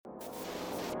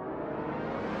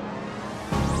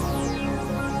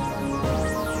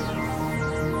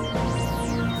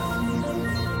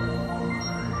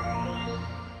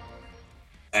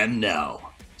And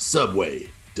now, Subway,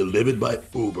 delivered by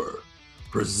Uber,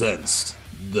 presents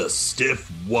the Stiff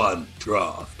One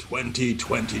Draft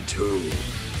 2022.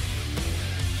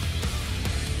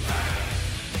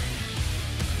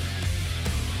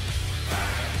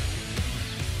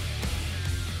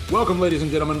 Welcome, ladies and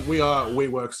gentlemen. We are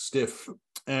WeWork Stiff.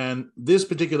 And this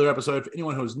particular episode, for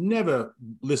anyone who has never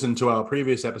listened to our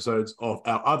previous episodes of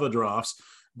our other drafts,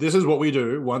 this is what we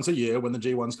do once a year when the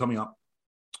G1's coming up.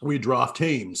 We draft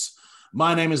teams.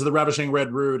 My name is the Ravishing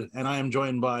Red Rude, and I am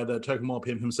joined by the Tokemore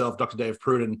Pimp himself, Dr. Dave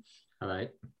Pruden. Hello.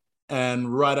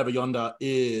 And right over yonder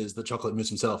is the Chocolate Moose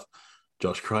himself,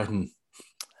 Josh Crichton.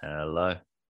 Hello.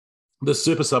 The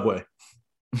Super Subway.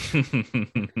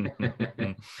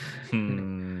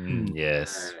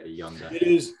 Yes. Yonder.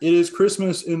 It is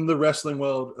Christmas in the wrestling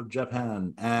world of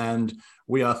Japan, and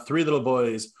we are three little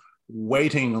boys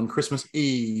waiting on Christmas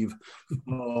Eve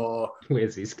for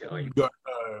Where's this going?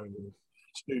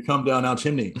 to come down our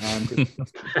chimney and the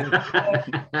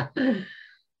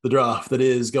draft that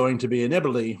is going to be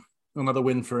inevitably another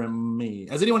win for me.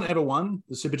 Has anyone ever won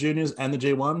the Super Juniors and the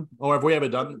G1, or have we ever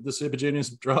done the Super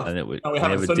Juniors draft? And we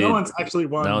haven't. So no one's actually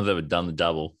won. No one's ever done the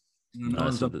double.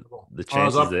 So the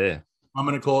chance is there. I'm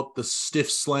going to call it the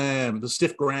Stiff Slam, the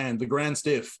Stiff Grand, the Grand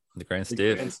Stiff. The Grand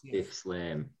Stiff. Grand Stiff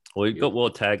Slam. Well, we've got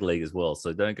World Tag League as well,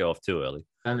 so don't go off too early.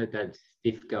 Don't let that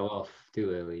stiff go off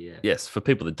too early, yeah. Yes, for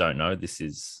people that don't know, this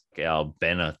is our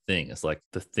banner thing. It's like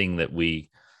the thing that we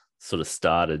sort of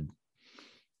started.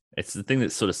 It's the thing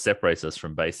that sort of separates us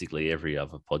from basically every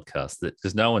other podcast,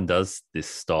 because no one does this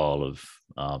style of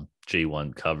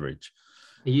G1 coverage.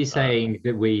 Are you saying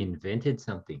that we invented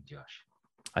something, Josh?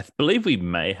 I believe we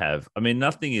may have. I mean,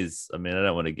 nothing is. I mean, I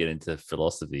don't want to get into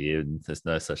philosophy, and there's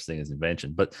no such thing as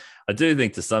invention. But I do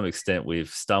think, to some extent, we've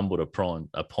stumbled upon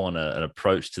an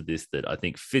approach to this that I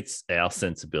think fits our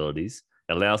sensibilities,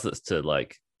 allows us to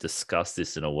like discuss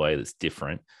this in a way that's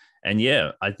different. And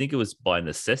yeah, I think it was by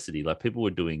necessity. Like, people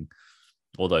were doing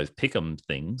all those pick'em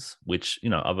things, which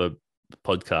other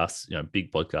podcasts,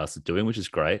 big podcasts are doing, which is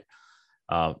great.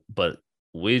 But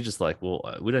we're just like,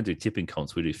 well, we don't do tipping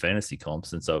comps, we do fantasy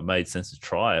comps. And so it made sense to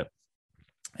try it.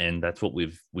 And that's what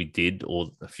we did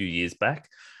a few years back.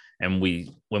 And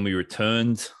when we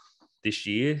returned this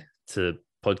year to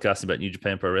podcasting about New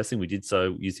Japan Pro Wrestling, we did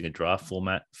so using a draft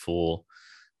format for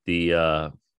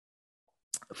the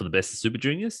best of Super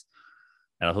Juniors.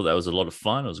 And I thought that was a lot of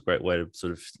fun. It was a great way to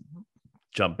sort of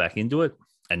jump back into it.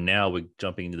 And now we're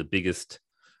jumping into the biggest.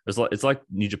 It's like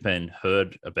New Japan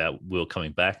heard about Will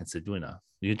coming back and said,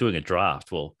 you're doing a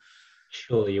draft. Well,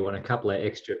 surely you want a couple of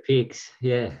extra picks.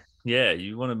 Yeah. Yeah,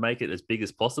 you want to make it as big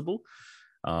as possible.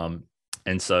 And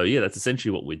so, yeah, that's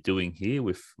essentially what we're doing here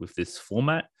with this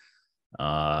format.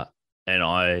 And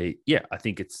I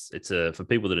think it's for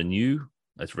people that are new,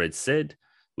 as Red said,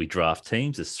 we draft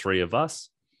teams. There's 3 of us.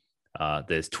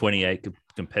 There's 28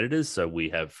 competitors. So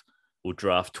we'll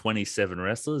draft 27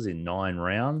 wrestlers in 9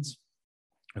 rounds.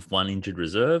 With 1 injured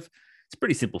reserve. It's a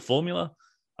pretty simple formula.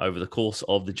 Over the course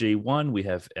of the G1, we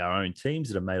have our own teams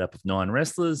that are made up of 9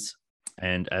 wrestlers.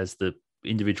 And as the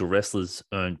individual wrestlers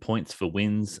earn points for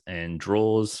wins and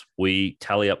draws, we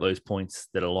tally up those points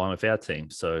that align with our team.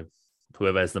 So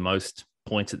whoever has the most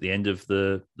points at the end of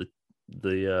the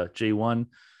G1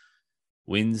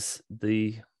 wins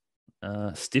the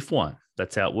stiff one.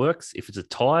 That's how it works. If it's a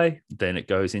tie, then it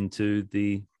goes into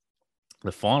the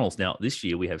finals. Now, this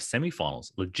year we have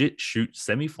semifinals, legit shoot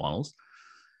semifinals,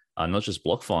 not just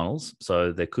block finals.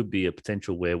 So there could be a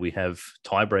potential where we have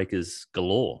tiebreakers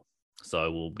galore.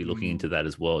 So we'll be looking into that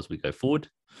as well as we go forward.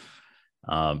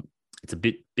 It's a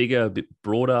bit bigger, a bit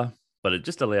broader, but it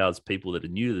just allows people that are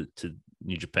new to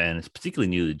New Japan, particularly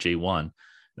new to the G1, and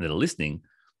that are listening,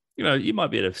 you might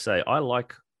be able to say, I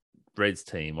like Red's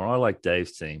team, or I like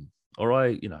Dave's team,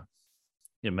 or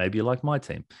maybe you like my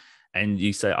team. And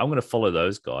you say, I'm going to follow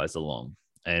those guys along.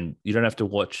 And you don't have to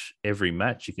watch every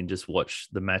match. You can just watch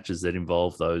the matches that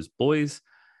involve those boys.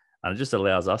 And it just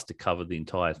allows us to cover the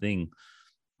entire thing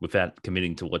without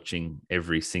committing to watching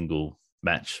every single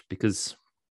match, because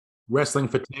wrestling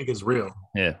fatigue is real.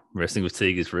 Yeah, wrestling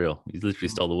fatigue is real. You literally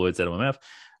stole the words out of my mouth.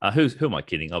 Who am I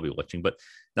kidding? I'll be watching. But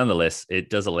nonetheless, it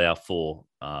does allow for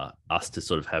us to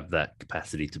sort of have that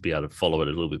capacity to be able to follow it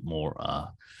a little bit more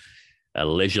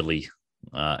leisurely,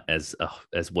 as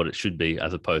what it should be,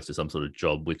 as opposed to some sort of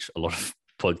job, which a lot of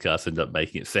podcasts end up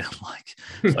making it sound like.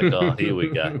 It's like, oh, here we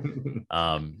go.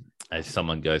 As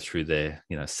someone goes through their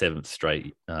 7th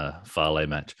straight Farley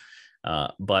match.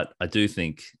 But I do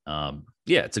think,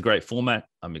 it's a great format.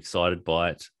 I'm excited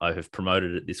by it. I have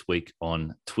promoted it this week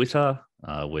on Twitter,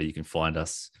 where you can find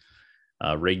us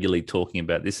regularly talking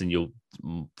about this, and you'll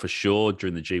for sure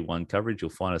during the G1 coverage, you'll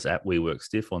find us at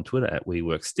WeWorkStiff on Twitter, at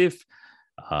WeWorkStiff.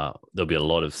 There'll be a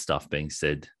lot of stuff being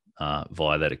said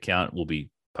via that account. We'll be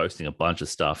posting a bunch of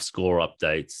stuff, score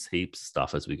updates, heaps of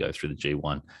stuff as we go through the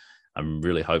G1. I'm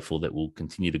really hopeful that we'll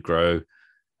continue to grow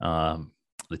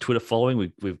the Twitter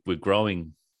following. We're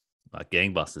growing like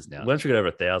gangbusters now. Once we get over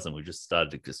 1,000, we're just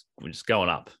going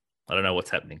up. I don't know what's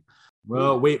happening.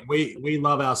 Well, we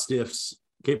love our stiffs.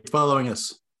 Keep following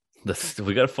us. We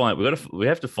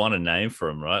have to find a name for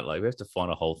them, right? Like we have to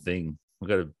find a whole thing. We've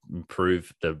got to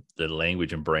improve the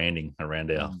language and branding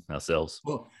around ourselves.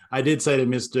 Well, I did say to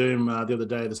Miss Doom the other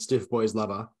day, the Stiff Boys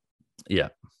lover. Yeah.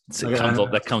 So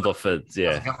that comes off as,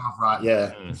 yeah. Come off right,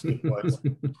 yeah. Stiff boys.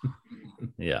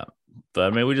 Yeah. But I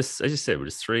mean, as you said, we're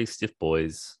just three stiff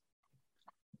boys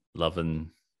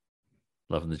loving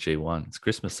the G1. It's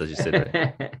Christmas, as you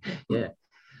said. Yeah.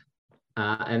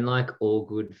 And like all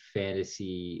good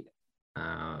fantasy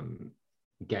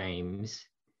games,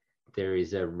 there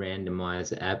is a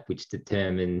randomizer app which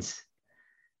determines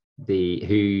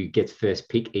who gets first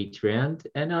pick each round.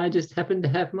 And I just happen to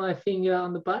have my finger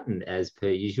on the button as per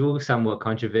usual, somewhat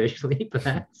controversially,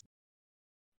 perhaps.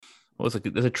 Well,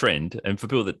 there's a trend, and for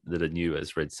people that are new,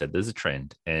 as Red said, there's a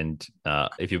trend. And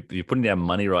if you're putting down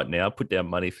money right now, put down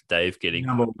money for Dave getting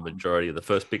the majority of the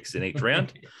first picks in each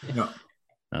round. Yeah.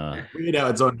 Weird how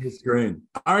it's on his screen.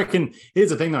 I reckon. Here's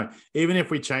the thing, though. Even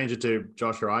if we change it to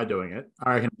Josh or I doing it,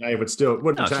 I reckon Dave wouldn't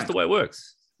change. It's just the way it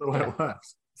works. The way it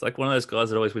works. It's like one of those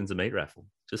guys that always wins the meat raffle.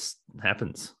 Just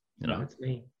happens, you know. That's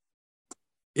me.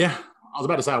 Yeah, I was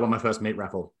about to say I won my first meat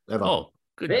raffle ever. Oh,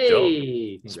 good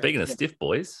job. Speaking of stiff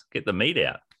boys, get the meat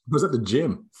out. It was at the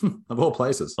gym, of all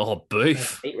places. Oh,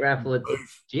 beef. Meat raffle at the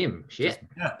gym. Shit.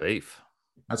 Yeah. Beef.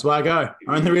 That's why I go.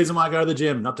 Only reason why I go to the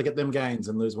gym, not to get them gains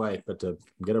and lose weight, but to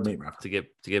get a meat raffle. To get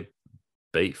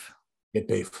beef. Get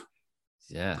beef.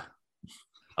 Yeah.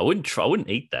 I wouldn't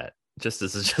eat that. Just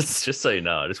so you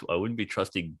know, I wouldn't be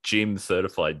trusting gym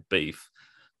certified beef.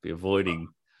 Be avoiding.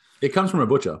 It comes from a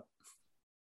butcher.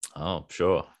 Oh,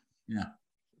 sure. Yeah.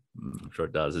 I'm sure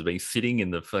it does. It's been sitting in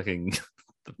the fucking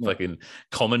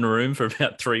common room for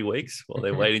about 3 weeks while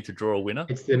they're waiting to draw a winner.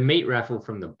 It's the meat raffle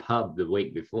from the pub the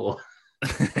week before.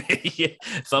 Yeah,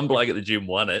 some bloke at the gym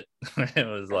won it. It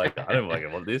was like, I don't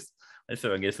fucking want this. I just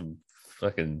thought I can get some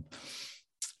fucking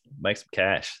make some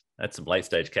cash. That's some late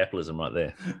stage capitalism right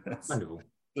there. Wonderful.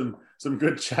 Some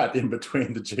good chat in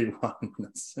between the G1.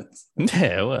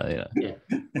 Yeah, well, yeah.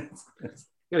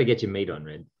 Got to get your meat on,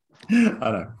 Red. I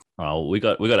know. Oh, we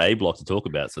got A block to talk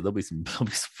about, so there'll be some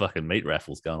fucking meat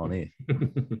raffles going on here.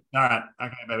 All right,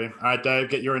 okay, baby. All right, Dave,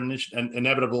 get your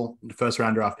inevitable first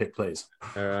round draft pick, please.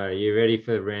 All right, are you ready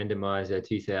for randomizer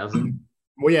 2000?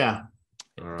 Well, yeah.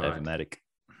 All right. David Maddock.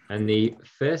 And the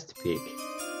first pick.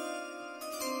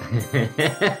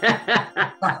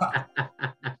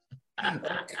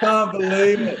 I can't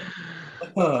believe it.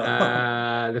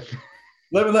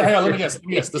 Let me guess.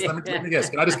 Let me guess.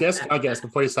 Can I just guess? Can I guess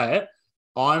before you say it?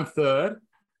 I'm third,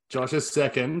 Josh is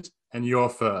second, and you're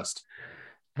first.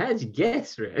 How'd you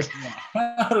guess, Red?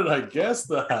 How did I guess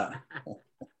that?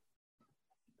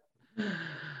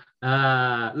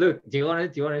 Look, do you want a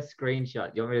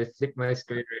screenshot? Do you want me to flip my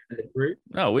screen around the group?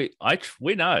 No,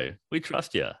 we know. We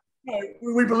trust you. No,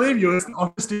 we believe you. It's an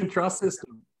honesty and trust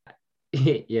system.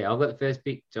 Yeah, I've got the first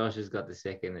pick. Josh has got the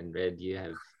second, and Red, you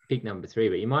have pick number 3.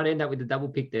 But you might end up with a double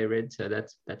pick there, Red. So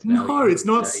that's no, it's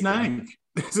not Snake.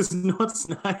 This is not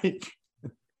Snake.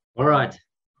 All right.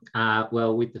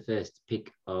 Well, with the first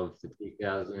pick of the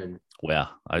 2000. Wow,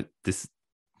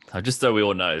 just so we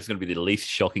all know, it's going to be the least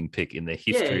shocking pick in the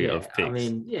history of picks. I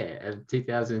mean,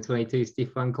 2022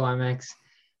 Stiff Fun Climax.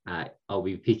 I'll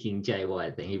be picking Jay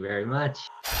White. Thank you very much.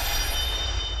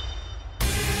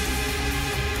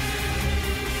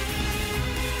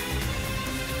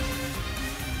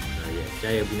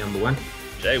 Jay will be number 1.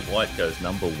 Jay White goes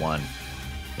number 1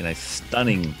 in a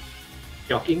stunning.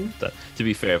 Shocking. To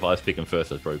be fair, if I was picking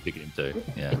first, I was probably picking him too.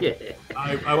 Yeah. Yeah.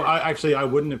 I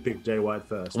wouldn't have picked Jay White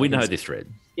first. We know this,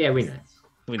 Red. Yeah, we know.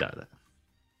 We know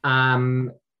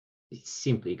that.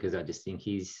 Simply because I just think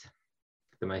he's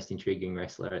the most intriguing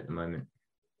wrestler at the moment.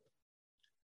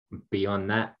 Beyond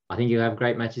that, I think he'll have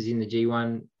great matches in the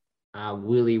G1.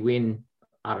 Will he win?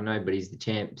 I don't know, but he's the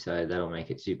champ, so that'll make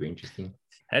it super interesting.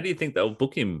 How do you think they'll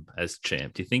book him as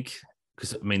champ? Do you think,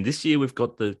 because I mean, this year we've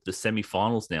got the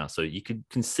semi-finals now, so you could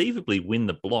conceivably win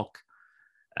the block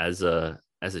as a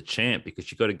champ because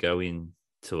you've got to go in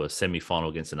to a semi-final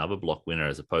against another block winner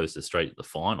as opposed to straight to the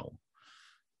final.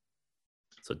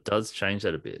 So it does change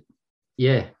that a bit.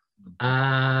 Yeah.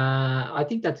 I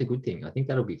think that's a good thing. I think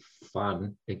that'll be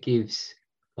fun. It gives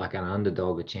like an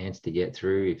underdog a chance to get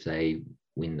through if they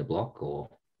win the block or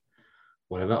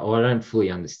whatever. Or I don't fully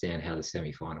understand how the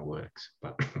semi-final works,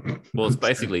 but Well, it's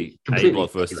basically A completely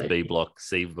block versus B speculating. block,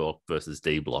 C block versus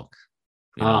D block.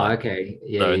 Okay.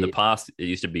 Yeah. So in the Yeah. past, it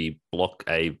used to be block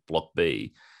A, block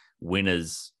B.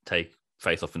 Winners take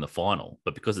face off in the final,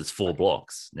 but because it's 4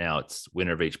 blocks, now it's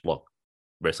winner of each block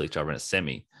wrestle each other in a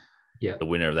semi. Yeah. The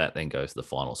winner of that then goes to the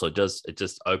final. So it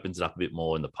just opens it up a bit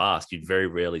more. In the past, you'd very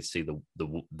rarely see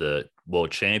the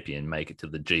world champion make it to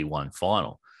the G1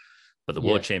 final, but the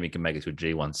world champion can make it to a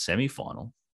G1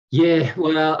 semi-final. Yeah,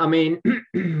 well, I mean,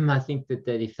 I think that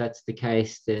if that's the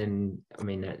case, then I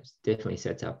mean that definitely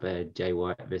sets up a Jay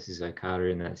White versus Okada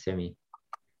in that semi.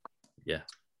 Yeah,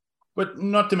 but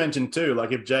not to mention too,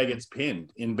 like if Jay gets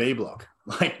pinned in B block,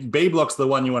 like B block's the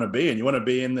one you want to be in. You want to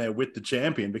be in there with the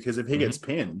champion, because if he gets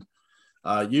pinned,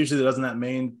 usually doesn't that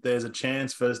mean there's a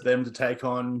chance for them to take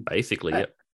on? Basically,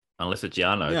 yep. Unless it's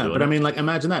Yano. Yeah, but I mean, like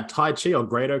imagine that Tai Chi or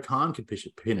Great-O-Khan could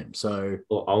pin him. So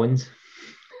or Owens.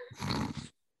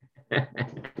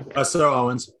 Sir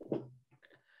Owens.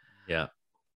 Yeah.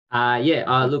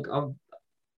 Look,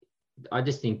 I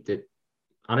just think that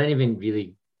I don't even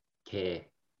really care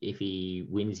if he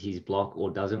wins his block or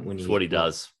doesn't win. It's what he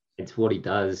does. It's what he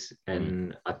does,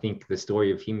 and I think the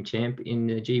story of him champ in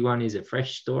the G1 is a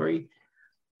fresh story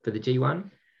for the G1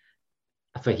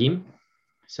 for him.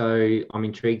 So I'm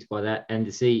intrigued by that, and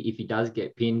to see if he does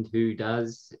get pinned, who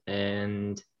does,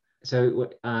 and. So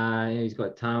he's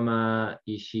got Tama,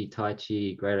 Ishii,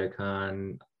 Taichi,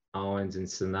 Great-O-Khan, Owens, and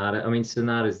Sonata. I mean,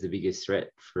 Sonata's the biggest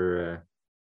threat for a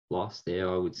loss there,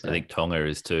 I would say. I think Tonga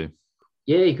is too.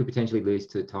 Yeah, he could potentially lose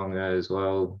to Tonga as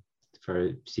well for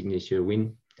a signature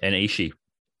win. And Ishii.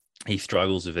 He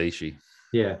struggles with Ishii.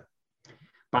 Yeah.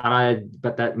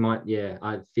 But that might,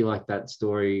 I feel like that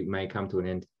story may come to an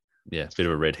end. Yeah, a bit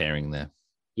of a red herring there.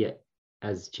 Yeah,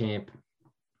 as champ.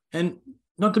 And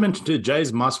not to mention too,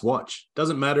 Jay's must watch.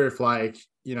 Doesn't matter if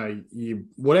you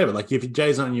whatever, like if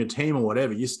Jay's on your team or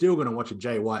whatever, you're still going to watch a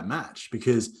Jay White match,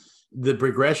 because the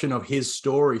progression of his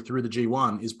story through the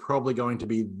G1 is probably going to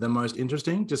be the most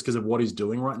interesting just because of what he's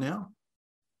doing right now.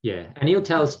 Yeah. And he'll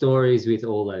tell stories with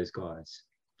all those guys.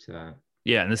 So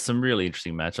yeah, and there's some really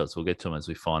interesting matchups. We'll get to them as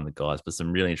we find the guys, but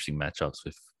some really interesting matchups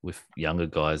with younger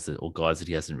guys or guys that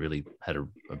he hasn't really had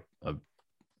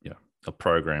a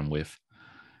program with.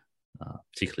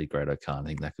 Particularly Great-O-Khan. I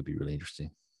think that could be really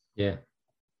interesting. Yeah.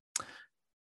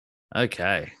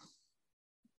 Okay.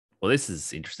 Well, this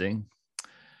is interesting.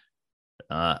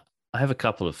 I have a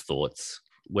couple of thoughts,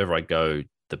 whether I go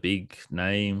the big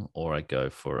name or I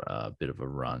go for a bit of a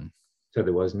run. So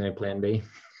there was no plan B?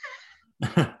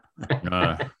 No,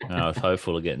 I was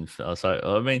hopeful of getting.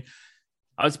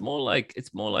 It's more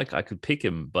like I could pick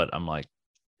him, but I'm like,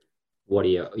 what do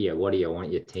you want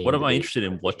your team? What am I interested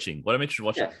in watching?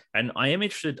 Yeah. And I am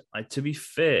interested. To be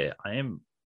fair, I'm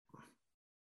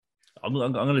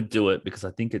going to do it because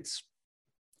I think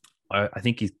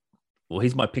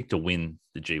he's my pick to win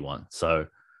the G1. So,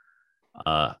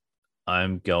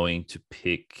 I'm going to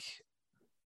pick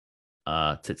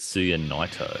Tetsuya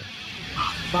Naito.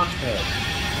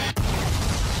 Fuckhead.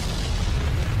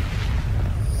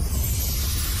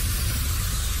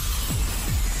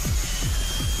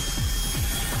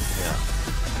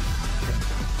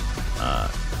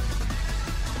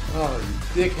 Oh,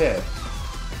 you dickhead.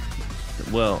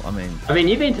 Well, I mean,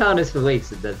 you've been telling us for weeks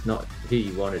that that's not who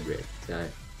you wanted, Rick. So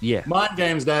yeah, mind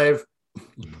games, Dave.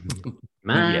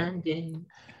 Mind games.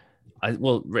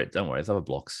 Rhett, don't worry. There's other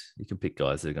blocks. You can pick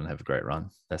guys that are going to have a great run.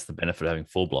 That's the benefit of having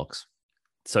 4 blocks.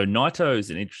 So Naito is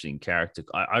an interesting character.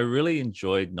 I really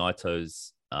enjoyed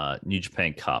Naito's New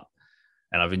Japan Cup,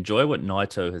 and I've enjoyed what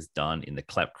Naito has done in the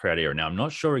clap crowd era. Now, I'm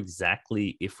not sure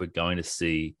exactly if we're going to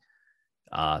see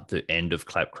the end of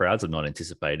clap crowds. I'm not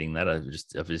anticipating that. I've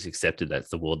just accepted that's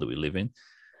the world that we live in.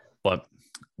 But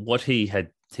what he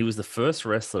was the first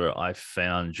wrestler I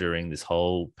found during this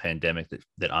whole pandemic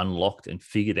that unlocked and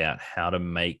figured out how to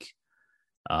make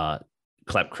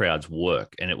clap crowds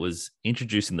work. And it was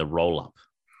introducing the roll up.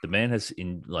 The man has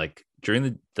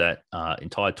during that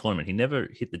entire tournament, he never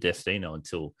hit the Destino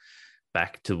until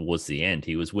back towards the end.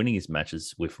 He was winning his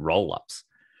matches with roll ups.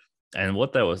 And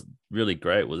what that was really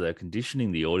great was they're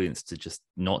conditioning the audience to just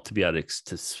not to be able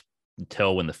to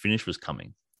tell when the finish was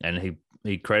coming. And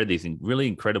he created these really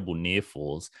incredible near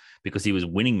falls because he was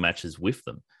winning matches with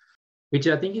them. Which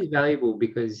I think is valuable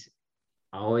because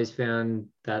I always found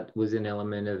that was an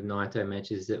element of Naito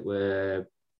matches that were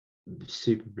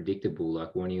super predictable,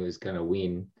 like when he was going to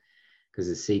win. because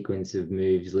the sequence of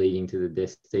moves leading to the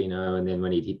Destino, and then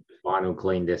when he hit the final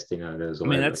clean Destino, that was. I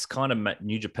mean, that's kind of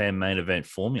New Japan main event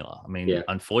formula. I mean,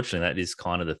 Unfortunately, that is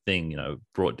kind of the thing,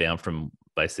 brought down from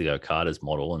basically Okada's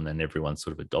model, and then everyone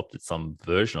sort of adopted some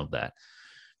version of that.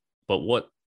 But what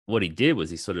he did was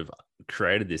he sort of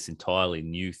created this entirely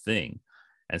new thing.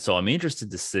 And so I'm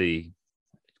interested to see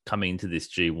coming into this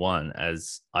G1,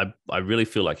 as I really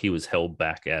feel like he was held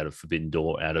back out of Forbidden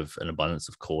Door out of an abundance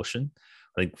of caution.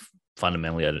 I think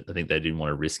fundamentally, I think they didn't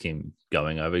want to risk him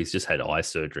going over. He's just had eye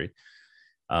surgery.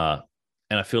 And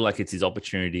I feel like it's his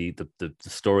opportunity. The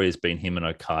story has been him and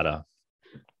Okada,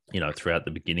 throughout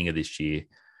the beginning of this year.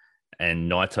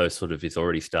 And Naito sort of is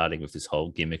already starting with this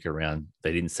whole gimmick around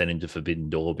they didn't send him to Forbidden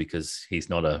Door because he's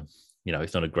not a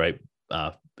great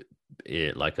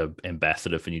like a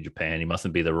ambassador for New Japan. He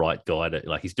mustn't be the right guy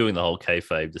to he's doing the whole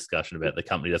kayfabe discussion about the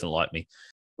company doesn't like me.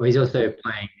 Well, he's also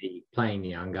playing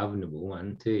the ungovernable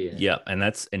one too. Yeah, and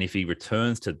if he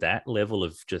returns to that level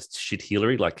of just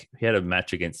shithillery, like he had a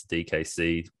match against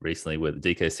DKC recently where the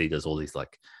DKC does all these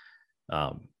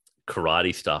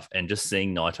karate stuff, and just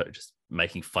seeing Naito just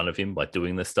making fun of him by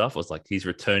doing this stuff, I was like, he's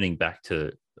returning back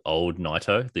to old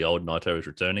Naito. The old Naito is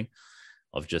returning,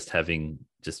 of just having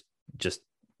just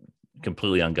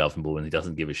completely ungovernable, and he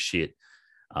doesn't give a shit.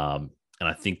 And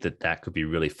I think that could be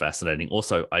really fascinating.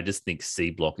 Also, I just think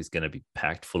C Block is going to be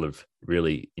packed full of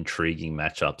really intriguing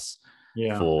matchups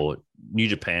for New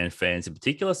Japan fans in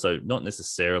particular. So not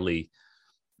necessarily,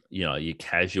 your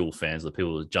casual fans, the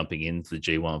people jumping into the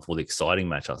G1 for the exciting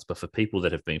matchups, but for people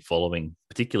that have been following,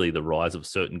 particularly the rise of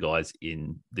certain guys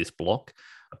in this block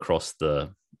across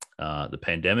the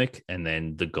pandemic, and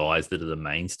then the guys that are the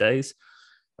mainstays.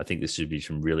 I think this should be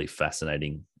some really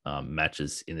fascinating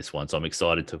matches in this one. So I'm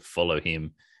excited to follow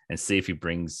him and see if he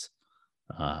brings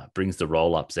the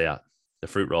roll-ups out, the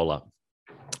fruit roll-up.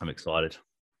 I'm excited.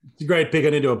 It's a great pick. I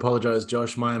need to apologize,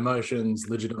 Josh. My emotions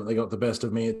legitimately got the best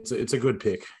of me. It's a good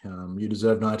pick. You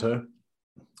deserve Naito.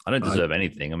 I don't deserve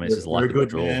anything. I mean, it's just luck of the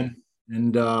draw. Man.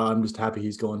 And I'm just happy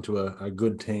he's gone to a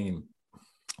good team.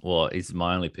 Well, he's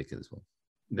my only pick as well.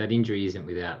 That injury isn't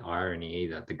without irony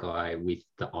either. The guy with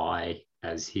the eye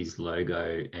as his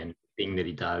logo and thing that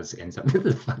he does ends up with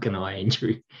a fucking eye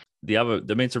injury.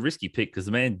 It's a risky pick because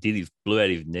the man blew out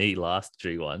his knee last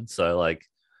G1. So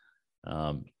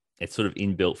it's sort of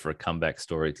inbuilt for a comeback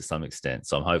story to some extent.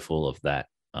 So I'm hopeful of that.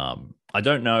 I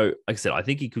don't know. Like I said, I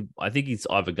think he's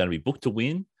either going to be booked to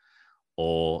win,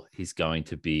 or he's going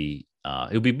to be,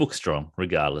 he'll be booked strong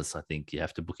regardless. I think you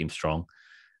have to book him strong.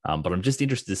 But I'm just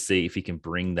interested to see if he can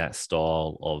bring that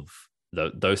style of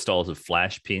those styles of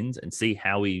flash pins and see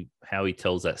how he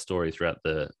tells that story throughout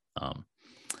the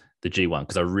G1,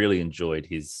 because I really enjoyed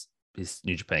his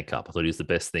New Japan Cup. I thought he was the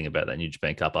best thing about that New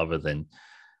Japan Cup, other than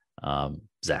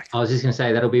Zach. I was just going to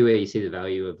say that'll be where you see the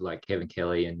value of Kevin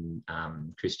Kelly and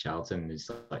Chris Charlton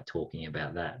is talking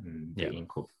about that and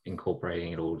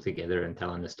incorporating it all together and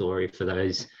telling the story for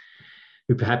those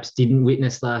who perhaps didn't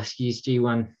witness last year's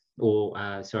G1.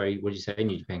 Or sorry, what did you say?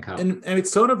 New Japan Cup. And it's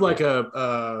sort of like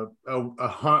a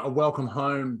welcome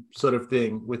home sort of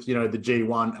thing with the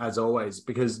G1 as always,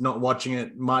 because not watching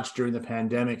it much during the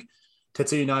pandemic,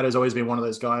 Tetsuya Naito has always been one of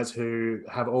those guys who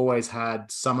have always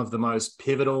had some of the most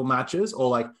pivotal matches,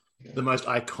 or the most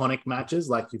iconic matches.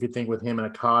 Like if you think with him and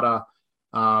Okada,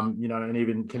 and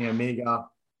even Kenny Omega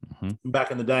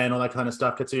back in the day and all that kind of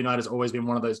stuff, Tetsuya Naito has always been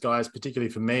one of those guys,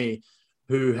 particularly for me,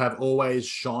 who have always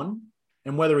shone.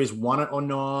 And whether he's won it or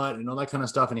not and all that kind of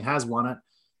stuff, and he has won it,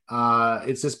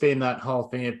 it's just been that whole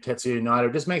thing of Tetsuya Naito.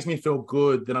 It just makes me feel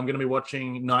good that I'm going to be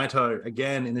watching Naito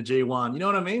again in the G1. You know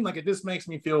what I mean? It just makes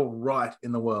me feel right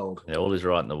in the world. Yeah, all is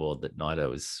right in the world that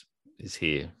Naito is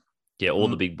here. Yeah, all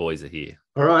the big boys are here.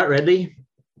 All right, Redley.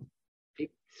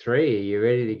 Pick 3. Are you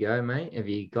ready to go, mate? Have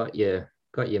you got your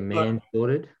man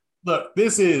sorted? Look,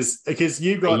 this is because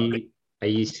you got... Are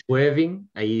you swerving?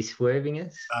 Are you swerving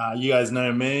us? You guys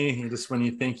know me. Just when you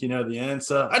think you know the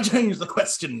answer, I change the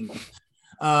question.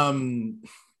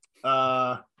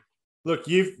 Look,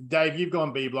 Dave, you've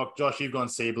gone B block. Josh, you've gone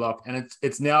C block, and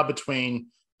it's now between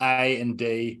A and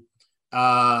D.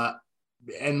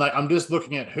 And I'm just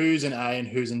looking at who's in A and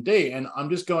who's in D, and I'm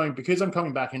just going, because I'm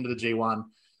coming back into the G1.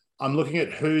 I'm looking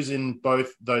at who's in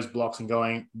both those blocks and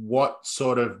going, what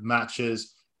sort of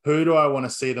matches? Who do I want to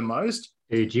see the most?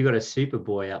 Dude, you got a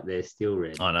Superboy up there still,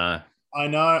 Red. I know.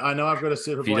 I've got a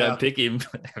Superboy. If you don't pick him,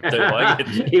 don't like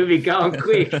it. He'll be going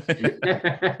quick.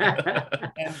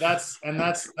 and that's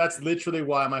literally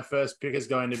why my first pick is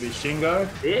going to be Shingo.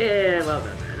 Yeah, love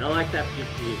it, man. I like that pick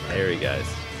for you. There he goes.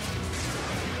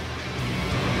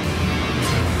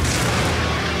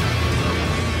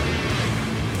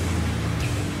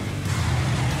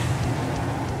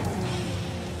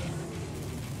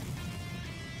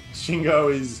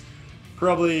 Shingo is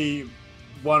probably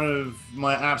one of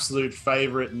my absolute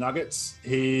favorite nuggets.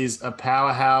 He's a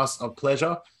powerhouse of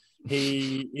pleasure.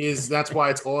 That's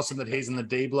why it's awesome that he's in the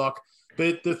D block.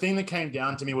 But the thing that came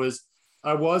down to me was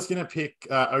I was going to pick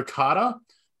Okada.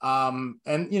 And,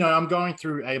 I'm going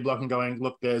through A block and going,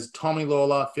 look, there's Tommy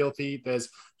Lawler, Filthy, there's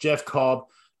Jeff Cobb,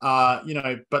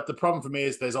 but the problem for me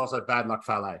is there's also Bad Luck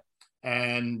Fale.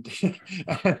 And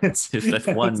it's that's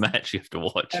one match you have to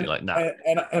watch. You're like, nah.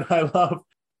 And I love.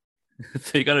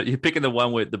 So you're picking the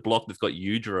one with the block that's got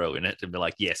Yujiro in it to be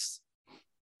like, yes.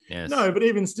 No, but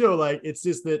even still, like, it's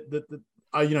just that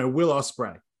Will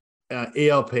Ospreay,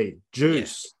 ELP,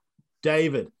 Juice,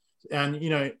 David, and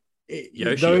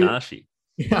Yoshihashi.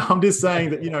 Yeah, I'm just saying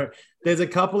that there's a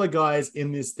couple of guys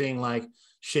in this thing. Like,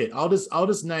 shit, I'll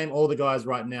just name all the guys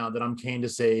right now that I'm keen to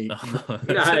see. No,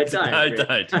 don't.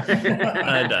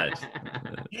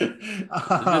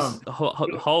 Just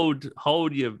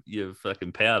hold your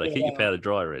fucking powder. Keep your powder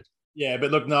dry, Red. Yeah,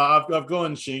 but look, no, I've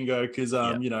gone Shingo because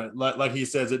like he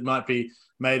says, it might be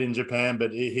made in Japan,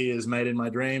 but he is made in my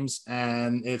dreams,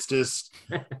 and it's just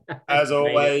as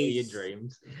always your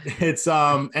dreams. It's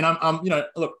and I'm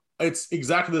look, it's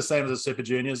exactly the same as the Super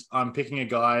Juniors. I'm picking a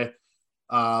guy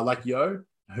like Yo,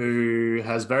 who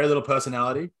has very little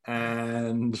personality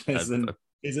and is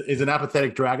an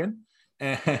apathetic dragon.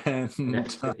 And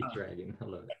dragon. I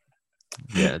love it.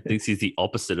 Yeah, I think he's the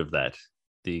opposite of that.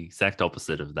 The exact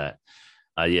opposite of that.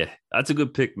 Yeah, that's a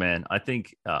good pick, man. I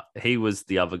think he was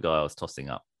the other guy I was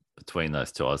tossing up between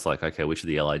those two. I was like, okay, which of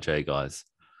the LIJ guys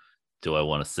do I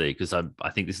want to see? Because I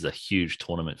think this is a huge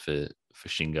tournament for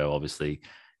Shingo, obviously,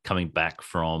 coming back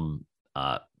from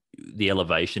the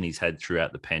elevation he's had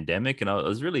throughout the pandemic. And I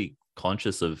was really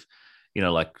conscious of,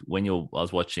 like when I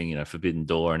was watching, Forbidden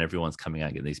Door and everyone's coming out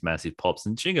and getting these massive pops,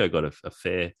 and Shingo got a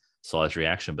fair size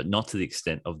reaction, but not to the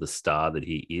extent of the star that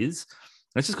he is.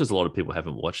 And it's just because a lot of people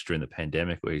haven't watched during the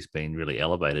pandemic where he's been really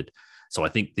elevated. So I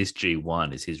think this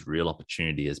G1 is his real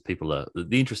opportunity as people are,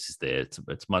 the interest is there.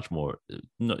 It's much more,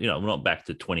 we're not back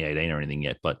to 2018 or anything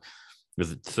yet, but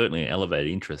there's certainly an elevated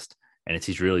interest. And it's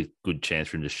his really good chance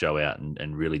for him to show out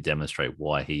and really demonstrate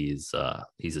why he's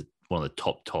one of the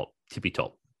top tippy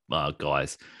top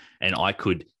guys. And I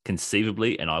could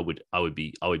conceivably, and I would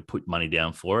put money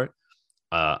down for it.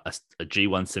 A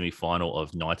G1 semi-final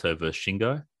of Naito versus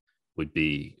Shingo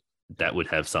would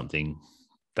have something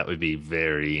that would be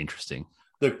very interesting.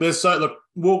 Look,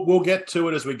 we'll get to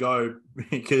it as we go,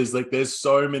 because there's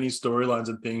so many storylines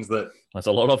and things that's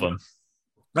a lot of them.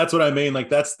 That's what I mean. Like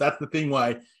that's the thing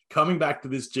why coming back to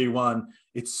this G1,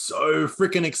 it's so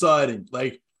freaking exciting.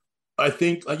 Like, I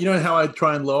think, how I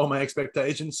try and lower my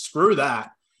expectations? Screw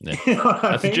that. Yeah.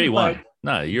 That's a G1.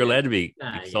 No, you're allowed to be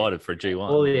excited for a G1.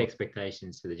 All the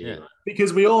expectations for the G1. Yeah.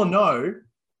 Because we all know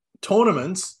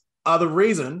tournaments are the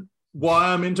reason why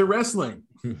I'm into wrestling.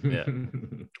 Yeah.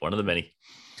 One of the many.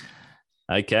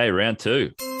 Okay, round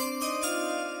 2.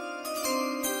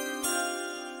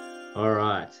 All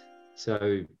right.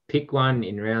 So pick 1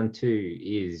 in round 2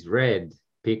 is Red.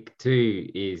 Pick 2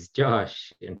 is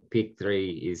Josh. And pick 3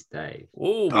 is Dave.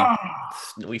 Oh,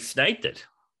 we snaked it.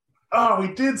 Oh,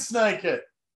 we did snake it.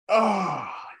 Oh,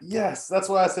 yes. That's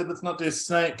why I said let's not do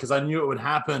snake, because I knew it would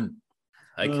happen.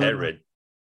 Okay, Red.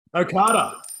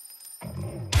 Okada.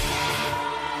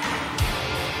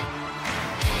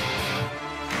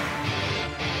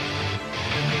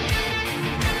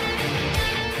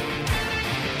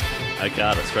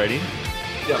 Okada, straight in?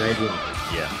 Yep. Straight in.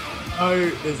 Yeah. No,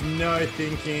 there's no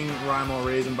thinking, rhyme or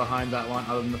reason behind that one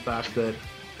other than the fact that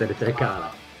it's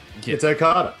Okada. Yeah. It's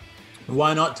Okada.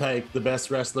 Why not take the best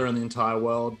wrestler in the entire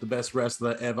world, the best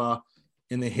wrestler ever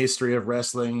in the history of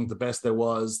wrestling, the best there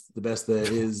was, the best there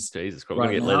is. Jesus Christ, we're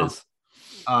going to get letters.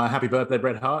 Happy birthday,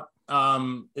 Bret Hart.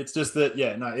 It's just that,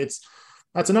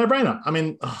 that's a no-brainer. I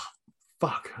mean,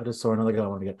 fuck, I just saw another guy I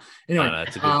want to get. Anyway,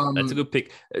 that's a good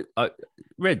pick.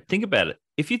 Red, think about it.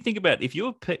 If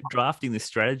you're drafting this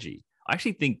strategy, I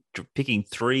actually think picking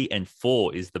 3 and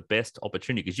 4 is the best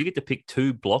opportunity, because you get to pick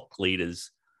 2 block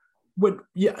leaders.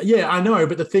 Yeah, I know.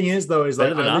 But the thing is, though, is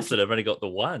better than us that have only got the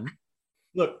 1.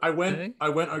 Look, I went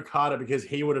Okada because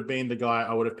he would have been the guy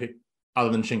I would have picked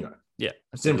other than Shingo. Yeah,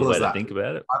 simple as that. Think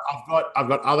about it. I've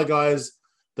got other guys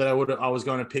that I was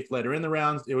going to pick later in the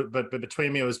rounds. But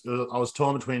between me, I was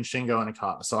torn between Shingo and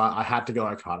Okada, so I had to go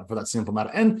Okada for that simple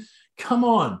matter. And come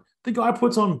on, the guy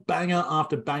puts on banger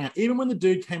after banger. Even when the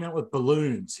dude came out with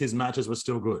balloons, his matches were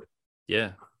still good.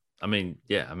 Yeah. I mean,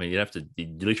 you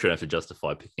literally have to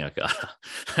justify picking Okada.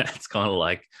 It's kind of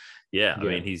like, I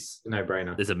mean, he's no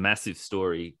brainer. There's a massive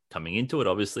story coming into it.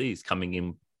 Obviously, he's coming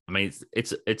in I mean,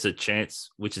 it's a chance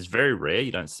which is very rare.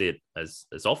 You don't see it as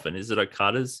often. Is it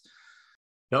Okada's?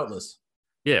 Doubtless.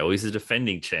 Yeah, well, he's a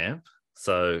defending champ,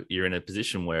 so you're in a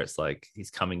position where it's like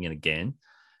he's coming in again,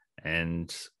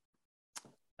 and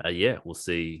yeah, we'll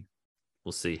see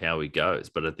how he goes.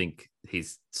 But I think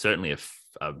he's certainly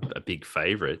a big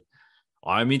favorite.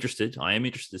 I am interested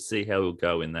to see how he'll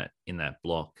go in that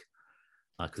block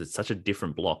because it's such a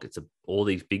different block. It's all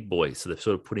these big boys, so they've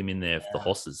sort of put him in there for the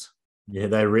hosses. Yeah,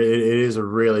 it is a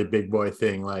really big boy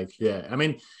thing. Like, yeah, I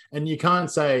mean, and you can't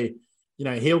say,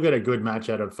 he'll get a good match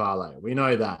out of Fale. We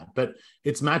know that, but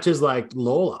it's matches like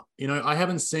Lawler. I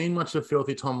haven't seen much of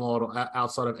Filthy Tom Lawler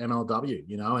outside of MLW.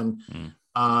 And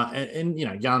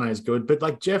Yano is good, but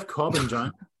like Jeff Cobb and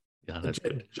Jonah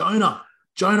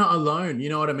alone, you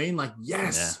know what I mean? Like,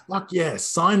 yes, fuck yes,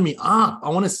 sign me up. I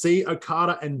want to see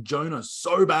Okada and Jonah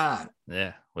so bad.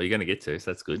 Yeah, well, you're going to get to, so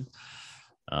that's good.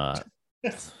 I'm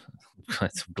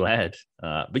glad,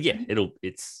 but yeah,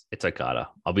 it's Okada.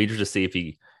 I'll be interested to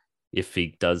see if they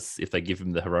give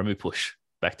him the Hiromu push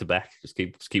back to back. Just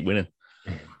keep winning.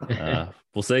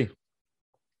 We'll see.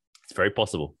 It's very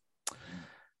possible.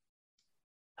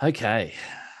 Okay.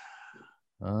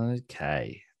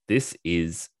 This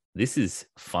is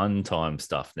fun time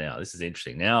stuff now. This is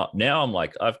interesting. Now I'm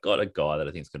like, I've got a guy that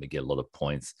I think is going to get a lot of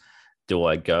points. Do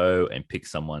I go and pick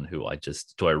someone who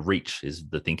do I reach is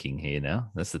the thinking here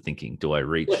now. That's the thinking. Do I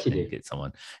reach and get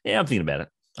someone? Yeah, I'm thinking about it.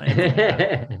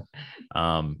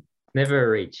 Never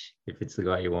reach if it's the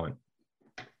guy you want.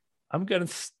 I'm going to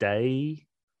stay.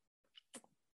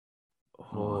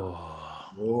 Oh,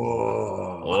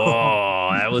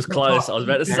 that was close. I was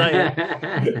about to say it.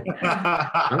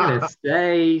 I'm going to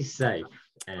stay safe.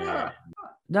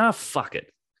 Nah, fuck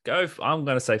it. I'm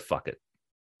going to say fuck it.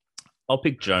 I'll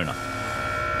pick Jonah.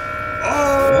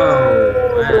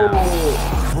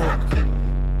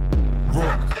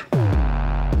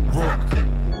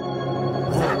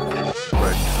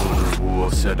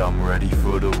 Said I'm ready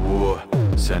for the war.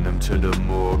 Send them to the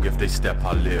morgue. If they step,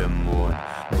 I'll let them mourn.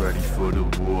 Ready for the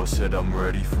war. Said I'm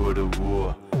ready for the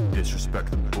war. Disrespect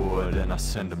the boy, then I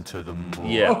send them to the morgue.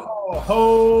 Yeah. Oh,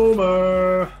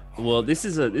 Homer. Well, this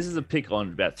is a pick on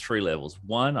about 3 levels.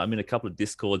 One, I'm in a couple of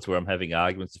discords where I'm having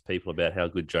arguments with people about how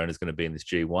good Jonah's going to be in this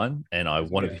G1, and I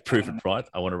want to be proven right.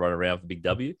 I want to run around for Big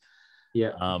W.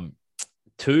 Yeah.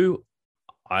 2,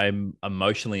 I'm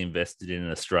emotionally invested in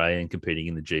an Australian competing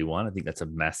in the G1. I think that's a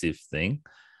massive thing.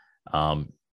 I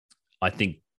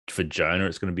think for Jonah,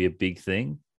 it's going to be a big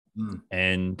thing.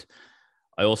 And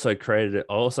I also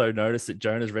noticed that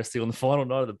Jonah's resting on the final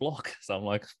night of the block. So I'm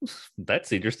like,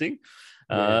 that's interesting.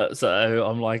 Yeah. So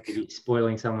I'm like,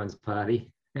 spoiling someone's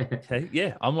party. Okay,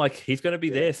 yeah, I'm like, he's going to be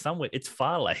there somewhere. It's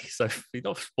Farley, so he's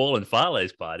not spoiling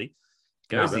Farley's party.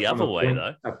 Goes the other way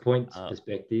though. A points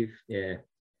perspective, yeah,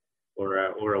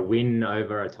 or a win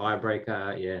over a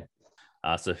tiebreaker, yeah.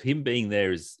 So him being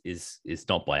there is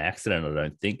not by accident, I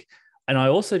don't think. And I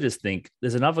also just think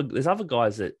there's other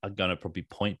guys that are going to probably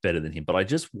point better than him. But I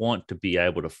just want to be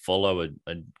able to follow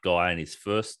a guy in his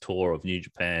first tour of New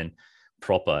Japan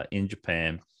proper in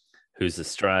Japan, who's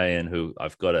Australian, who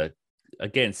I've got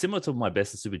again, similar to my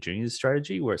Best of Super Juniors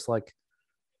strategy, where it's like,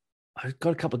 I've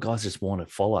got a couple of guys I just want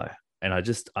to follow. And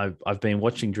I've been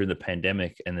watching during the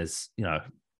pandemic, and there's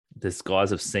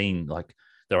guys I've seen, like,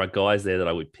 there are guys there that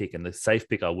I would pick, and the safe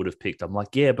pick I would have picked. I'm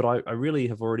like, yeah, but I really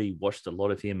have already watched a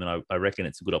lot of him, and I reckon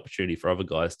it's a good opportunity for other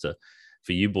guys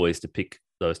for you boys to pick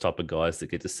those type of guys that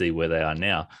get to see where they are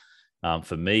now.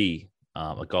 For me,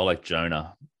 a guy like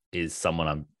Jonah is someone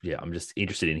I'm just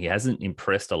interested in. He hasn't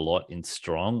impressed a lot in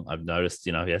Strong. I've noticed,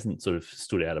 he hasn't sort of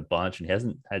stood out a bunch, and he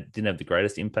didn't have the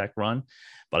greatest impact run,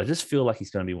 but I just feel like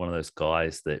he's going to be one of those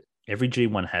guys that every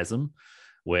G1 has him,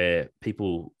 where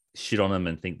people shit on them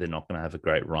and think they're not going to have a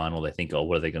great run, or they think, oh,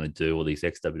 what are they going to do? All these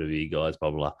ex-WWE guys, blah,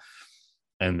 blah, blah.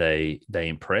 And they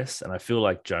impress. And I feel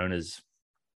like I just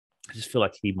feel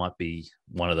like he might be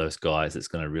one of those guys that's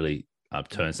going to really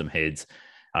turn some heads.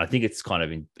 And I think it's kind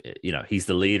of, he's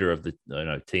the leader of the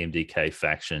TMDK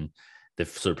faction. They've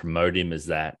sort of promoted him as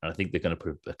that. And I think they're going to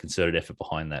put a concerted effort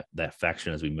behind that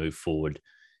faction as we move forward,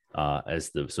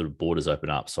 as the sort of borders open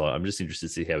up. So I'm just interested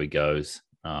to see how he goes.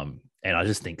 And I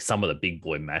just think some of the big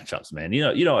boy matchups, man,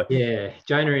 yeah,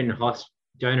 Jonah and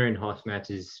Hoss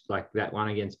matches like that one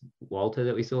against Walter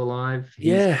that we saw live.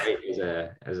 He's great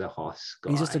as a Hoss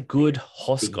guy. He's just a good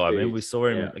Hoss Big guy, dude. man. We saw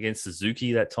him against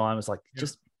Suzuki that time. It's like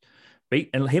just beat,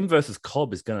 and him versus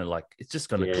Cobb is gonna it's just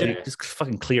gonna just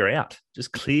fucking clear out.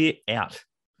 Just clear out.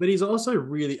 But he's also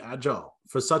really agile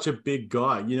for such a big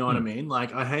guy. You know what I mean?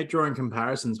 Like, I hate drawing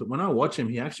comparisons, but when I watch him,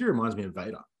 he actually reminds me of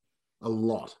Vader a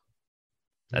lot.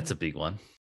 That's a big one.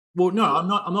 Well, no, I'm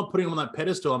not. I'm not putting him on that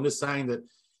pedestal. I'm just saying that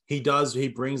he does. He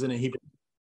brings in.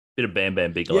 Bit of Bam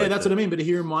Bam Bigelow. Yeah, that's what I mean. But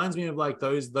he reminds me of like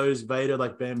those Vader,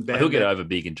 like Bam Bam. He'll get over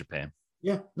big in Japan.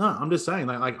 Yeah, no, I'm just saying.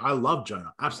 Like I love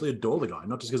Jonah. Absolutely adore the guy.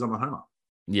 Not just because I'm a homer.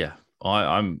 Yeah,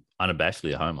 I'm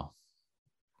unabashedly a homer.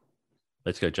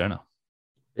 Let's go, Jonah.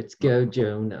 Let's go,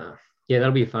 Jonah. Yeah,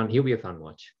 that'll be fun. He'll be a fun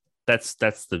watch. That's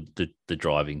the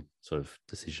driving sort of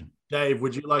decision. Dave,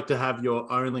 would you like to have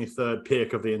your only third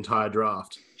pick of the entire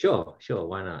draft? Sure.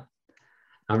 Why not?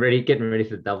 I'm getting ready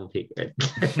for the double pick.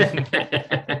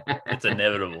 It's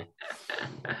inevitable.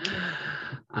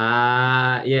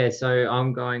 Yeah, so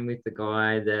I'm going with the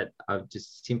guy that I've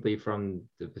just simply from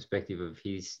the perspective of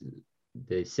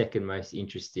the second most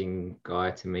interesting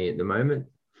guy to me at the moment.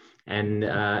 And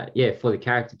for the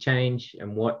character change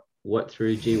and what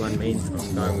through G1 means,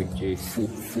 I'm going with Juice.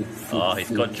 Oh,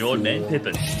 he's got Jordan and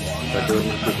Pippen.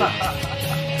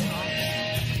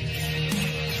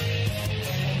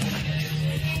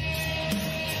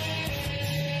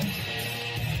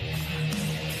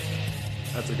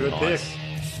 That's a good pick.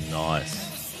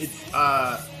 Nice. It's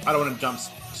I don't want to jump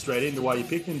straight into why you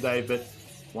picked him, Dave, but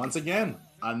once again,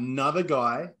 another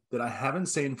guy that I haven't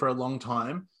seen for a long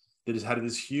time that has had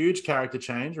this huge character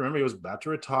change. Remember, he was about to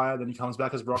retire, then he comes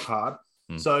back as Rock Hard.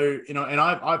 So, and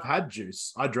I've had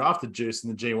Juice. I drafted Juice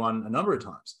in the G1 a number of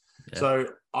times. Yeah. So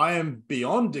I am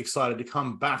beyond excited to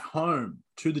come back home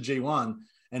to the G1.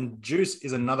 And Juice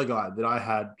is another guy that I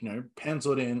had,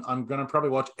 penciled in. I'm going to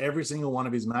probably watch every single one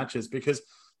of his matches because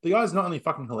the guy's not only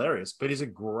fucking hilarious, but he's a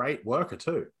great worker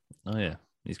too. Oh, yeah.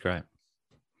 He's great.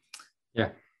 Yeah.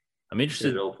 I'm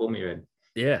interested. It all for me, Red.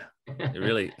 Yeah. It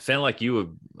really sounded like you were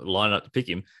lining up to pick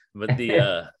him. But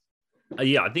the,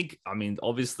 I think,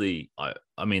 obviously,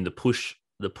 the push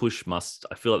must,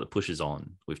 I feel like the push is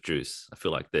on with Juice. I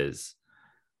feel like there's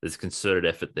concerted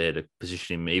effort there to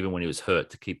position him, even when he was hurt,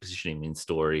 to keep positioning him in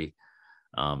story.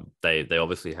 They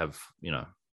obviously have,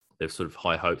 they've sort of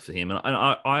high hopes for him. And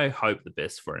I hope the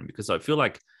best for him because I feel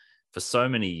like for so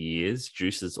many years,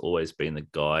 Juice has always been the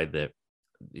guy that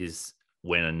is,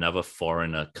 when another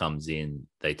foreigner comes in,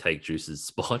 they take Juice's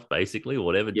spot, basically,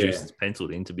 whatever Juice is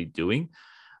penciled in to be doing.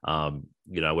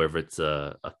 Whether it's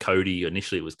a Cody,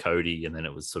 initially it was Cody, and then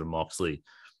it was sort of Moxley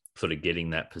sort of getting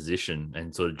that position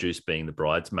and sort of Juice being the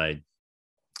bridesmaid.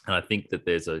 And I think that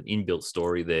there's an inbuilt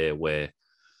story there where,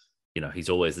 he's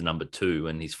always the number two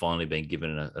and he's finally been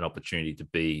given an opportunity to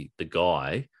be the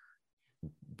guy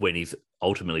when he's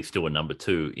ultimately still a number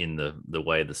two in the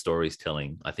way the story's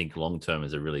telling. I think long-term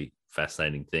is a really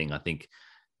fascinating thing. I think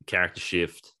character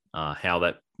shift, how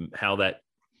that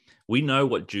we know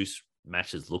what Juice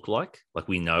matches look like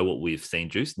we know what we've seen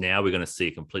Juice. Now we're going to see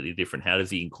a completely different. How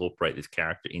does he incorporate this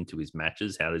character into his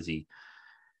matches? How does he,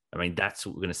 that's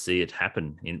what we're going to see it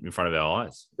happen in front of our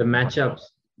eyes. The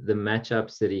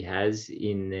matchups that he has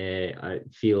in there, I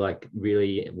feel like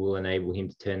really will enable him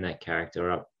to turn that character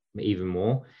up even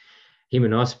more. Him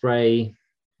and Ospreay,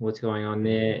 what's going on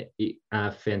there?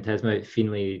 Phantasmo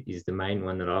Finley is the main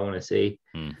one that I want to see.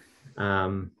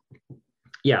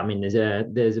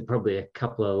 There's probably a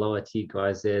couple of lower tier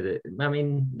guys there that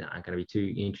aren't going to be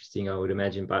too interesting, I would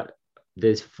imagine. But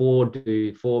there's four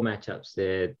matchups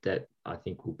there that I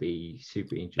think will be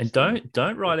super interesting. And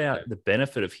don't write out the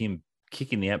benefit of him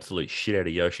kicking the absolute shit out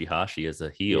of Yoshihashi as a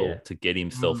heel to get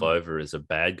himself over as a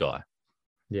bad guy.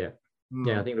 Yeah,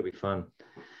 I think it'll be fun.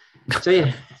 So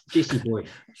yeah, juicy boy.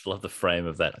 Just love the frame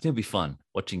of that. I think it'll be fun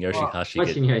watching Yoshihashi.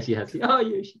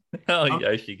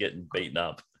 Yoshi getting beaten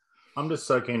up. I'm just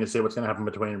so keen to see what's going to happen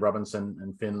between Robinson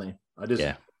and Finley.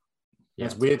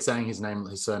 It's weird saying his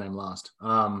surname last.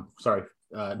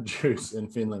 Juice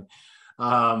and Finley.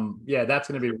 That's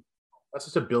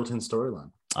just a built-in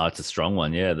storyline. Oh, it's a strong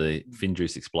one. Yeah, the Finn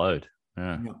Juice explode.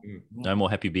 Yeah. No more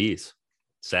happy beers.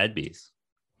 Sad beers.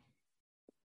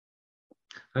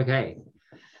 Okay.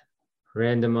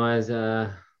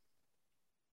 Randomizer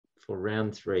for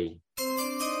round 3.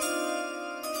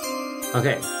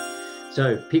 Okay.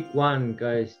 So pick 1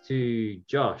 goes to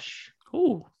Josh.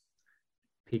 Ooh.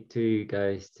 Pick 2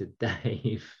 goes to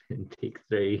Dave. And pick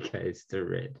 3 goes to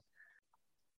Red.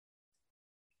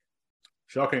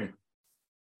 Shocking.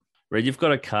 Red, you've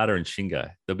got a Carter and Shingo.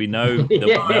 There'll be no one's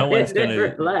going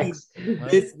to relax.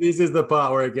 This is the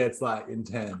part where it gets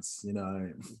intense,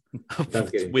 We're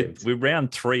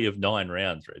round 3 of 9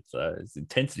 rounds, Red. So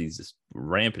intensity is just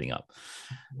ramping up.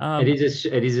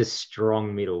 It is a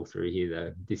strong middle through here,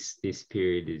 though. This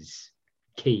period is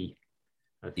key,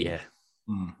 I think. Yeah,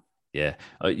 yeah.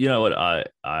 You know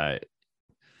what? I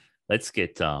let's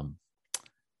get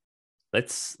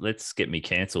me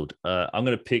cancelled. I'm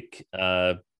going to pick.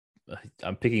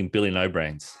 I'm picking Billy No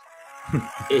Brains.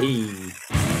 Hey.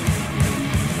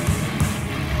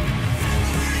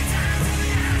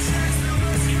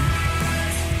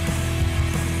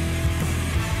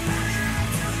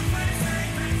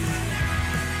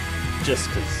 Just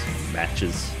because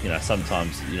matches,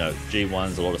 sometimes,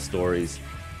 G1's a lot of stories.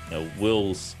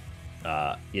 Will's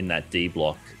in that D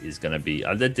block is going to be,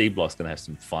 that D block's going to have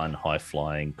some fun, high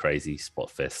flying, crazy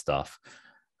spot fest stuff.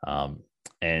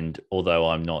 And although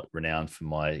I'm not renowned for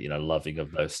my, loving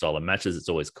of those style of matches, it's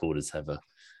always cool to have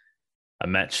a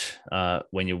match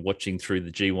when you're watching through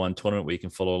the G1 tournament where you can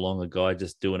follow along a guy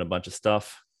just doing a bunch of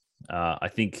stuff. I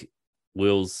think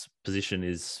Will's position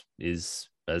is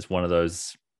as one of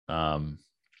those,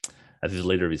 as the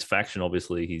leader of his faction.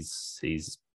 Obviously,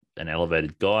 he's an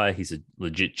elevated guy. He's a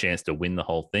legit chance to win the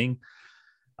whole thing.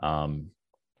 I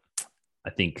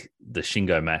think the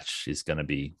Shingo match is going to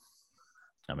be,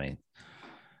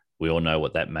 we all know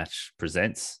what that match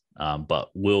presents, but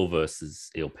Will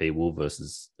versus ELP, Will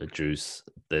versus a Juice,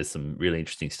 there's some really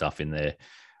interesting stuff in there.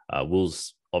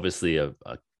 Will's obviously a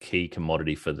key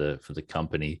commodity for the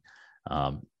company.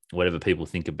 Whatever people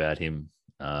think about him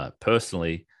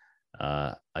personally,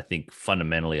 I think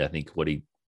fundamentally, what he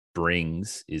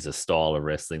brings is a style of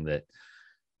wrestling that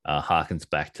harkens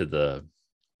back to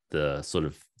the sort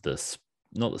of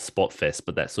not the spot fest,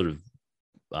 but that sort of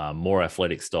more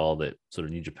athletic style that sort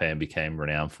of New Japan became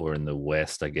renowned for in the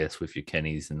West, I guess, with your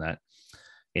Kennys and that.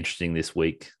 Interesting this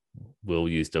week, Will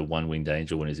used a one-winged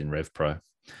angel when he's in Rev Pro.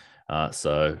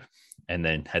 And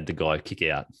then had the guy kick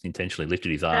out, intentionally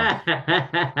lifted his arm.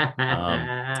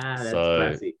 That's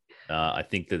classic. I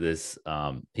think that there's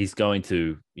he's going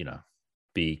to,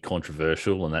 be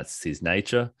controversial, and that's his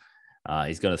nature.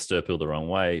 He's going to stir people the wrong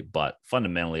way, but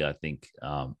fundamentally, I think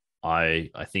I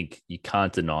think you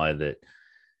can't deny that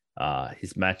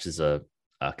his matches are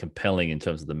compelling in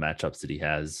terms of the matchups that he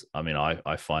has.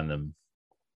 I find them.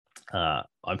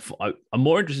 I'm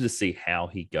more interested to see how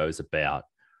he goes about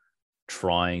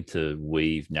trying to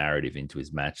weave narrative into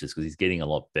his matches, because he's getting a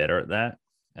lot better at that.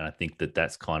 And I think that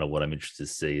that's kind of what I'm interested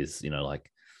to see is,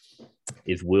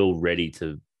 is Will ready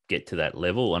to get to that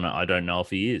level? And I don't know if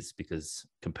he is, because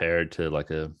compared to like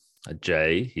a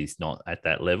Jay, he's not at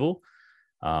that level.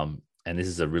 And this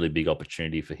is a really big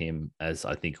opportunity for him, as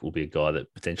I think will be a guy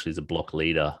that potentially is a block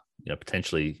leader,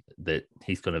 potentially that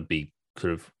he's going to be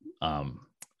sort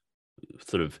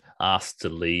of asked to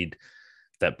lead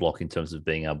that block in terms of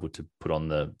being able to put on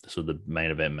the sort of the main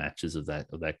event matches of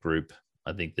that group.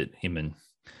 I think that him and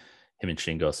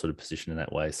Shingo are sort of positioned in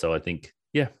that way. So I think,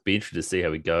 be interested to see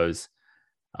how he goes.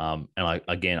 And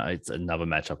it's another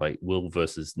matchup. Like Will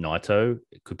versus Naito,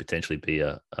 it could potentially be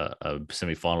a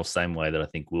semi-final, same way that I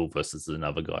think Will versus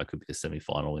another guy could be a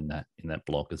semi-final in that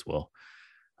block as well.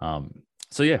 I'll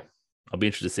be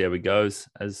interested to see how he goes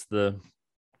as the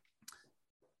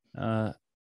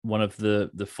one of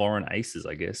the foreign aces,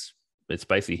 I guess. It's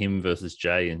basically him versus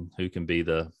Jay, and who can be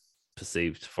the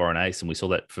perceived foreign ace. And we saw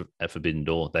that at Forbidden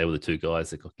Door. They were the two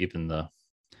guys that got given the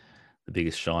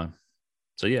biggest shine.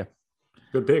 So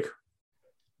good pick.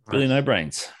 Billy No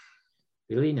Brains.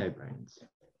 Billy No Brains.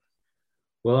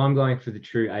 Well, I'm going for the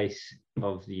true ace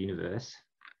of the universe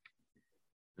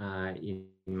in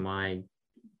my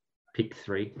pick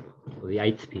 3, or the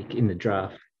 8th pick in the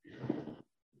draft.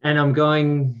 And I'm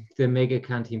going the mega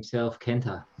cunt himself,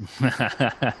 Kenta.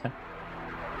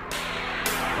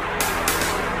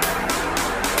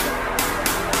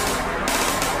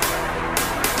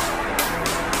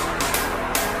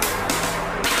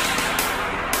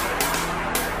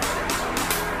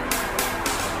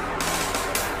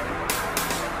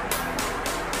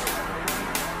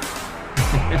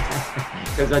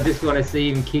 Because I just want to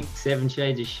see him kick 7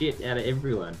 shades of shit out of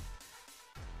everyone.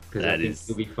 Because I think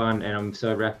it'll be fun, and I'm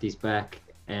so wrapped he's back.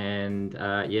 And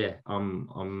I'm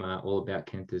all about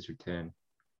Kenta's return.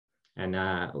 And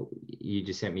you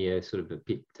just sent me a sort of a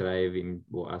pick today of him,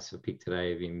 or us a pick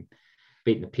today of him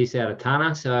beating the piss out of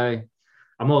Tana. So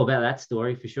I'm all about that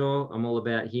story for sure. I'm all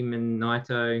about him and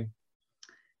Naito.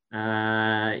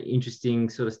 Interesting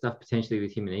sort of stuff potentially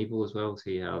with him and Evil as well.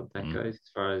 See how that goes,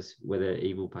 as far as whether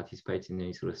Evil participates in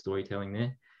any sort of storytelling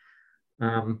there.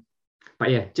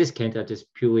 But just Kenta,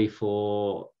 just purely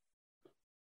for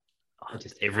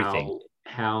just everything.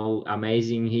 How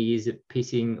amazing he is at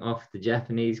pissing off the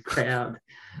Japanese crowd.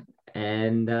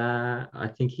 And I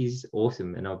think he's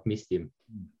awesome, and I've missed him.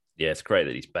 Yeah, it's great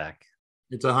that he's back.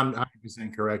 It's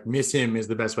 100% correct. Miss him is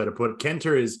the best way to put it.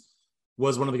 Kenta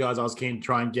was one of the guys I was keen to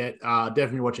try and get.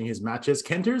 Definitely watching his matches.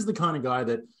 Kenta is the kind of guy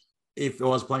that if I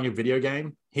was playing a video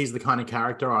game, he's the kind of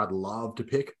character I'd love to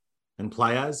pick and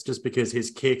play as, just because his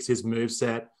kicks, his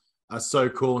moveset are so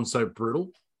cool and so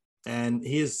brutal. and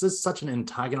he is just such an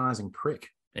antagonizing prick.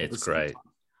 It's great.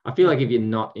 I feel like if you're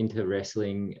not into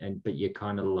wrestling but you're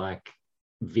kind of like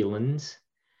villains,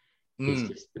 he's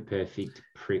just the perfect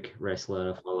prick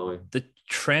wrestler to follow. The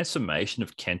transformation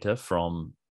of Kenta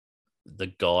from the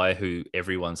guy who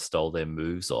everyone stole their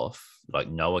moves off, like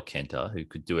Noah Kenta, who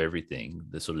could do everything,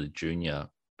 the sort of junior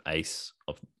ace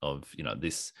of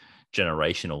this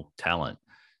generational talent,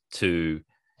 to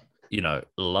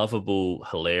lovable,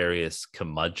 hilarious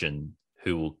curmudgeon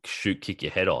who will kick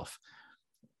your head off,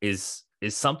 is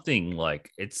something like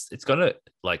it's gonna,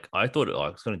 like, I thought it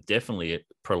was gonna definitely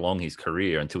prolong his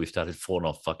career until we started falling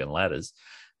off fucking ladders.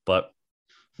 But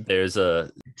there's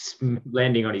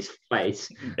landing on his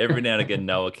face every now and again.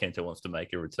 Noah Kenta wants to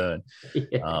make a return.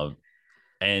 Yeah.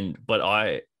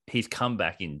 He's come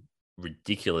back in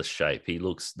ridiculous shape. He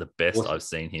looks the best I've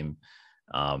seen him,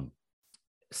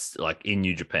 like in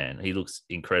New Japan. He looks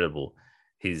incredible.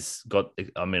 He's got,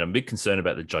 I'm a bit concerned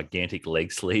about the gigantic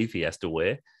leg sleeve he has to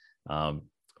wear,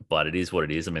 but it is what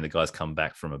it is. The guy's come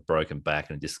back from a broken back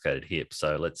and a dislocated hip,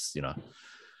 so let's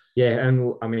Yeah,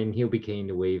 and he'll be keen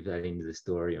to weave that into the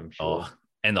story, I'm sure. Oh,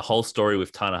 and the whole story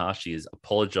with Tanahashi is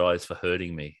apologize for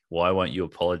hurting me. Why won't you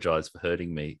apologize for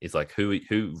hurting me? It's like,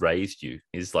 who raised you?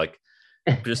 Is like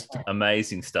just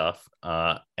amazing stuff.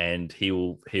 And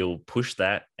he'll push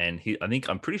that. And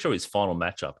I'm pretty sure his final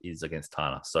matchup is against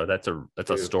Tana. So that's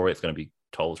a story that's going to be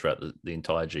told throughout the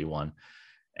entire G1.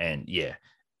 And yeah,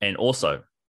 and also,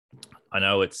 I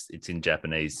know it's in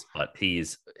Japanese, but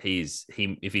if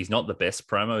he's not the best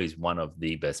promo, he's one of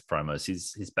the best promos.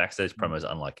 His backstage promos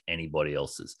are unlike anybody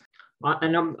else's.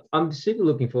 And I'm super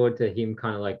looking forward to him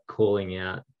kind of like calling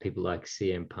out people like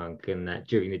CM Punk and that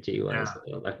during the G1 as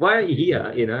well. Like, why are you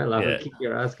here? Kick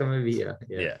your ass, come over here.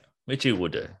 Yeah, which he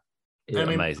would do. Yeah,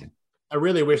 amazing. I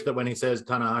really wish that when he says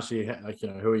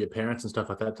Tanahashi, who are your parents and stuff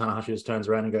like that, Tanahashi just turns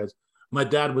around and goes, "My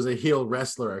dad was a heel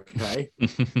wrestler, okay?"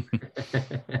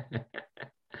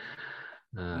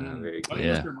 Very good.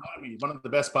 Just reminded me, one of the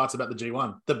best parts about the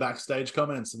G1, the backstage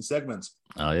comments and segments.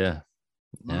 Oh yeah.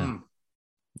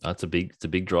 That's a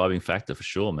big driving factor for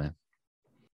sure, man.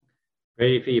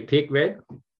 Ready for your pick, Red?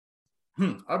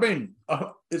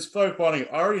 It's so funny.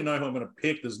 I already know who I'm going to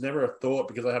pick. There's never a thought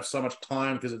because I have so much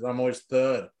time because I'm always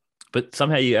third. But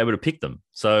somehow you're able to pick them.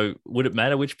 So would it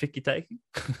matter which pick you take?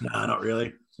 No, not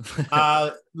really.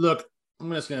 Look,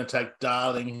 I'm just going to take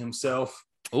Darling himself.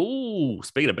 Oh,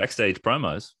 speaking of backstage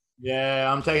promos.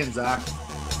 Yeah, I'm taking Zach.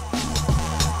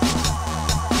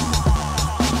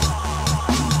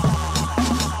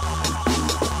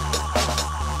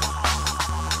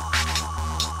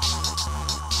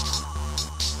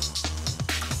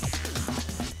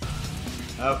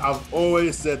 I've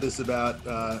always said this about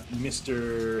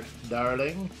Mr.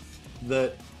 Darling,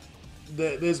 that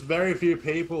there's very few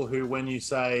people who, when you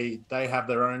say they have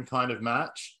their own kind of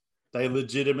match, they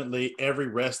legitimately, every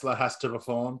wrestler has to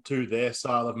perform to their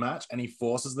style of match, and he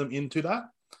forces them into that.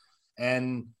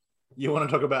 And you want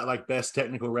to talk about like best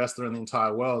technical wrestler in the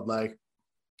entire world, like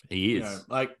he is.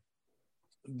 Like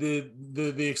the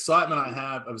excitement I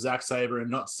have of Zack Sabre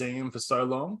and not seeing him for so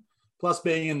long, plus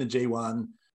being in the G1.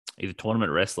 He's a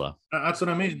tournament wrestler. That's what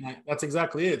I mean. Like, that's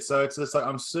exactly it. So it's just like,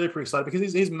 I'm super excited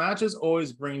because his matches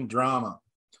always bring drama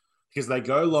because they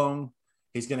go long.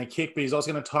 He's going to kick, but he's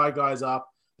also going to tie guys up.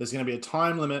 There's going to be a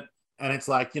time limit. And it's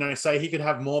like, say he could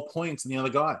have more points than the other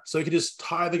guy. So he could just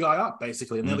tie the guy up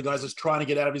basically. And the other guy's just trying to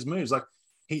get out of his moves. Like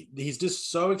he's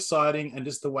just so exciting. And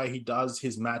just the way he does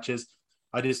his matches,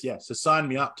 so sign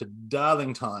me up to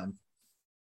Darling time.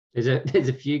 There's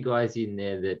a few guys in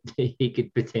there that he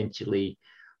could potentially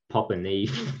pop a knee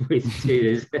with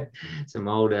too. There's some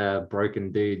older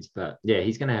broken dudes, but yeah,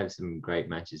 he's going to have some great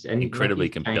matches and incredibly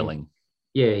compelling.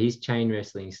 His chain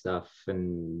wrestling stuff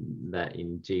and that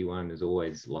in G1 is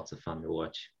always lots of fun to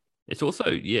watch. It's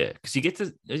also, because you get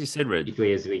to, as you said, Red,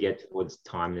 particularly as we get towards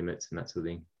time limits and that sort of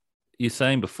thing. You're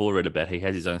saying before, Red, about he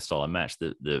has his own style of match.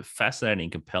 The fascinating,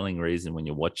 compelling reason when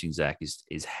you're watching Zach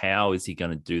is how is he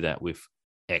going to do that with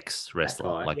X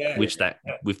wrestler,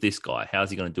 with this guy? How is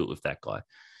he going to do it with that guy?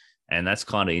 And that's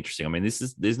kind of interesting. I mean,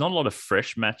 there's not a lot of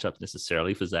fresh matchups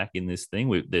necessarily for Zach in this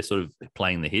thing. They're sort of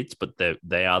playing the hits, but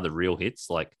they are the real hits.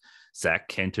 Like Zach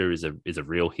Kenta is a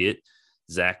real hit.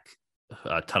 Zach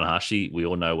Tanahashi, we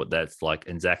all know what that's like.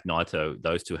 And Zach Naito,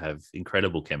 those two have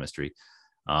incredible chemistry.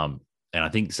 And I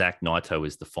think Zach Naito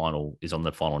is on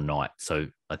the final night. So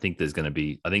I think Zach's going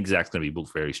to be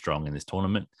booked very strong in this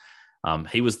tournament.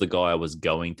 He was the guy I was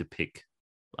going to pick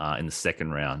in the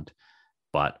second round,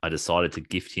 but I decided to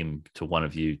gift him to one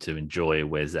of you to enjoy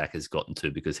where Zach has gotten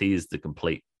to, because he is the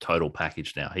complete total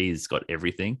package now. He's got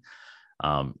everything.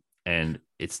 and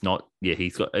it's not. Yeah,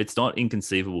 it's not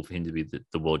inconceivable for him to be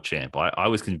the world champ. I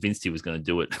was convinced he was going to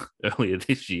do it earlier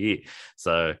this year.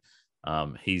 So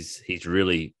he's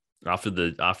really after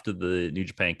the New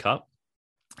Japan Cup,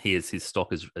 his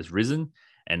stock has risen,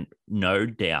 and no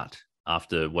doubt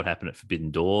after what happened at Forbidden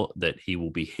Door that he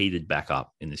will be heated back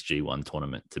up in this G1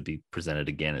 tournament to be presented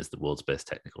again as the world's best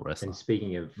technical wrestler. And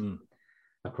speaking of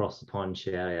across the pond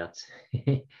shout outs,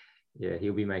 yeah,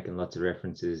 he'll be making lots of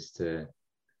references to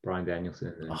Bryan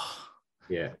Danielson. And,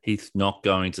 yeah. He's not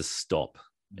going to stop.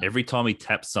 No. Every time he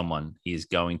taps someone, he is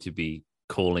going to be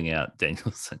calling out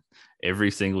Danielson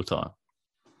every single time.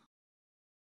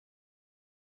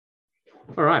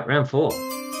 All right, round 4.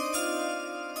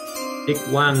 Pick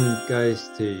 1 goes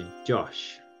to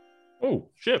Josh. Oh,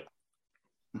 shit.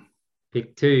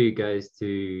 Pick 2 goes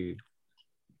to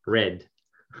Red.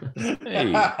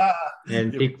 Hey.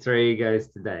 And pick 3 goes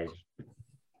to Dave.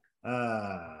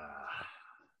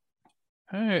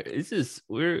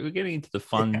 We're getting into the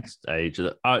fun stage.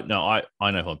 I know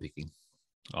who I'm picking.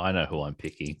 I know who I'm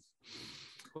picking.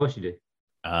 Of course you do.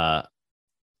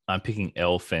 I'm picking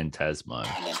El Phantasmo.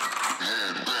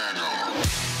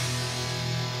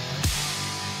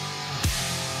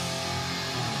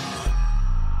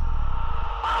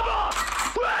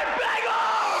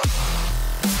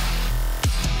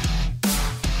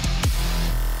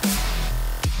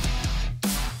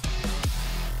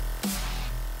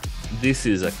 This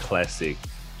is a classic.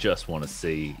 Just want to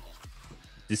see.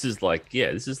 This is like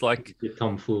your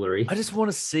tomfoolery. I just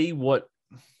want to see what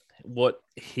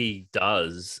he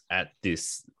does at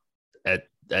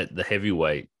the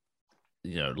heavyweight,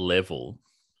 level,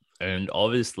 and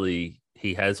obviously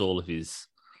he has all of his,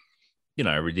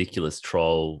 ridiculous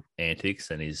troll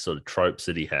antics and his sort of tropes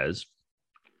that he has,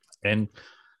 and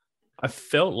I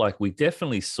felt like we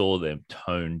definitely saw them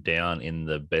toned down in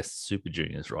the best Super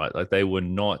Juniors, right? Like they were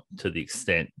not to the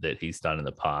extent that he's done in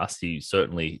the past. He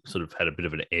certainly sort of had a bit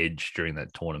of an edge during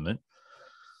that tournament.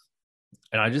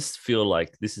 And I just feel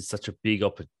like this is such a big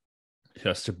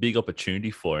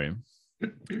opportunity for him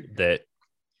that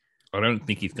I don't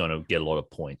think he's going to get a lot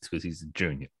of points because he's a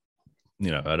junior.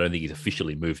 I don't think he's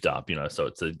officially moved up, so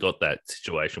it's got that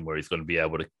situation where he's going to be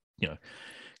able to,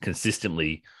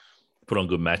 consistently put on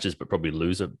good matches, but probably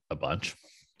lose a bunch.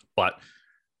 But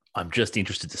I'm just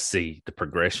interested to see the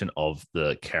progression of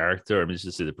the character. I'm interested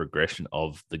to see the progression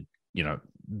of the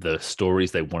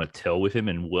stories they want to tell with him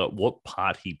and what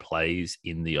part he plays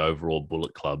in the overall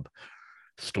Bullet Club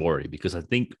story. Because I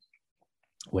think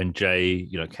when Jay,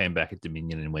 came back at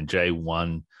Dominion and when Jay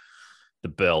won the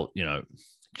belt,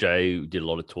 Jay did a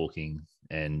lot of talking.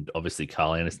 And obviously,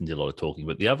 Carl Anderson did a lot of talking.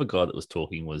 But the other guy that was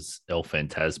talking was El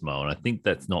Phantasmo. And I think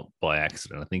that's not by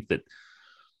accident. I think that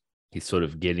he's sort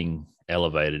of getting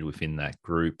elevated within that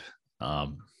group.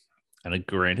 And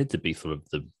granted to be sort of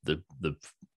the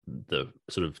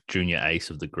sort of junior ace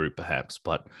of the group, perhaps.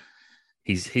 But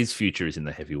his future is in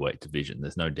the heavyweight division.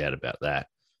 There's no doubt about that.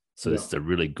 So This is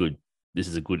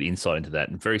a good insight into that.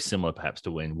 And very similar, perhaps,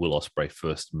 to when Will Ospreay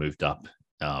first moved up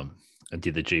and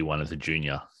did the G1 as a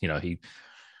junior.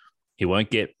 He won't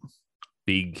get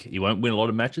big. He won't win a lot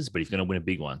of matches, but he's going to win a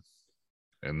big one.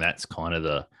 And that's kind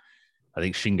of I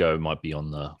think Shingo might be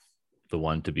on the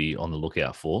one to be on the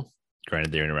lookout for.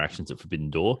 Granted, their interactions at Forbidden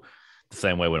Door. The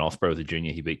same way when Ospreay was a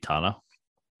junior, he beat Tana.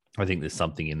 I think there's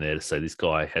something in there to say this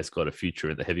guy has got a future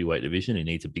in the heavyweight division. He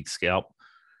needs a big scalp.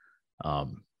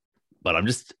 But I'm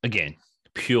just, again,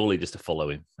 purely just to follow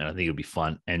him, and I think it'll be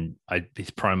fun. And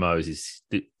his promos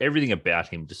everything about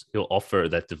him. He'll offer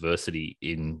that diversity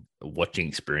in a watching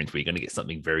experience where you're going to get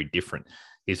something very different.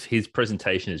 His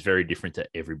presentation is very different to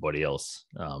everybody else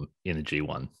in the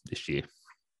G1 this year.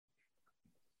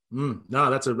 No,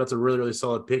 that's a really, really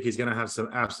solid pick. He's going to have some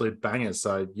absolute bangers.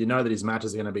 So that his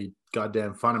matches are going to be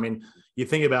goddamn fun. I mean, you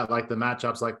think about like the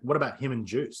matchups. Like, what about him and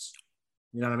Juice?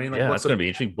 You know what I mean? Like, yeah, that's going to be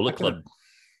interesting. Bullet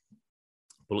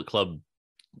Club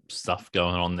stuff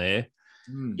going on there.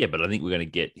 Yeah, but I think we're going to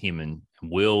get him and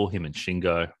Will, him and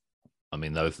Shingo. I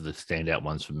mean, those are the standout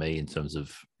ones for me in terms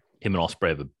of him and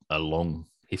Ospreay have a long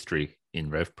history in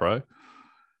Rev Pro.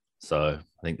 So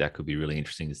I think that could be really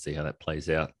interesting to see how that plays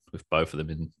out with both of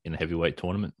them in a heavyweight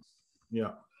tournament.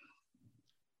 Yeah.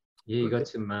 Yeah, you got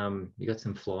some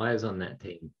flyers on that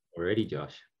team already,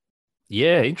 Josh.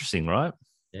 Yeah, interesting, right?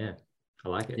 Yeah, I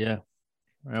like it. Yeah,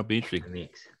 that'll be interesting.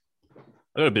 Mix.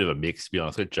 I got a bit of a mix, to be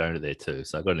honest. I got Jonah there too,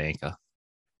 so I got an anchor.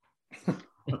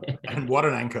 And what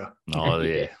an anchor! Oh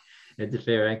yeah, it's a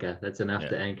fair anchor. That's enough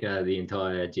to anchor the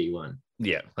entire G1.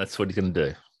 Yeah, that's what he's going to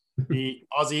do. The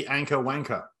Aussie anchor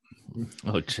wanker.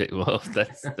 Oh, gee, well,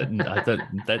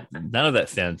 none of that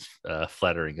sounds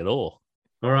flattering at all.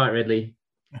 All right, Redley.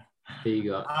 Who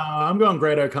you got? I'm going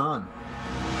Great Khan.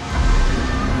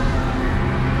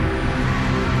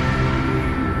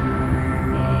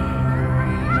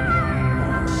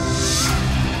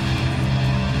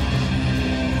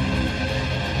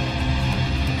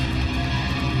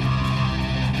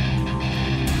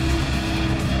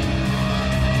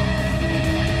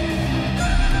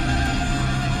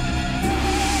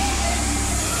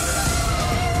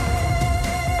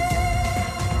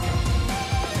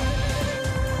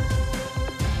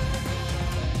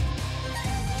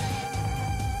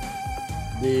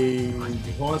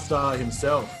 The porn star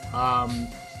himself.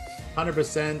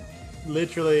 100%,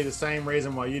 literally the same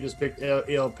reason why you just picked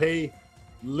ELP.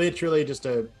 Literally I just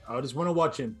want to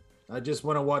watch him. I just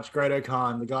want to watch Great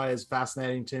Khan. The guy is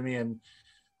fascinating to me, and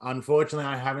unfortunately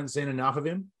I haven't seen enough of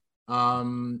him.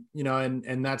 And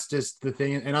that's just the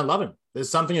thing. And I love him. There's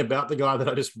something about the guy that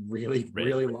I just really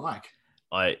like.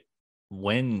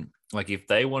 If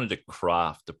they wanted to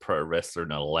craft a pro wrestler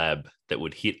in a lab that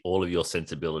would hit all of your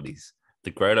sensibilities, the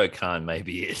Great Khan may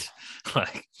be it.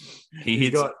 Like, he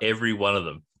hits every one of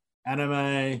them.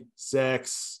 Anime,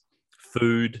 sex,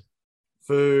 food.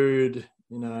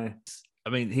 I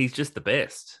mean, he's just the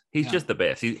best. He's just the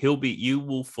best. You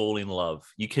will fall in love.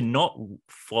 You cannot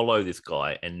follow this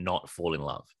guy and not fall in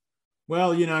love.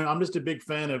 Well, I'm just a big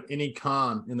fan of any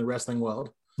Khan in the wrestling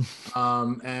world.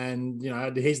 And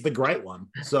he's the great one.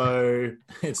 So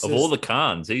it's all the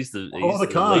Khans, he's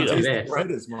the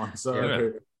greatest one.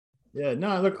 So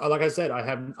look, like I said,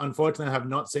 unfortunately I have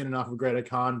not seen enough of Great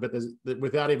Khan, but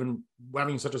without even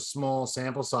having such a small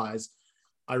sample size,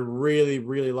 I really,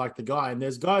 really like the guy. And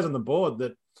there's guys on the board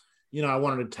that, I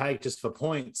wanted to take just for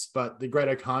points, but the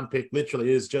Great Khan pick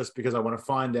literally is just because I want to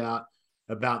find out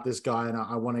about this guy, and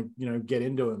I want to, get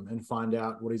into him and find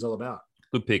out what he's all about.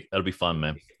 Good pick. That'll be fun,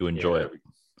 man. You enjoy it.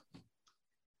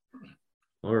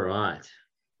 All right.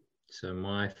 So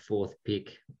my fourth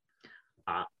pick,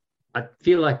 I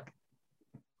feel like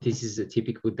this is a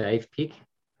typical Dave pick.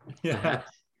 Yeah.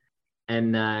 Perhaps.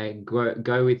 And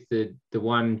go with the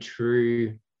one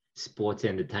true sports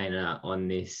entertainer on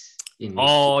this.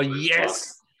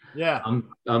 Yes. Yeah.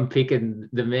 I'm picking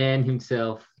the man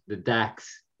himself, the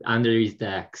Dax, under his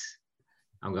Dax.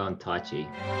 I'm going Taichi.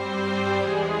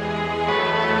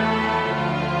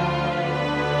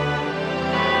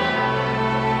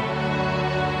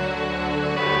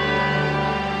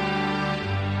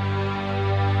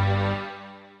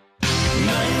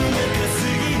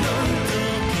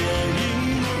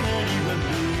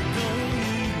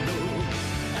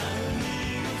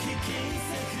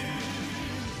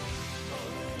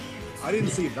 I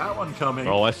didn't see that one coming.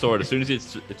 Oh, I saw it as soon as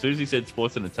he said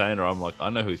sports entertainer. I'm like, I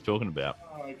know who he's talking about.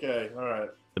 Oh, okay, all right.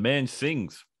 The man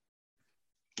sings.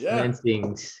 Yeah, man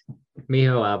sings.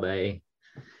 Miho Abe,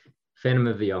 Phantom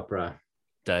of the Opera.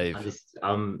 Dave,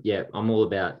 I'm all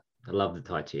about. I love the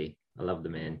Taichi. I love the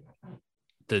man.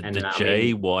 The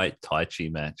Jay White Taichi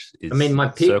match is. My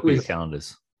pick circle was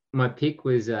calendars. My pick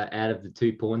was out of the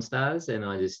two porn stars, and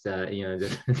I just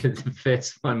the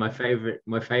first one, my favorite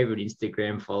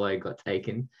Instagram follow got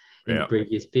taken in the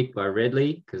previous pick by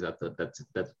Redley, because I thought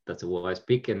that's a wise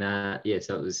pick, and so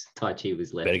it was Taichi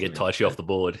was left. Better get Taichi off the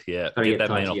board. Yeah, get that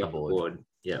man off the board.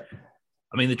 Yeah.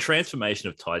 I mean, the transformation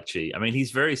of Taichi. I mean,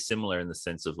 he's very similar in the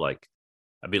sense of like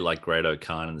a bit like Great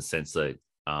Khan in the sense that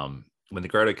when the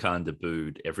Great Khan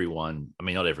debuted, everyone, I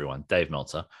mean, not everyone, Dave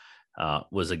Meltzer,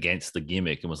 was against the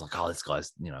gimmick and was like, oh, this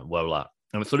guy's, blah, blah.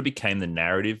 And it sort of became the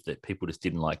narrative that people just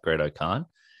didn't like Great Khan.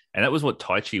 And that was what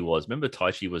Taichi was. Remember,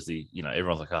 Taichi was the,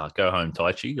 everyone's like, oh, go home,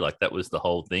 Taichi. Like, that was the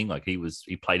whole thing. Like, he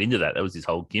played into that. That was his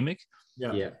whole gimmick.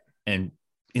 Yeah. And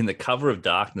in the cover of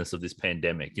darkness of this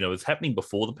pandemic, it was happening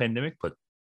before the pandemic, but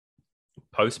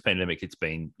post-pandemic, it's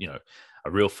been,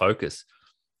 a real focus.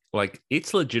 Like,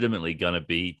 it's legitimately going to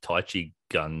be Taichi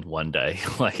Gun one day.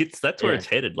 Like, that's where it's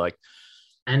headed. Like,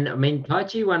 and I mean,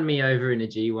 Taichi won me over in a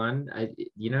G1.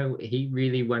 He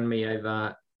really won me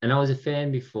over, and I was a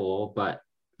fan before, but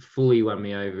fully won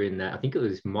me over in that. I think it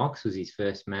was Mox was his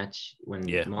first match when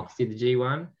Mox did the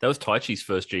G1. That was Taichi's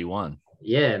first G1.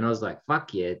 Yeah, and I was like,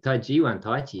 fuck yeah, G1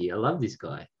 Taichi. I love this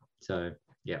guy. So,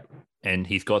 yeah. And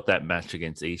he's got that match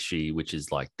against Ishii, which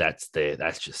is like, that's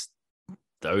just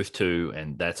those two.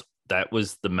 And that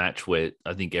was the match where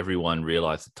I think everyone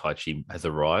realized that Taichi has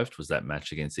arrived, was that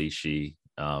match against Ishii.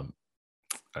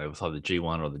 It was either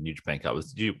G1 or the New Japan Cup. It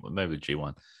was maybe the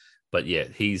G1. But yeah,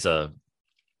 he's the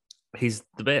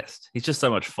best. He's just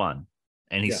so much fun.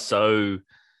 And he's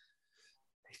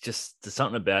there's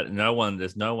something about it.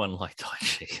 There's no one like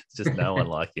Taichi. It's just no one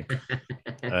like him.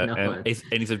 And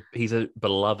he's a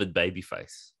beloved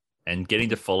babyface. And getting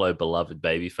to follow beloved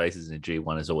baby faces in a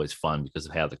G1 is always fun because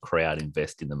of how the crowd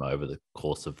invest in them over the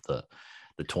course of the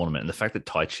tournament. And the fact that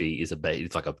Tai Chi is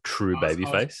it's like a true baby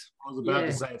face. I was about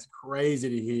to say, it's crazy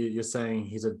to hear you're saying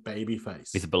he's a baby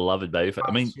face. He's a beloved baby face.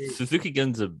 I mean, Chi. Suzuki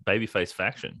Gun's a baby face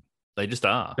faction. They just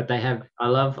are. But they have, I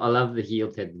love the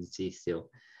heel tendency still.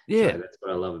 Yeah. So that's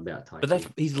what I love about Tai Chi. But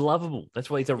he's lovable. That's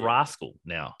why he's a rascal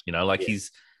now. You know, like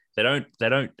they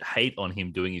don't hate on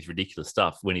him doing his ridiculous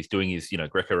stuff when he's doing his,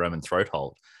 Greco-Roman throat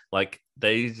hold. Like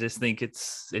they just think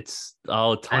it's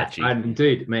Tai Chi.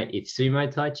 Dude, mate, if Sumo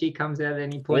Tai Chi comes out at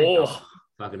any point, I'm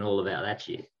fucking all about that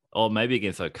shit. Or maybe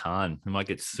against Okan. We might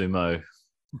get Sumo.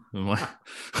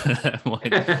 That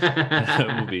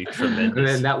will be tremendous. And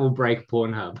then that will break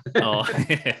Pornhub.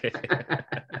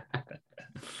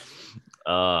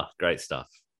 Great stuff.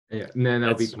 Yeah, and then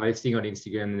they'll be posting on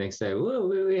Instagram the next day. Whoa,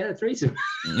 we had a threesome.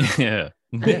 Yeah.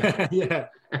 Yeah.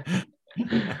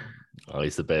 Oh,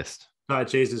 he's the best. Tai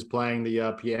Cheese is playing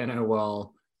the piano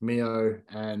while Mio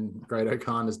and Great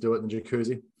O'Connor's do it in the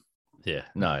jacuzzi. Yeah,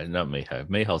 no, not Miho.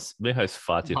 Miho's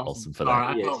far too wholesome for that.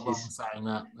 I felt wrong saying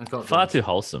that. Far too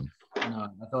wholesome. No,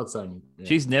 I felt saying. Yeah.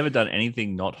 She's never done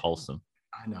anything not wholesome.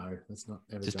 I know. That's not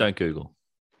ever Just done. don't Google.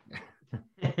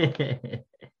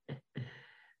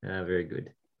 Very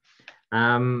good.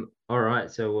 All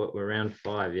right, so we're round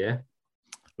 5, yeah.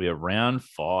 We are round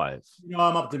 5.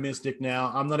 I'm optimistic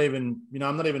now. I'm not even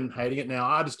hating it now.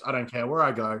 I don't care where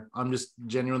I go. I'm just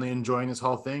genuinely enjoying this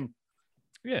whole thing.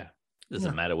 Yeah.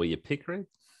 Doesn't matter where you pick, Reed.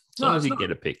 As No, long as it's you not.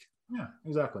 get a pick. Yeah,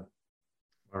 exactly.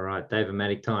 All right,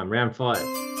 Dave-O-Matic time. Round 5.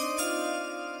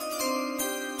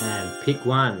 And pick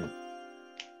 1.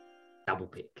 Double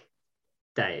pick.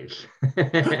 Dave.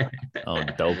 Oh,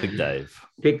 double pick Dave.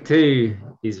 Pick 2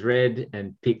 is Red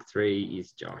and pick 3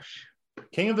 is Josh.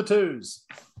 King of the twos.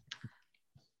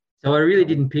 So I really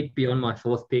didn't pick beyond my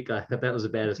 4th pick. I thought that was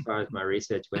about as far as my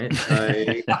research went. So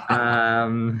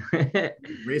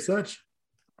Research?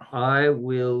 I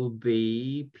will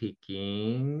be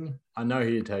picking. I know who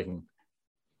you're taking.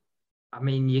 I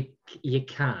mean, you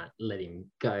can't let him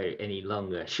go any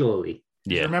longer, surely.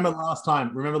 Yeah. Remember the last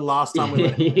time we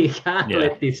let You can't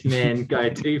let this man go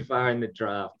too far in the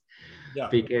draft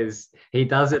because he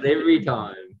does it every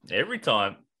time. Every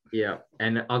time. Yeah,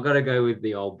 and I've got to go with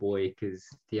the old boy because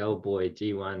the old boy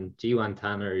G1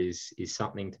 Tana is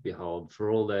something to behold for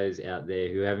all those out there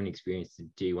who haven't experienced the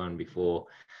G1 before.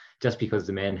 Just because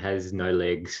the man has no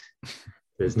legs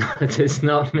does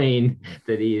not mean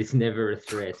that he is never a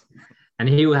threat. And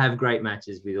he will have great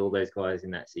matches with all those guys in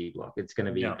that C block. It's going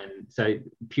to be, and so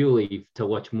purely to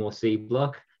watch more C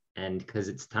block, and because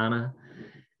it's Tana,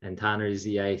 and Tana is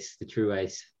the ace, the true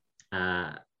ace.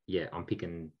 I'm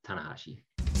picking Tanahashi.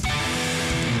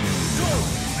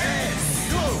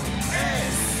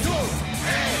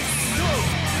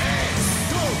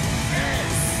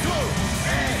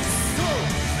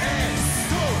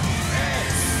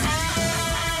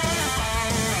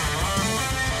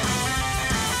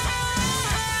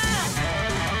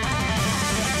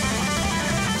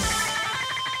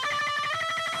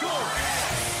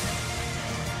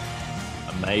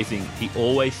 Amazing. He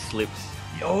always slips.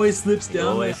 He always slips down. He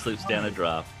always slips down a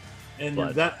draft. And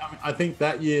But- I think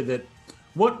that year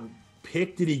what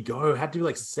pick did he go? Had to be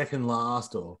like second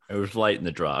last or It was late in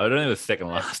the draft. I don't know if it was second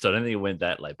last. I don't think it went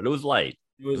that late, but it was late.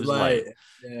 it was was late. late.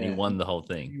 Yeah. And he won the whole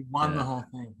thing. He won Yeah. the whole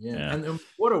thing. Yeah. Yeah. And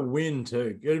what a win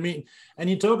too. You know what I mean? And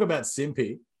you talk about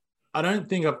Simpy. I don't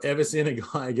think I've ever seen a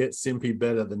guy get Simpy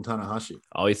better than Tanahashi.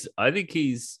 I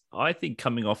think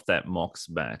coming off that Mox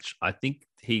match, I think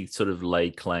he sort of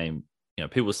laid claim.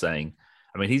 People saying,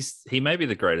 I mean, he may be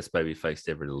the greatest babyface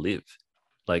ever to live.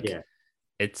 Like,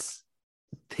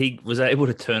 he was able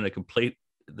to turn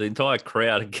the entire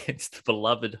crowd against the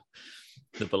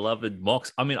beloved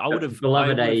Mox. I mean, I would have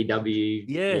beloved AEW.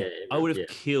 Yeah, I would have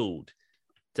killed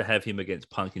to have him against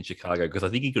Punk in Chicago because I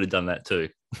think he could have done that too.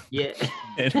 Yeah,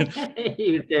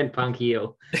 he would turn Punk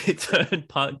heel. He turned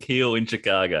Punk heel in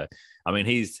Chicago. I mean,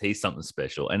 he's something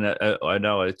special. And I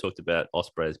know I talked about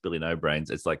Ospreay's Billy No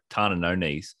Brains. It's like Tana No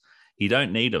Knees. You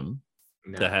don't need him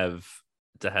to have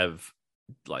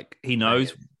like he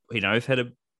knows how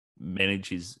to manage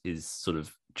his sort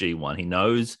of G1. He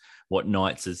knows what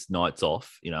nights is nights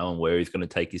off, and where he's going to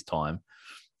take his time.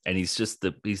 And he's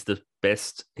the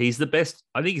best. He's the best.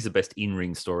 I think he's the best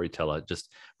in-ring storyteller,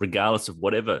 just regardless of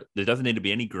whatever. There doesn't need to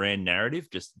be any grand narrative.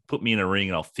 Just put me in a ring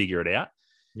and I'll figure it out.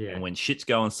 Yeah. And when shit's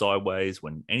going sideways,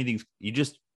 when you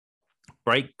just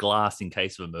break glass in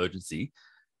case of emergency.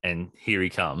 And here he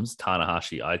comes,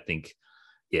 Tanahashi. I think,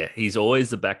 he's always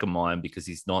the back of mind because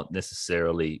he's not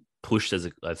necessarily pushed as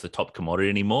the top commodity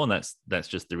anymore. And that's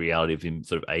just the reality of him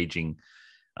sort of aging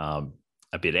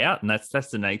a bit out, and that's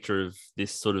the nature of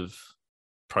this sort of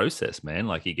process, man.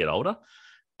 Like you get older,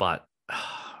 but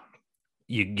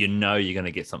you know you're going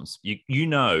to get something. You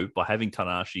know by having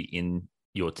Tanahashi in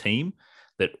your team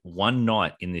that one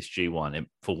night in this G1, and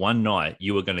for one night,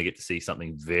 you are going to get to see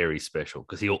something very special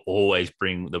because he'll always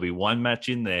bring. There'll be one match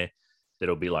in there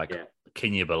that'll be like,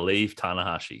 can you believe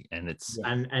Tanahashi? And it's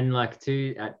and like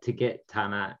to get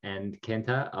Tana and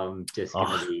Kenta, I'm just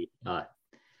going to be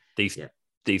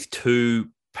these two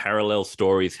parallel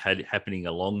stories happening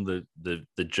along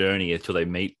the journey until they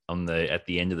meet at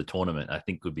the end of the tournament. I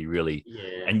think would be really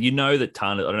and you know that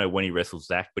Tana, I don't know when he wrestles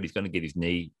Zach, but he's going to get his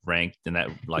knee ranked, and that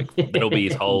like that'll be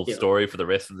his whole story for the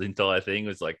rest of the entire thing. It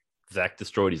was like Zach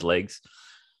destroyed his legs.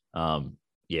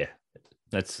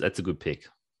 That's a good pick.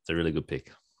 It's a really good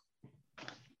pick.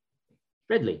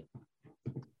 Redley,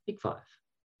 pick 5.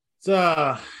 So,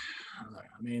 I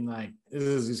mean, like, this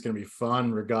is just going to be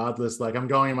fun regardless. Like, I'm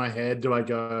going in my head. Do I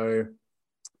pick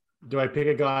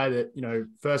a guy that, you know,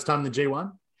 first time the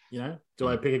G1? You know, do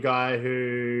I pick a guy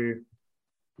who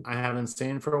I haven't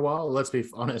seen for a while? Let's be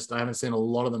honest. I haven't seen a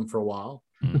lot of them for a while.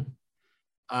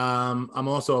 I'm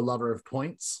also a lover of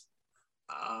points.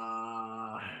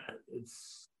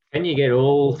 Can you get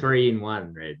all 3 in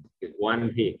one, Red? Get one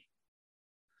pick.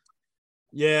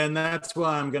 Yeah, and that's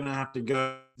why I'm going to have to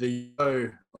go the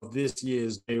Yo of this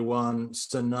year's G1,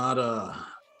 Sonata.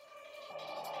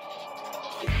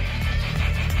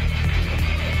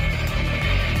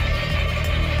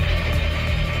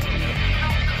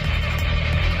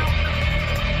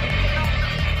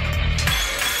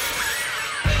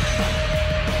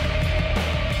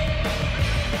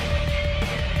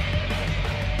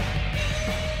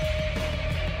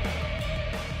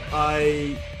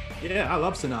 I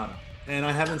love Sonata, and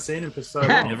I haven't seen him for so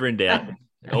long. Never in doubt.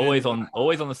 Always on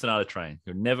the Sonata train.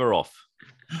 You're never off.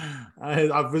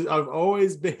 I've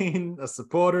always been a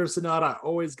supporter of Sonata. I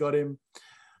always got him.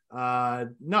 No, I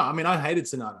mean, I hated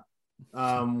Sonata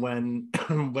when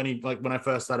I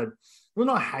first started. Well,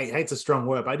 not hate's a strong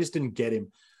word, but I just didn't get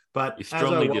him. But you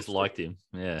strongly disliked him.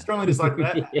 Yeah, strongly disliked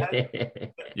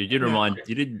that. You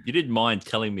didn't mind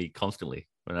telling me constantly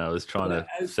when I was trying to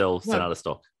sell Sonata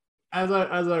stock. As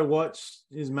I watch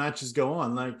his matches go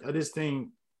on, like I just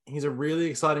think he's a really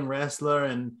exciting wrestler,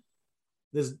 and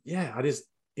his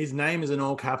name is in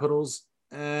all capitals,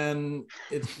 and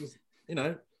it's just, you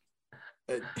know,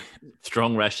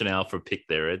 strong rationale for a pick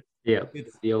there, Ed. Yeah,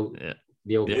 the old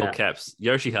caps.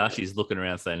 Yoshihashi's looking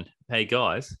around saying, "Hey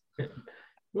guys,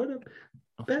 what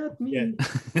about me?"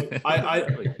 Yeah.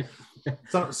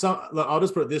 Look, I'll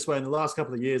just put it this way: in the last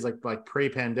couple of years, like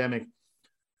pre-pandemic,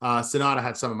 Sonata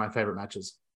had some of my favorite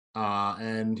matches,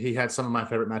 and he had some of my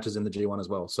favorite matches in the G1 as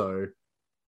well. So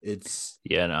it's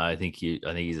I think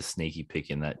he's a sneaky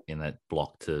pick in that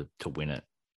block to win it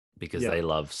because they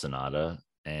love Sonata,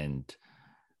 and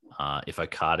if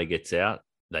Okada gets out,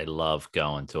 they love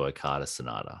going to Okada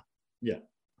Sonata. Yeah.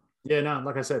 No,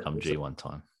 like I said, come G1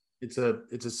 time. It's a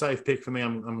safe pick for me.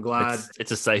 I'm glad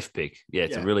it's a safe pick. Yeah,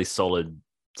 it's a really solid,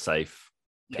 safe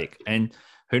pick, and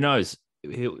who knows.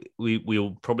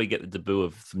 We'll probably get the debut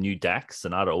of some new Dax.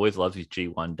 Sonata always loves his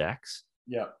G1 Dax.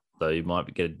 Yeah. So you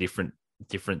might get a different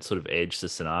sort of edge to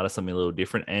Sonata, something a little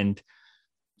different. And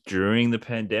during the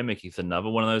pandemic, he's another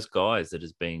one of those guys that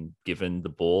has been given the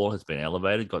ball, has been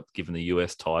elevated, got given the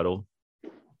US title,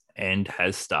 and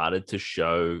has started to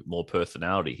show more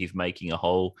personality. He's making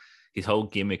his whole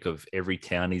gimmick of every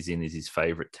town he's in is his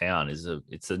favorite town.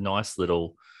 It's a nice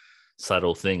little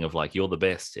subtle thing of like, you're the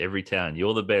best, every town,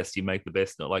 you're the best, you make the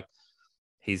best. Not like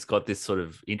he's got this sort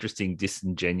of interesting,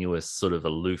 disingenuous, sort of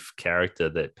aloof character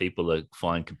that people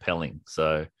find compelling.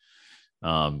 So,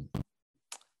 I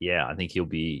think he'll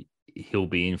be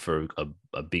in for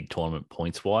a big tournament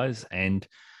points wise. And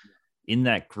in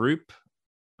that group,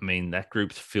 I mean, that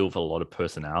group's filled with a lot of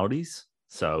personalities.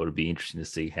 So it'll be interesting to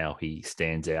see how he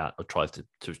stands out or tries to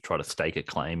stake a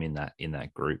claim in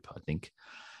that group, I think.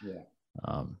 Yeah.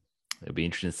 It'll be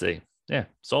interesting to see. Yeah,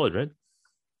 solid, Red.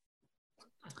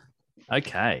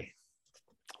 Okay.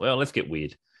 Well, let's get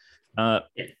weird.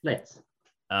 Let's.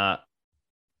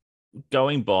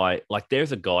 Going by, like,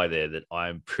 there's a guy there that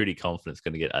I'm pretty confident is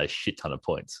going to get a shit ton of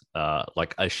points,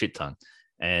 like a shit ton.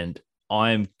 And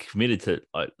I'm committed to,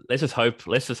 let's just hope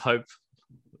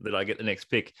that I get the next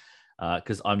pick,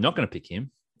 because I'm not going to pick him.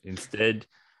 Instead,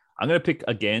 I'm going to pick,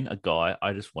 again, a guy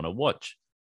I just want to watch.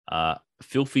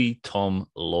 Filthy Tom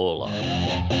Lawler.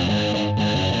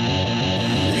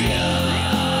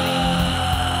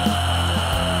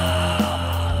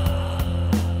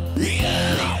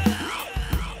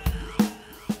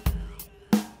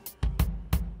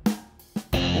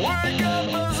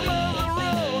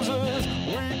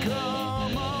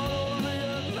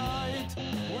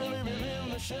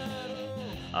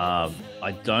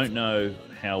 I don't know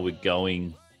how we're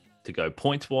going to go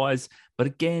points-wise, but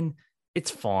again,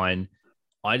 it's fine.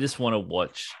 I just want to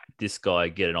watch this guy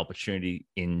get an opportunity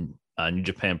in New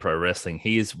Japan Pro Wrestling.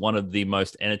 He is one of the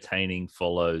most entertaining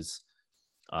follows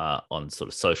on sort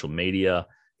of social media.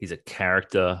 He's a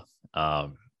character.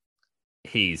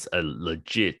 He's a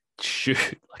legit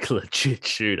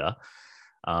shooter.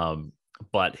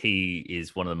 But he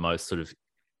is one of the most sort of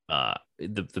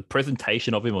the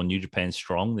presentation of him on New Japan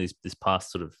Strong this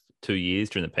past sort of 2 years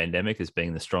during the pandemic as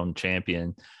being the strong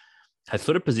champion has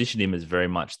sort of positioned him as very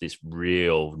much this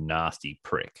real nasty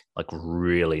prick, like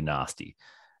really nasty.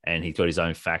 And he's got his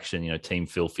own faction, Team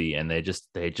Filthy, and they're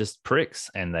just pricks,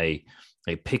 and they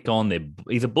pick on.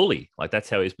 He's a bully, like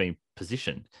that's how he's been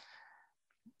positioned,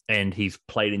 and he's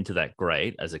played into that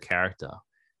great as a character.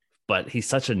 But he's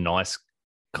such a nice,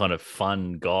 kind of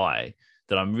fun guy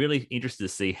that I'm really interested to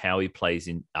see how he plays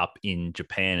up in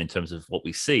Japan in terms of what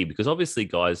we see, because obviously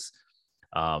guys.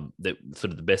 That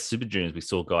sort of the best Super Juniors we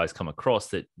saw guys come across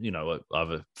that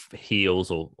either heels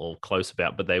or close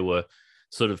about, but they were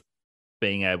sort of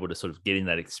being able to sort of get in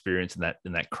that experience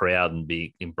in that crowd and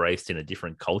be embraced in a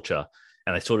different culture,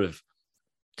 and they sort of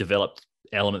developed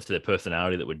elements to their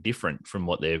personality that were different from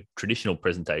what their traditional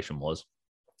presentation was.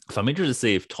 So I'm interested to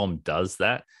see if Tom does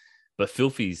that. But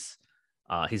Filthy's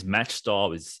his match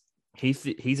style is.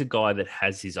 He's a guy that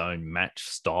has his own match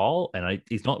style, and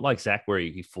he's not like Zach where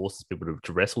he forces people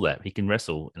to wrestle that. He can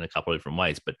wrestle in a couple of different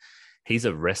ways, but he's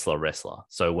a wrestler.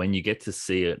 So when you get to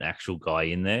see an actual guy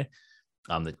in there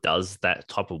that does that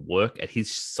type of work at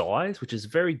his size, which is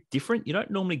very different, you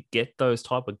don't normally get those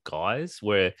type of guys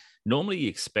where normally you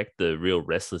expect the real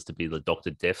wrestlers to be the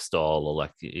Dr. Death style or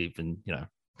like even,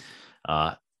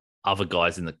 other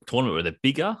guys in the tournament where they're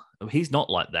bigger. He's not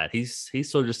like that. He's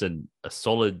sort of just a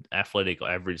solid, athletic,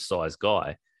 average size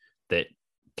guy that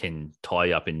can tie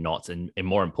you up in knots and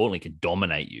more importantly, can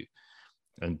dominate you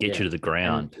and get you to the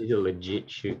ground. And he's a legit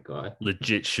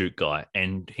shoot guy.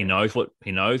 And he knows what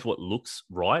looks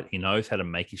right. He knows how to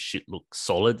make his shit look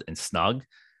solid and snug.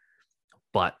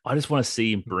 But I just want to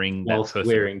see him bring that person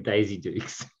wearing Daisy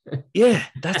Dukes. Yeah,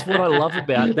 that's what I love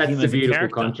about him. That's the beautiful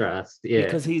character. Contrast. Yeah,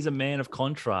 because he's a man of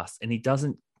contrast, and he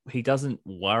doesn't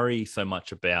worry so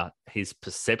much about his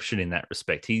perception in that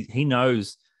respect. He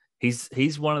knows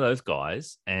he's one of those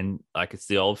guys, and like it's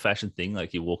the old fashioned thing.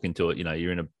 Like you walk into it,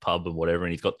 you're in a pub and whatever,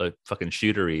 and he's got the fucking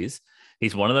shooter ears.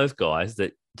 He's one of those guys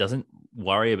that doesn't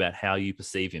worry about how you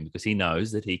perceive him because he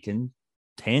knows that he can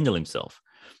handle himself.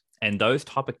 And those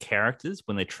type of characters,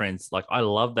 when they I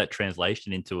love that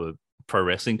translation into a pro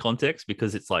wrestling context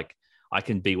because it's like I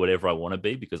can be whatever I want to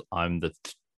be because I'm the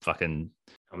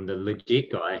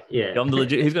legit guy. Yeah. I'm the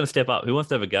legit. Who's going to step up? Who wants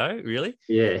to have a go? Really?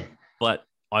 Yeah. But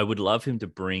I would love him to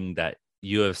bring that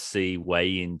UFC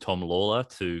weigh-in Tom Lawler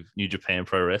to New Japan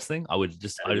Pro Wrestling. I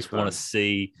just want to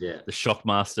see the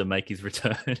Shockmaster make his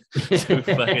return to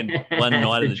fucking one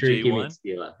night in the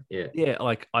G1. Yeah.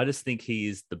 Like I just think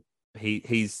he's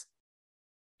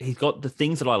got the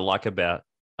things that I like about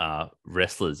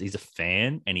wrestlers. He's a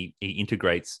fan, and he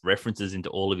integrates references into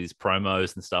all of his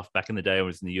promos and stuff. Back in the day when he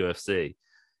was in the UFC,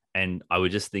 and I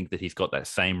would just think that he's got that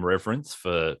same reverence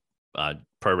for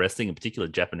pro wrestling, in particular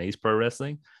Japanese pro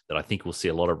wrestling, that I think we'll see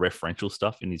a lot of referential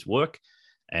stuff in his work.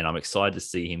 And I'm excited to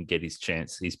see him get his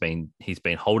chance. He's been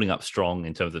holding up strong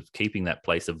in terms of keeping that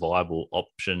place a viable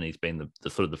option. He's been the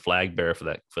sort of the flag bearer for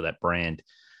that brand.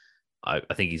 I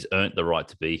think he's earned the right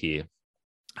to be here.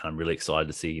 And I'm really excited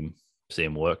to see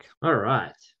him work. All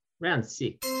right. Round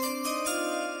 6.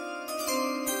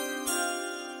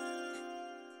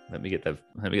 Let me get the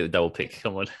double pick.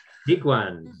 Come on. Pick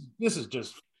one. This is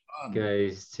just fun.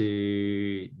 Goes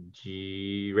to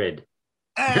Red.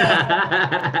 You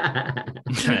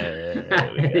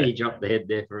dropped the head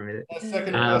there for a minute.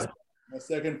 My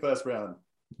second first round.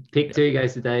 Pick 2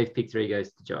 goes to Dave. Pick 3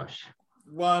 goes to Josh.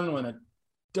 One when it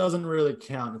doesn't really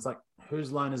count. It's like,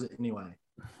 whose line is it anyway?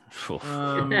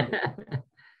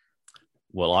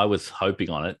 Well, I was hoping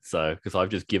on it, so because I've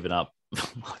just given up.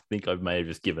 I think I may have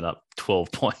just given up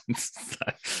 12 points. So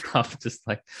I'm just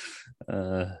like,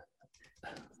 there's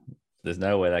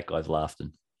no way that guy's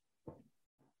laughing.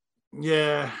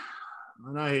 Yeah,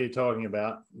 I know who you're talking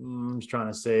about. I'm just trying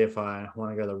to see if I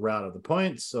want to go the route of the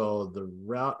points or the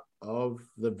route of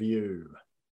the view.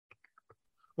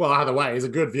 Well, either way, he's a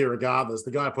good view regardless.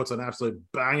 The guy puts on absolute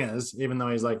bangers, even though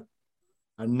he's like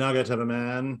a nugget of a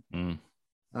man.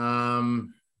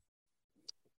 I'm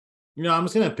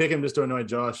just going to pick him just to annoy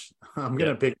Josh. I'm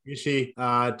going to pick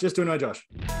Ishii just to annoy Josh.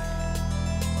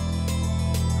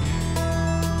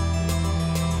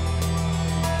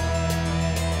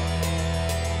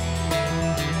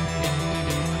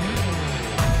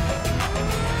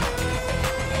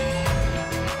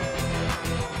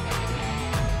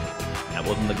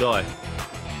 wasn't the guy.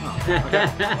 Oh, okay.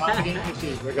 I'm going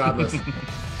Ishii regardless.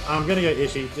 I'm going to go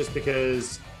Ishii just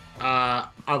because I've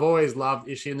always loved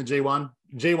Ishii in the G1.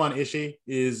 G1 Ishii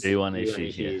is G1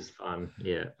 Ishii, yeah. is fun.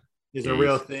 Yeah. is a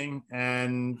real thing,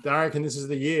 and I reckon this is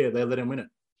the year they let him win it.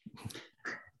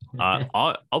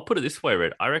 I'll put it this way,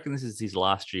 Red. I reckon this is his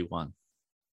last G1.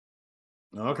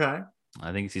 Okay.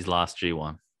 I think it's his last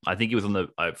G1. I think he was on the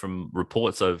from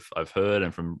reports I've heard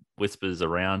and from whispers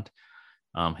around.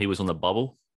 He was on the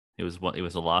bubble. He was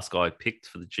the last guy picked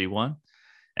for the G1.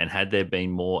 And had there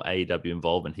been more AEW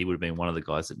involvement, he would have been one of the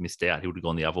guys that missed out. He would have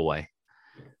gone the other way.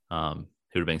 He would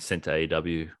have been sent to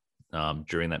AEW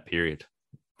during that period.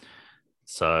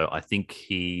 So I think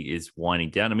he is winding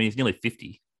down. I mean, he's nearly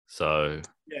 50. So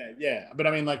yeah. But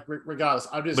I mean, like, regardless,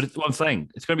 But it's what I'm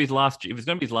saying. It's going to be his last. If it's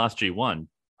going to be his last G1.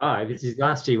 Oh, if it's his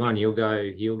last G1, he'll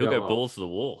go balls to the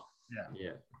wall.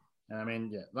 Yeah. I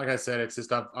mean, yeah. Like I said, it's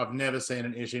just I've never seen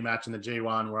an Ishii match in the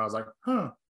G1 where I was like,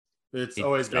 huh. It's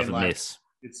always been like miss.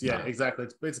 It's exactly.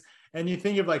 It's and you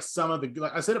think of like some of the,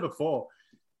 like I said it before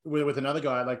with another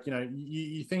guy, like, you know,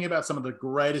 you think about some of the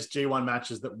greatest G1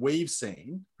 matches that we've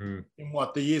seen in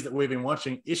the years that we've been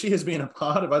watching. Ishii has been a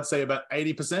part of, I'd say, about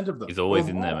 80% of them. He's always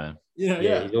in there, man. You know,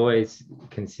 yeah. He's always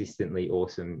consistently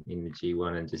awesome in the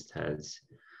G1 and just has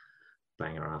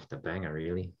banger after banger,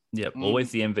 really. Yep, always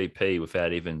the MVP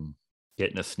without even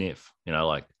getting a sniff. You know,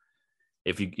 like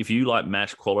if you like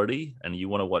match quality and you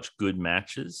want to watch good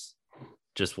matches,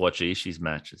 just watch Ishii's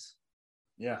matches.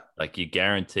 Yeah. Like you're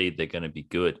guaranteed they're going to be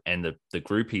good. And the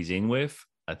group he's in with,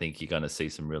 I think you're going to see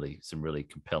some really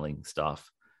compelling stuff.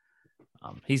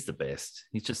 He's the best.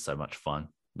 He's just so much fun.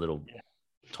 Little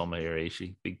Tomohiro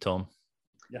Ishii, Big Tom.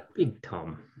 Yeah. Big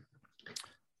Tom.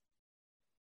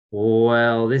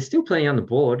 Well, there's still plenty on the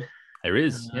board. There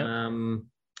is. Yeah.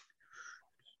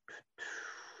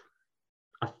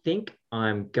 I think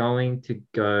I'm going to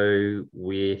go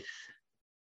with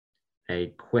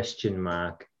a question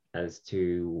mark as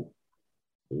to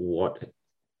what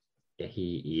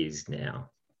he is now,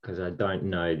 because I don't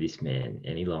know this man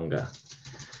any longer.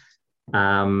 So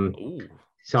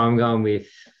I'm going with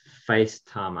Face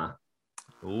Tama.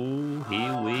 Ooh,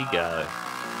 here we go.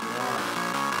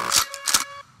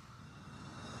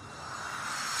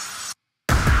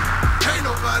 Ain't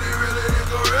nobody really than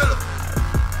Gorilla.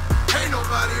 Ain't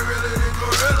nobody really than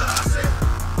Gorilla. I said,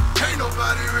 ain't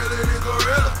nobody really than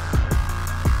Gorilla.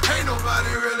 Ain't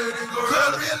nobody really than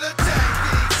Gorilla. Gorilla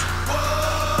tactics.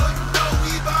 Whoa, you know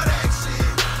we bout action.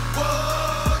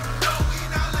 Whoa, you know we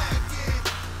not lacking.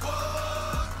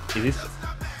 Whoa. Is this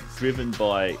driven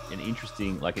by an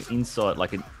interesting, like an insight,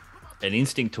 like an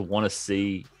instinct to want to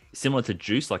see, similar to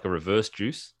Juice, like a reverse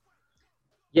Juice?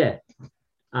 Yeah.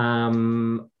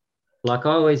 Like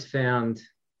I always found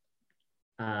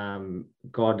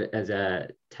God as a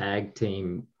tag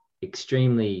team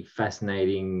extremely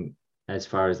fascinating as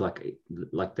far as like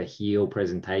the heel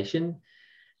presentation,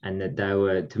 and that they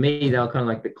were, to me, they were kind of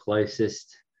like the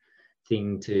closest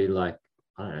thing to, like,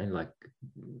 I don't know, like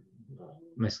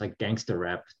almost like gangster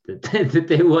rap that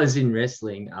there was in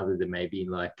wrestling, other than maybe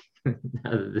like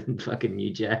other than fucking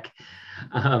New Jack.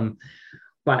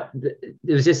 But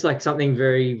there was just like something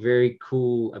very, very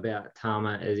cool about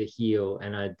Tama as a heel,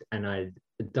 and I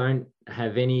don't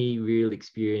have any real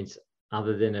experience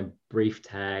other than a brief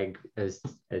tag as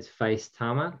Face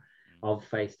Tama,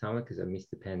 because I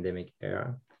missed the pandemic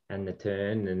era and the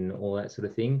turn and all that sort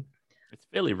of thing. It's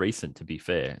fairly recent, to be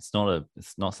fair. It's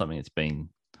not something that's been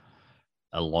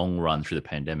a long run through the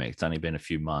pandemic. It's only been a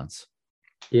few months.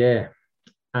 Yeah.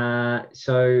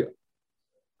 So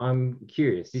I'm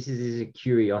curious. This is a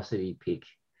curiosity pick,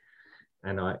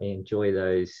 and I enjoy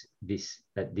those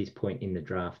at this point in the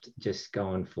draft. Just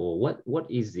going for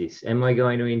what is this? Am I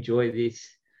going to enjoy this?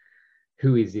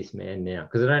 Who is this man now?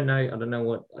 Because I don't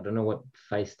know what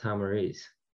Face Tama is.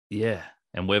 Yeah,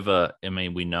 and whether, I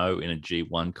mean, we know in a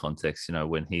G1 context, you know,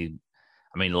 when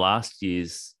last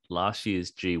year's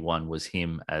G1 was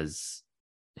him as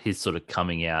his sort of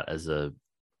coming out as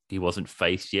he wasn't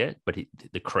faced yet, but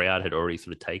the crowd had already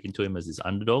sort of taken to him as his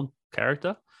underdog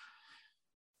character.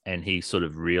 And he sort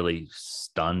of really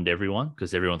stunned everyone,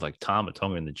 because everyone's like, Tama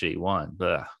Tonga in the G1,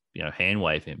 but, you know, hand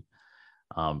wave him.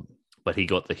 But he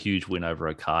got the huge win over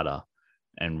Okada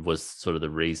and was sort of the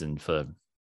reason for,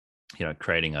 you know,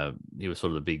 he was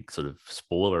sort of the big sort of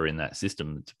spoiler in that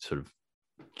system to sort of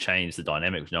change the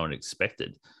dynamic, which no one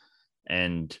expected.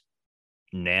 And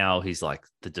now he's like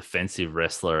the defensive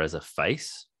wrestler as a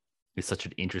face. It's such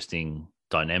an interesting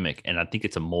dynamic. And I think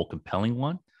it's a more compelling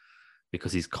one,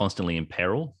 because he's constantly in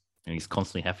peril and he's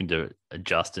constantly having to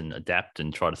adjust and adapt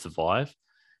and try to survive.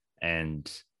 And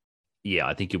yeah,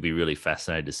 I think you'll be really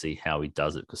fascinated to see how he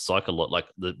does it, because like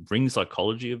the ring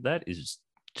psychology of that is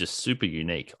just super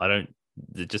unique.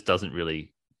 It just doesn't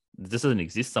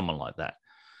exist someone like that.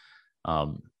 A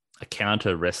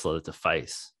counter wrestler that's a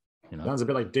face, Sounds a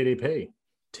bit like DDP,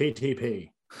 TTP.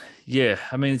 Yeah,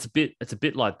 I mean it's a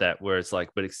bit like that, where it's like,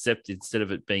 but except instead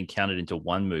of it being counted into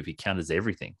one move, he counters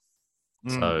everything.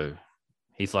 So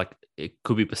he's like, it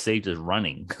could be perceived as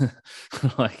running,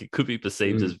 like it could be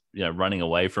perceived as running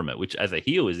away from it, which as a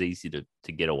heel is easy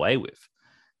to get away with,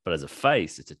 but as a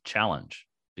face, it's a challenge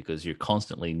because you're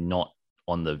constantly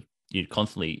on the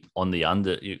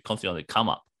come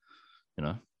up,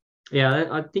 Yeah,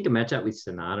 I think a matchup with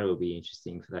Sonata will be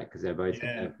interesting for that because they're both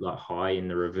like high in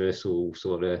the reversal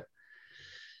sort of.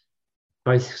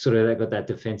 Both sort of they've got that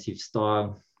defensive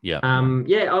style. Yeah.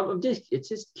 It's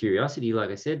just curiosity,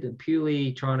 like I said,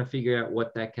 purely trying to figure out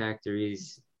what that character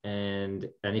is and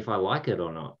if I like it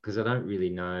or not, because I don't really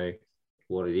know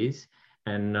what it is.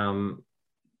 And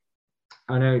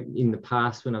I know in the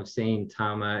past when I've seen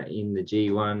Tama in the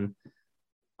G1,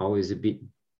 I was a bit,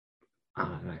 I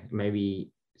don't know, maybe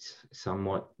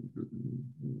somewhat,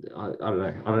 I don't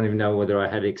know. I don't even know whether I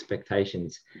had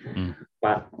expectations,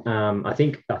 but I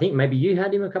think maybe you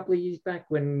had him a couple of years back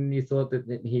when you thought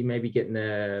that he may be getting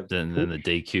then the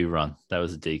DQ run. That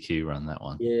was a DQ run, that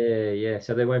one. Yeah.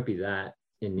 So there won't be that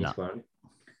in this one.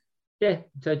 Yeah.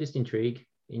 So just intrigue.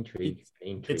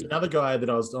 It's another guy that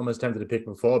I was almost tempted to pick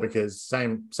before because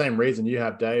same reason you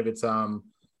have, Dave. It's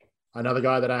another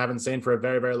guy that I haven't seen for a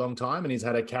very, very long time, and he's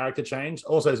had a character change.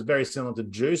 Also, it's very similar to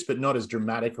Juice, but not as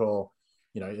dramatic or,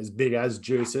 as big as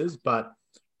Juice is. But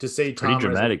to see pretty Tama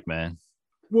dramatic, man.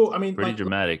 Well, I mean, pretty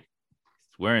dramatic.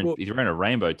 He's wearing a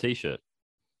rainbow t-shirt.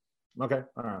 Okay,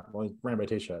 all right. Well, rainbow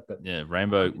t-shirt, but yeah,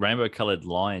 rainbow colored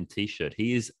lion t-shirt.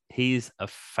 He is a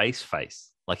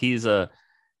face. Like he's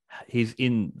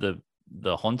in the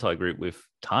Hontai group with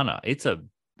Tana. It's a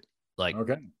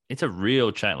It's a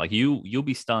real change. Like you'll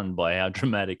be stunned by how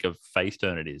dramatic of face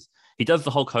turn it is. He does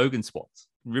the Hulk Hogan spots,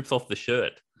 rips off the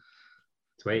shirt.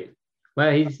 Sweet.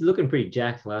 Well, he's looking pretty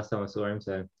jacked last time I saw him.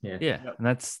 So yeah. Yep. And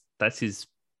that's his.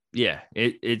 Yeah,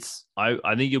 it's. I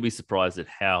think you'll be surprised at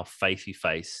how facey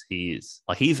face he is.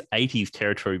 Like he's 80s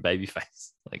territory baby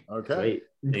face. Like okay,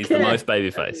 Sweet. He's the most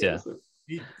baby face. Yeah.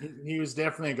 He was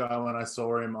definitely a guy when I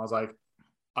saw him. I was like,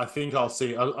 I think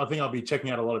I'll be checking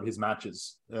out a lot of his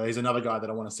matches. He's another guy that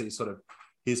I want to see sort of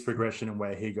his progression and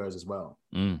where he goes as well.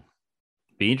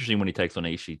 Be interesting when he takes on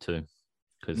Ishii too,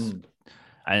 because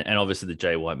and obviously the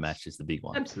Jay White match is the big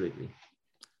one. Absolutely.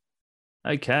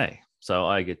 Okay, so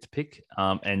I get to pick,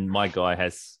 and my guy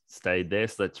has stayed there,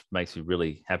 so that makes me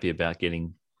really happy about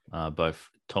getting both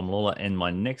Tom Lawler and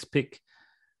my next pick.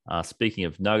 Speaking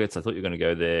of nuggets, I thought you were going to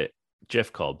go there,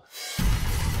 Jeff Cobb.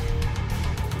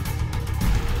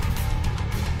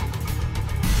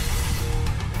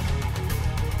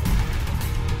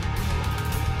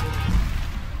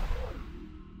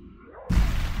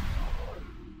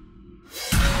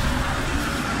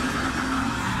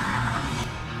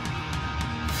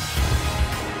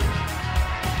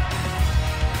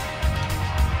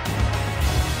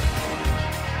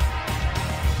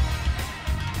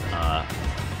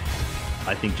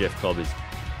 I think Jeff Cobb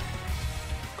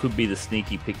could be the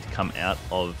sneaky pick to come out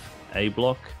of A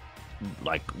Block.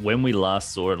 Like when we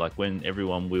last saw it, like when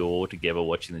we were all together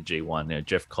watching the G1,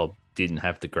 Jeff Cobb didn't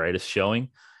have the greatest showing.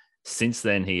 Since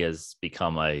then, he has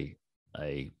become a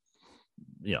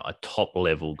top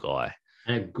level guy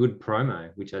and a good promo,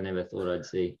 which I never thought I'd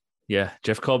see. Yeah,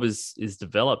 Jeff Cobb is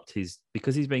developed.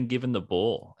 Because he's been given the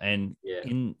ball, and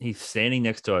he's standing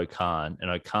next to Okan, and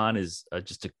Okan is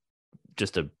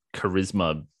just a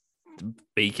charisma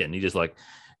beacon. He just like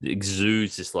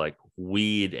exudes this like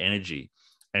weird energy,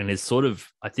 and it's sort of,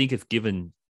 I think it's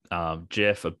given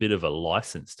Jeff a bit of a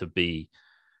license to be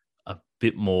a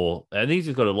bit more. I think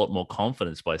he's got a lot more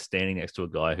confidence by standing next to a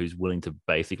guy who's willing to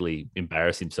basically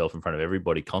embarrass himself in front of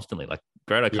everybody constantly. Like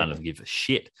Great Okan doesn't give a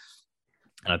shit,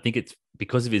 and I think it's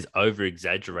because of his over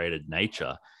exaggerated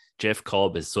nature. Jeff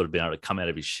Cobb has sort of been able to come out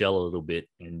of his shell a little bit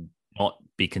and not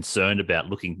be concerned about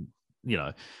looking,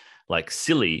 like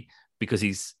silly, because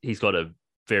he's got a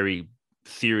very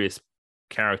serious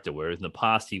character, whereas in the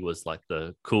past he was like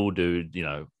the cool dude,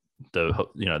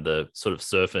 the sort of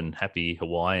surfing happy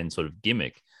Hawaiian sort of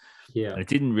gimmick. Yeah. And it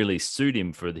didn't really suit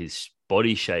him for his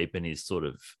body shape and his sort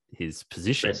of his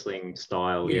position. Wrestling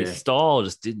style. His style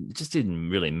just didn't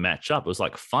really match up. It was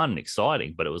like fun,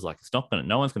 exciting, but it was like,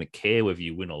 no one's going to care whether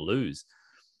you win or lose.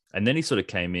 And then he sort of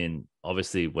came in,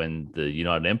 obviously, when the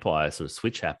United Empire sort of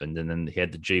switch happened, and then he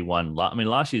had the G1. I mean,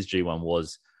 last year's G1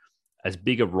 was as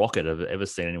big a rocket I've ever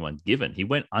seen anyone given. He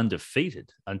went undefeated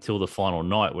until the final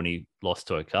night when he lost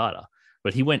to Okada,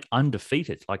 but he went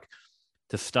undefeated. Like,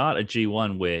 to start a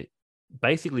G1 where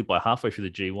basically by halfway through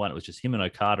the G1, it was just him and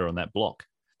Okada on that block.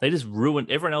 They just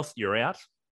ruined everyone else. You're out.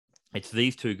 It's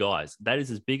these two guys. That is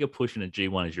as big a push in a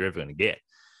G1 as you're ever going to get.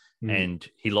 And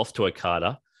he lost to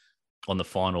Okada on the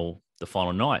final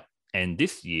night. And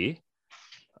this year,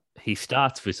 he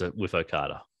starts with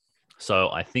Okada. So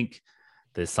I think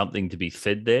there's something to be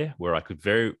said there where I could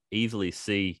very easily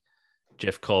see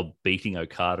Jeff Cobb beating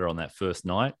Okada on that first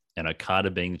night and Okada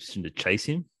being in a position to chase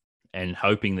him and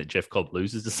hoping that Jeff Cobb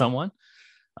loses to someone.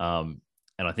 And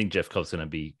I think Jeff Cobb's going to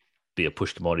be a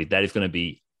push commodity. That is going to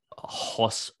be a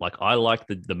hoss. Like, I like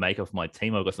the makeup of my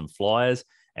team. I've got some flyers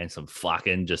and some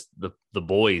fucking just the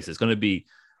boys. There's going to be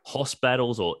hoss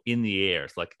battles or in the air.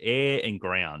 It's like air and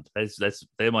ground.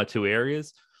 They're my two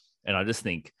areas. And I just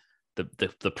think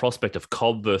the prospect of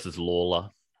Cobb versus Lawler,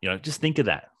 just think of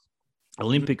that.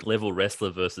 Olympic level wrestler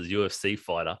versus UFC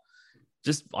fighter.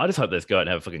 I just hope let's go out and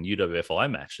have a fucking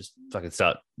UWFI match. Just fucking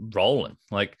start rolling.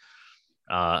 Like,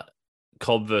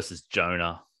 Cobb versus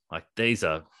Jonah. Like, that's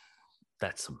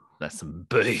some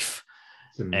beef.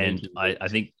 And I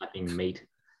think meat.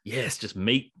 Yes, just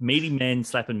meaty men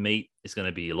slapping meat is going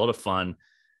to be a lot of fun.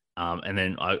 And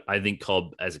then I think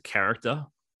Cobb as a character,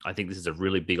 I think this is a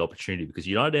really big opportunity because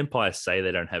United Empire say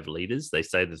they don't have leaders. They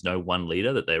say there's no one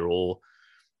leader, that they're all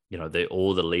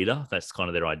the leader. That's kind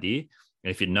of their idea. And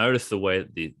if you notice the way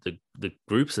the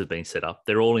groups have been set up,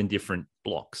 they're all in different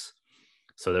blocks.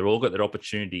 So they've all got their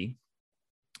opportunity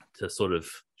to sort of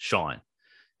shine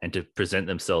and to present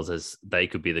themselves as they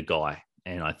could be the guy.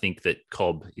 And I think that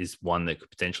Cobb is one that could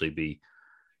potentially be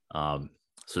sort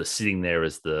of sitting there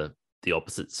as the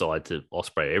opposite side to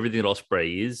Ospreay. Everything that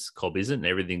Ospreay is, Cobb isn't, and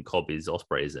everything Cobb is,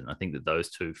 Ospreay isn't. I think that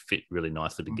those two fit really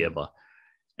nicely together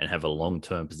and have a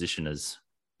long-term position as,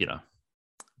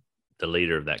 the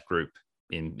leader of that group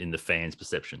in the fans'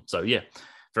 perception. So, yeah,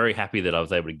 very happy that I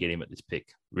was able to get him at this pick.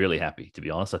 Really happy, to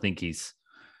be honest. I think he's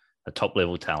a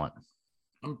top-level talent.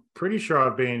 I'm pretty sure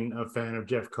I've been a fan of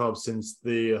Jeff Cobb since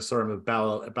the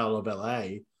Battle of LA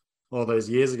all those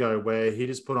years ago, where he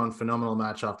just put on phenomenal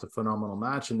match after phenomenal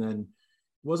match. And then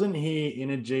wasn't he in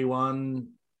a G1?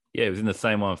 Yeah, he was in the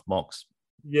same one with Mox.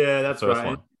 Yeah, that's right.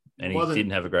 One. And he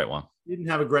didn't have a great one. Didn't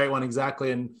have a great one,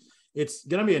 exactly. And it's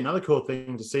going to be another cool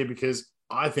thing to see because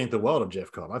I think the world of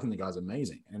Jeff Cobb. I think the guy's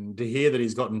amazing. And to hear that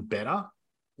he's gotten better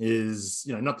is,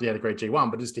 not that he had a great G1,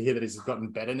 but just to hear that he's gotten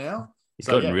better now. He's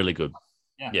gotten really good.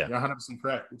 Yeah, you're 100%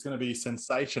 correct. It's going to be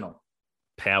sensational.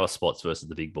 Power spots versus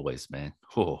the big boys, man.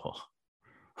 Round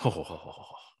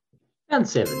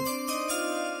 7.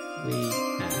 We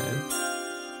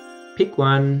have pick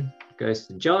 1 goes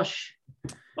to Josh.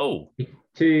 Oh. Pick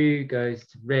 2 goes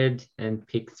to Red, and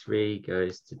pick 3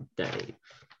 goes to Dave.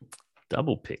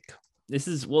 Double pick. We're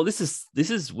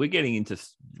getting into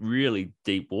really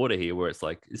deep water here where it's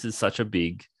like, this is such a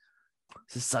big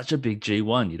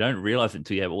G1. You don't realize it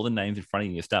until you have all the names in front of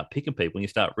you. You start picking people and you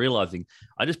start realizing,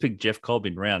 I just picked Jeff Cobb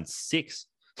in round 6.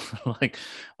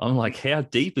 I'm like, how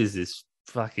deep is this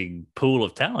fucking pool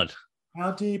of talent?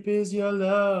 How deep is your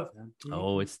love?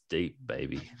 Oh, it's deep,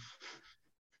 baby.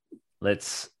 Do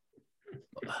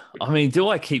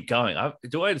I keep going?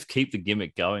 Do I just keep the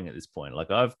gimmick going at this point?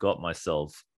 Like, I've got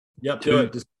myself do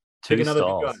it. Just pick another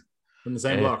guy from the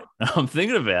same block. I'm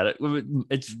thinking about it.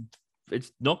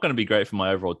 It's not going to be great for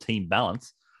my overall team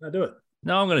balance. No, do it.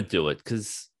 No, I'm going to do it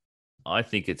because I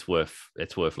think it's worth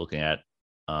looking at.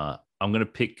 I'm going to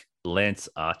pick Lance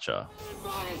Archer.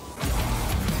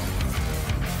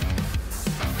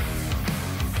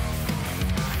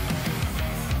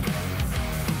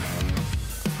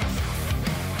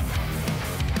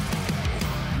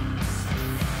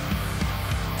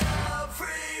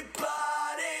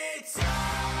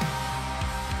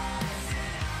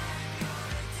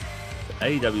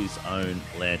 AEW's own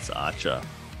Lance Archer.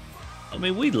 I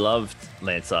mean, we loved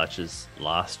Lance Archer's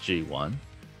last G1.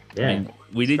 Yeah, I mean,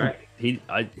 we didn't. great.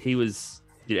 He was.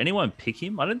 Did anyone pick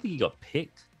him? I don't think he got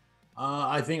picked.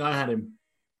 I think I had him.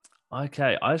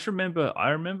 Okay, I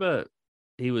remember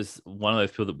he was one of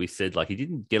those people that we said like he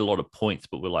didn't get a lot of points,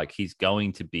 but we're like he's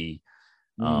going to be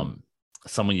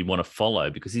someone you want to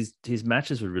follow because his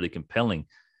matches were really compelling,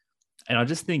 and I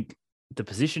just think the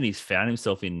position he's found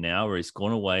himself in now, where he's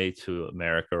gone away to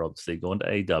America, obviously gone to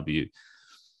AEW.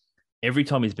 Every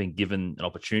time he's been given an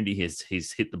opportunity,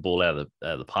 he's hit the ball out of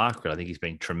the park. But I think he's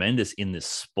been tremendous in the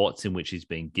spots in which he's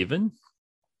been given.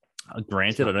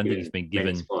 Granted, I don't think he's been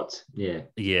given spots. Yeah,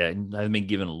 they haven't been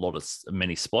given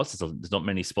many spots. There's not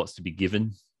many spots to be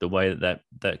given the way that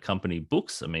company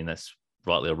books. I mean, that's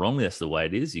rightly or wrongly, that's the way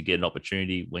it is. You get an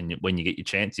opportunity when you get your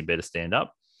chance, you better stand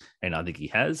up. And I think he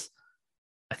has.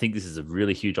 I think this is a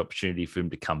really huge opportunity for him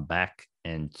to come back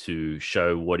and to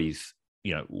show what he's,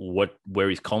 where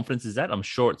his confidence is at. I'm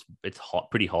sure it's hot,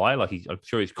 pretty high. Like I'm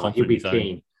sure he's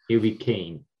confident. He'll be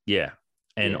keen. Yeah.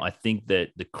 And I think that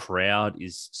the crowd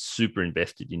is super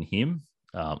invested in him,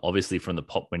 obviously from the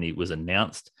pop when he was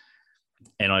announced.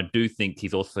 And I do think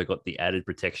he's also got the added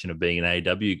protection of being an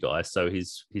AEW guy. So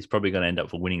he's probably going to end up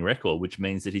with a winning record, which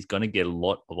means that he's going to get a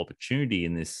lot of opportunity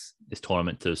in this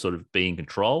tournament to sort of be in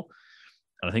control.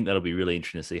 And I think that'll be really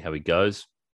interesting to see how he goes.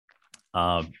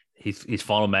 His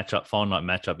final night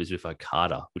matchup is with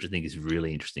Okada, which I think is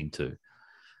really interesting too.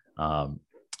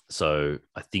 So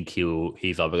I think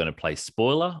he's either going to play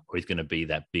spoiler or he's going to be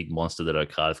that big monster that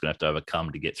Okada's going to have to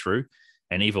overcome to get through.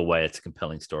 And either way, it's a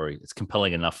compelling story. It's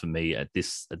compelling enough for me at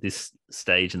this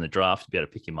stage in the draft to be able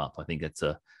to pick him up. I think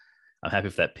I'm happy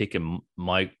for that pick. And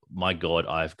my God,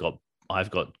 I've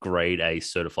got grade A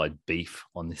certified beef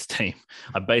on this team.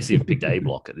 I basically picked A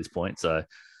block at this point. So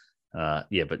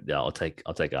I'll take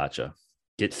Archer.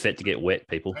 Get set to get wet,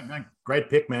 people. Great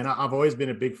pick, man. I've always been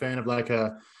a big fan of like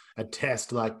a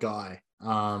test like guy.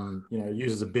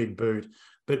 Uses a big boot,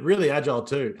 but really agile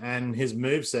too. And his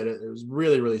moveset, it was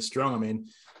really, really strong. I mean,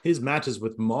 his matches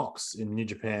with Mox in New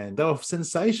Japan, they were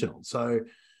sensational. So,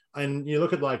 and you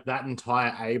look at like that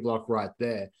entire A block right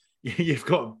there, you've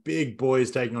got big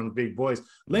boys taking on big boys.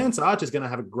 Lance Archer is going to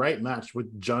have a great match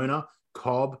with Jonah,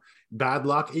 Cobb, Bad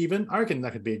Luck even. I reckon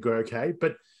that could be okay.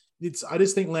 But I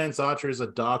just think Lance Archer is a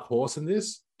dark horse in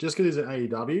this. Just because he's an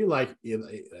AEW, like,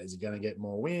 is he going to get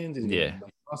more wins? Is he going to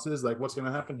make losses? Like, what's going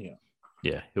to happen here?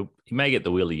 Yeah, he may get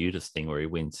the Wheeler Yutas thing where he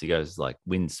wins. He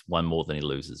wins one more than he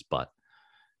loses, but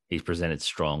he's presented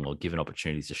strong or given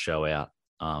opportunities to show out.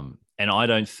 And I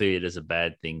don't see it as a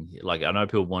bad thing. Like, I know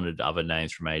people wanted other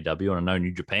names from AEW, and I know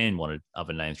New Japan wanted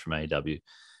other names from AEW,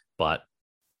 but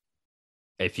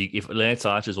if Lance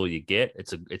Archer's all you get,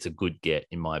 it's a good get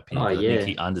in my opinion. I think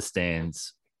he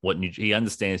understands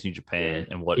New Japan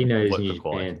and what he knows what's New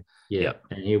required. Japan. Yeah,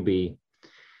 and he'll be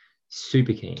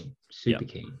super keen.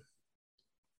 Keen.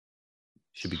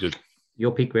 Should be good. Your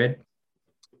pick, Red?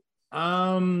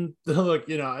 Look,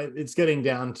 it's getting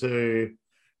down to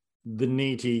the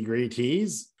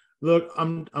nitty-gritties. Look,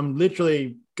 I'm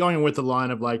literally going with the line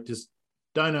of like, just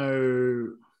don't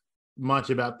know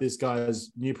much about this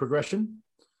guy's new progression.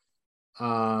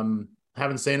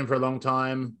 Haven't seen him for a long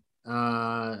time.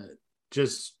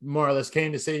 Just more or less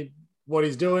keen to see what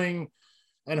he's doing,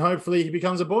 and hopefully he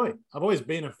becomes a boy. I've always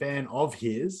been a fan of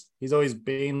his. He's always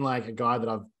been like a guy that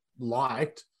I've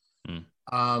liked,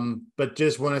 but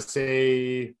just want to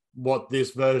see what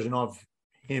this version of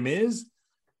him is.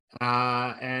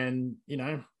 And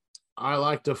I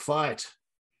like to fight.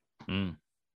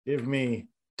 Give me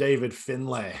David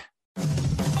Finlay.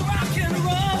 Rock and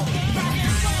roll.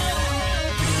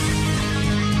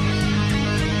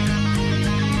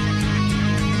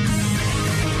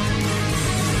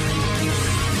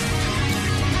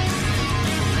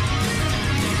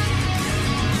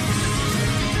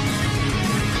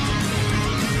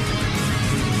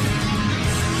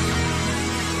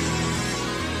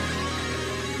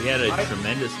 He had a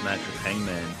tremendous match with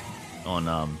Hangman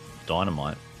on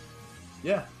Dynamite.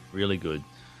 Yeah. Really good.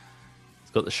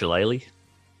 He's got the shillelagh.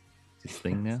 This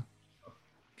thing now.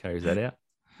 Carries that out.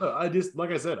 Look, like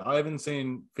I said, I haven't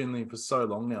seen Finlay for so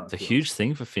long now. It's a huge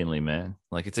thing for Finlay, man.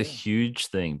 Like, it's a huge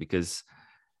thing because,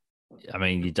 I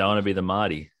mean, you don't want to be the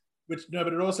Marty. But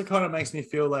it also kind of makes me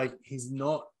feel like he's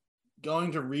not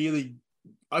going to really...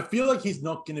 I feel like he's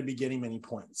not going to be getting many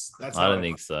points. I don't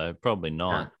think so. Probably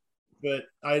not. But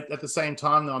at the same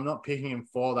time, though, I'm not picking him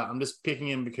for that. I'm just picking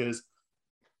him because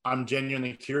I'm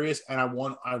genuinely curious, and I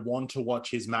want to watch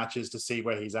his matches to see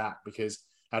where he's at. Because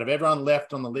out of everyone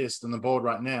left on the list on the board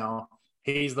right now,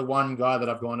 he's the one guy that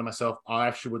I've gone to myself, I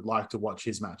actually would like to watch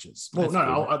his matches. Well,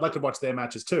 I'd like to watch their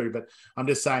matches too, but I'm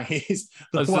just saying he's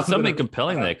there's something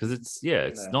compelling there because it's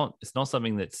not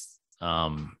something that's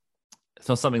it's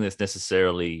not something that's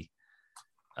necessarily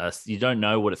you don't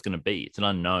know what it's going to be. It's an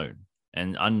unknown.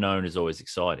 And unknown is always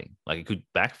exciting. Like, it could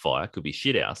backfire, it could be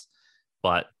shit house,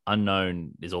 but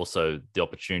unknown is also the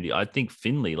opportunity. I think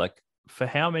Finlay, like, for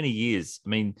how many years? I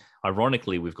mean,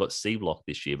 ironically, we've got C block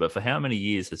this year, but for how many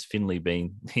years has Finlay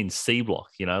been in C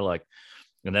block?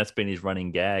 And that's been his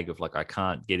running gag of like, I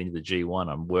can't get into the G1.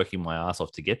 I'm working my ass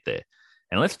off to get there.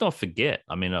 And let's not forget,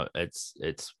 I mean, it's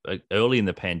early in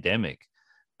the pandemic,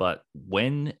 but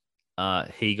when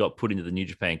he got put into the New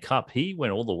Japan Cup, he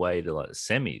went all the way to like the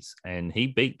semis and he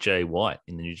beat Jay White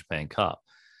in the New Japan Cup.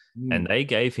 And they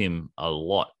gave him a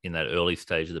lot in that early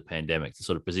stage of the pandemic to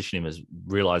sort of position him as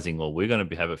realizing, well, we're going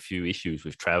to have a few issues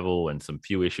with travel and some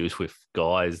few issues with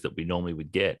guys that we normally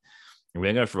would get. And we're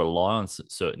going to have to rely on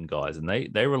certain guys. And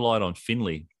they relied on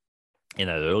Finley in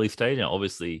that early stage. And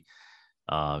obviously,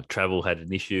 travel had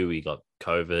an issue. He got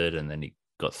COVID and then he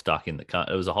got stuck in the car.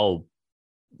 It was a whole,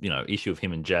 issue of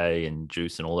him and Jay and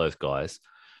Juice and all those guys.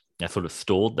 That sort of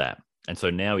stalled that. And so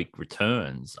now he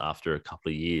returns after a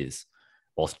couple of years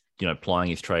whilst, plying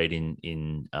his trade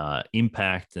in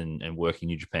Impact and working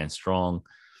New Japan Strong.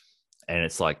 And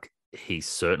it's like his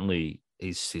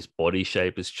body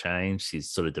shape has changed.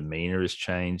 His sort of demeanor has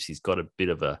changed. He's got a bit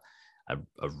of a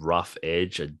rough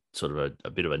edge, a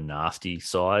bit of a nasty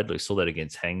side. We saw that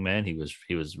against Hangman.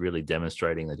 He was really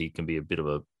demonstrating that he can be a bit of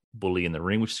a bully in the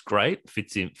ring, which is great.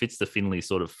 Fits the Finley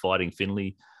sort of fighting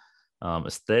Finley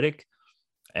aesthetic.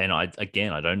 And I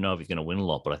don't know if he's going to win a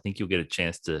lot, but I think you'll get a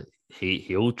chance to.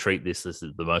 He'll treat this as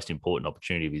the most important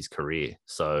opportunity of his career.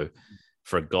 So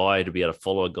for a guy to be able to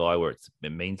follow a guy where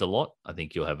it means a lot, I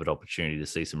think you'll have an opportunity to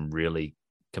see some really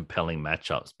compelling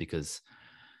matchups because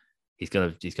he's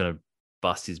going to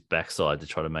bust his backside to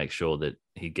try to make sure that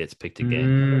he gets picked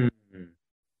again.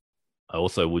 I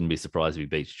also wouldn't be surprised if he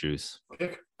beats Juice.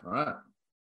 All right.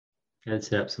 Let's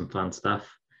set up some fun stuff.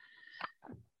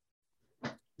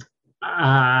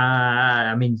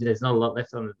 There's not a lot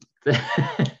left on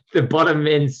the bottom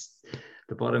ends.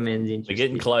 The bottom end's interesting. We're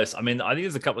getting close. I think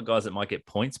there's a couple of guys that might get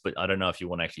points, but I don't know if you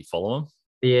want to actually follow them.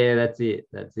 Yeah, that's it.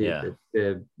 Yeah.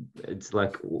 It's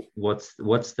like, what's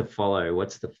the follow?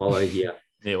 What's the follow here?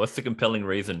 Yeah, what's the compelling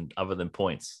reason other than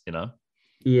points, Yeah.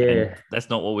 And that's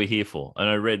not what we're here for. And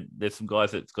I read there's some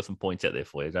guys that's got some points out there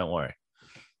for you. Don't worry.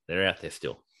 They're out there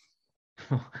still.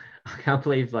 I can't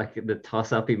believe the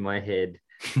toss up in my head,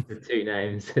 the two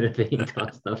names that are being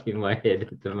tossed up in my head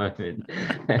at the moment.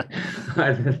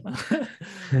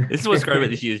 This is what's great about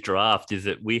this year's draft is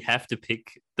that we have to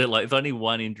pick that it's only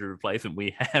one injury replacement.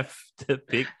 We have to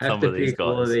pick some of these guys.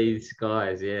 All of these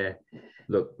guys, yeah.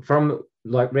 Look, from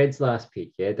Red's last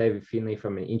pick, David Finley,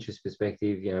 from an interest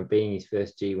perspective, being his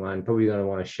first G1, probably going to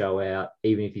want to show out,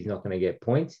 even if he's not going to get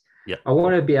points. Yeah. I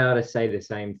want to be able to say the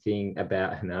same thing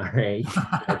about Henare.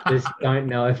 I just don't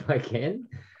know if I can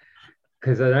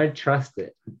because I don't trust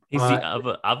it. He's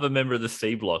the other member of the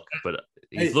C block, but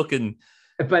he's looking.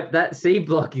 But that C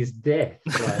block is death,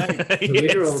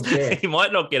 literal death. He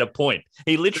might not get a point.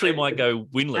 He literally might go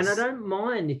winless. And I don't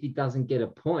mind if he doesn't get a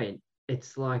point.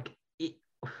 It's like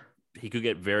he could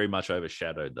get very much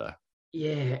overshadowed, though.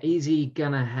 Yeah, is he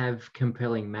gonna have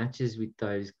compelling matches with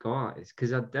those guys?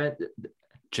 Because I don't.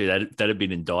 Gee, that'd be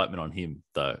an indictment on him,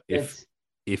 though. If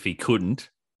he couldn't,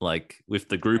 with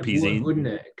the group he's in, wouldn't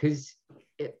it? Because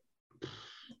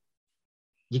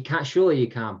you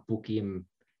can't book him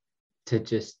to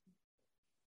just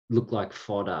look like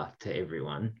fodder to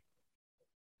everyone.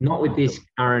 Not with this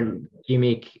current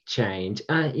gimmick change.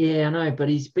 Yeah, I know, but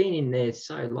he's been in there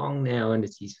so long now, and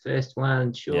it's his first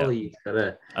one. Surely he's got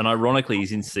to. And ironically,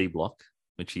 he's in C block,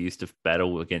 which he used to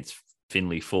battle against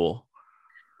Finley for.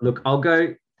 Look, I'll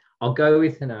go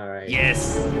with Henare.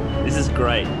 Yes, this is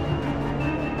great.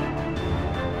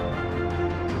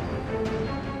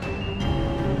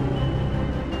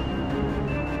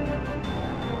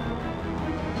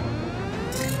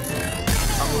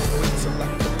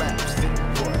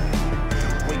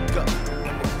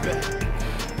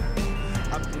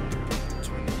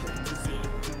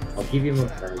 Give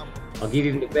him I'll give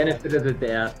him the benefit of the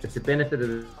doubt. It's a benefit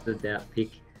of the doubt pick.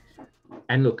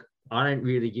 And look, I don't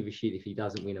really give a shit if he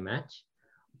doesn't win a match.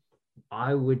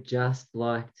 I would just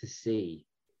like to see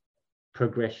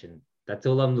progression. That's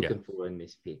all I'm looking for in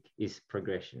this pick is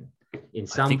progression in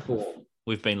some form.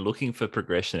 We've been looking for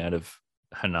progression out of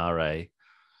Henare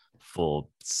for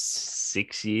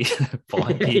 6 years,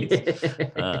 5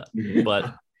 years.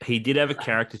 But he did have a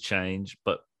character change,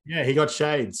 but yeah, he got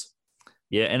shades.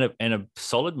 Yeah, and a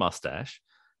solid mustache.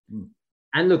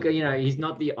 And look, he's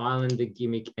not the Islander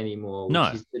gimmick anymore,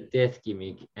 which is the death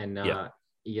gimmick. And,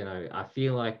 I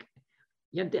feel like,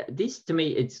 this to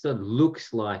me, it sort of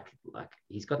looks like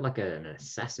he's got an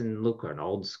assassin look or an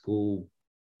old school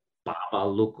barber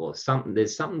look or something.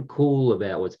 There's something cool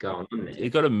about what's going on there.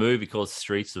 He's got a movie called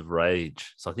Streets of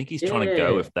Rage. So I think he's trying to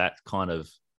go with that kind of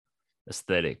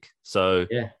aesthetic. So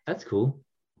yeah, that's cool.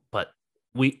 But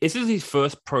this is his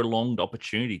first prolonged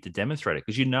opportunity to demonstrate it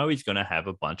because he's going to have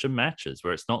a bunch of matches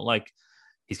where it's not like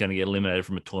he's going to get eliminated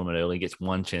from a tournament early and gets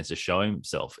one chance to show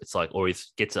himself. It's like, or he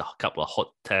gets a couple of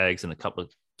hot tags and a couple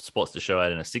of spots to show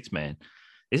out in a 6-man.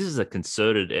 This is a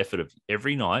concerted effort of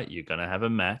every night you're going to have a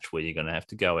match where you're going to have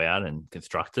to go out and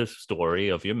construct a story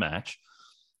of your match.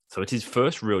 So it's his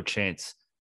first real chance.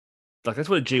 Like that's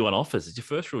what a G1 offers. It's your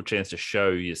first real chance to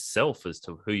show yourself as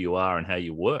to who you are and how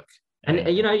you work. And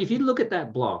if you look at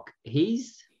that block,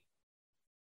 he's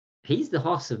the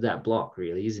hoss of that block,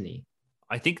 really, isn't he?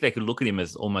 I think they could look at him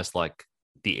as almost like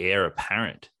the heir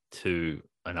apparent to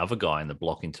another guy in the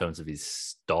block in terms of his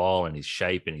style and his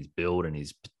shape and his build and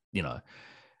his,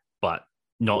 but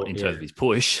not in terms of his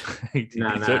push. he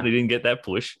certainly didn't get that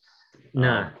push.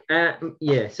 No.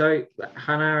 So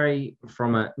Hanare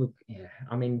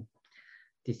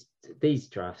these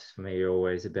drafts for me are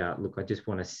always about, look, I just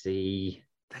want to see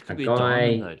a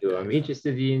guy who I'm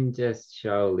interested in, just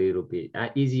show a little bit.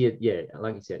 Like you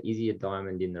said, is he a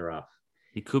diamond in the rough?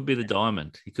 He could be the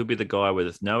diamond. He could be the guy where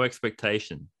there's no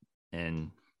expectation.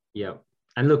 And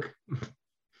and look,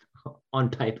 on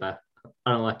paper,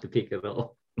 I don't like the pick at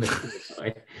all.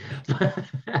 But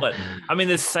I mean,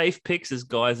 there's safe picks as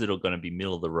guys that are going to be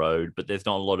middle of the road, but there's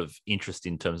not a lot of interest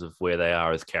in terms of where they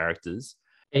are as characters.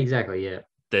 Exactly, yeah.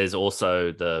 There's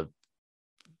also the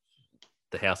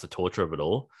House of Torture of it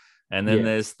all, and then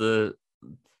there's the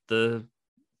other,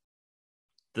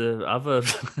 the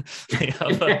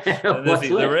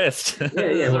rest.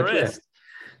 The rest.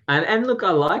 And look,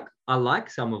 I like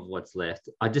some of what's left.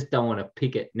 I just don't want to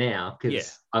pick it now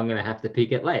because I'm going to have to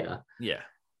pick it later. Yeah.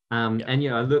 And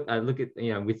I look at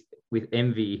with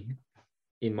envy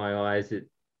in my eyes at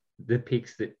the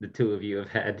picks that the two of you have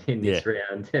had in this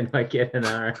round, and I get an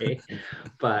RA,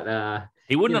 but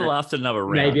he wouldn't have lasted another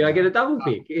round. Maybe I get a double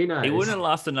pick. Who knows? He wouldn't have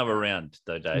lasted another round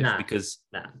though, Dave, because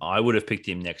I would have picked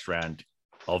him next round.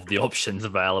 Of the options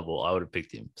available, I would have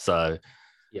picked him. So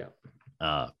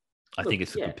I think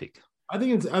it's a good pick. I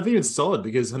think it's solid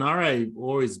because Hanare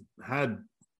always had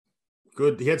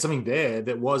good. He had something there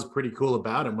that was pretty cool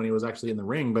about him when he was actually in the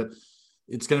ring. But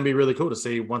it's going to be really cool to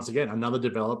see once again another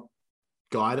developed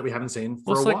guy that we haven't seen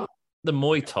for a while. The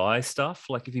Muay Thai stuff,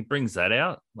 like if he brings that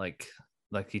out, like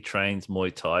he trains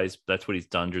Muay Thais. That's what he's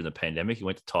done during the pandemic. He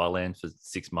went to Thailand for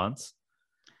 6 months.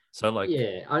 So I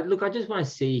just want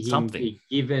to see him be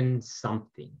given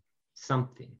something.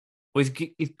 Well,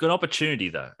 he's got an opportunity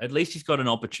though. At least he's got an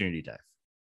opportunity, Dave.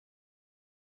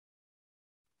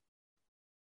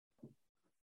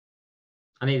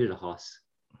 I needed a hoss,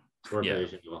 or a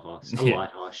version of a hoss, a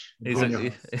light hoss. He's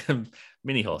a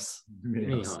mini hoss,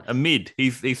 a mid.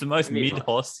 He's the most mid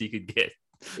hoss you could get.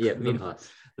 Yeah, mid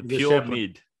hoss, the pure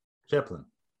mid. Chaplin.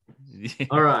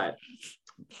 All right.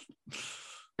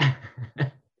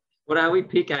 What are we?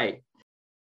 Pick 8.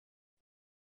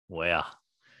 Wow,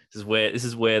 this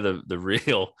is where the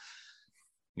real.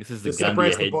 This is the gun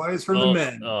separates the boys from the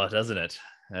men. Oh, doesn't it?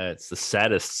 It's the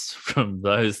saddest from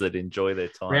those that enjoy their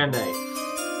time. Round 8.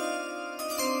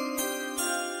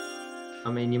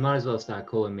 I mean, you might as well start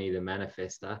calling me the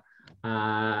manifester.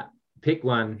 Pick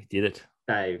 1. He did it,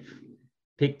 Dave.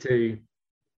 Pick 2,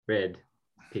 Red.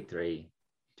 Pick 3,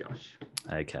 Josh.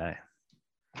 Okay.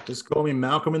 Just call me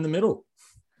Malcolm in the middle.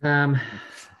 You're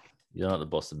not the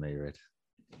boss of me, Red.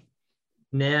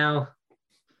 Now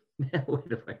where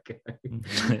do I go?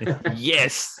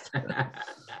 Yes.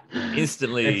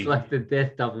 Instantly. It's like the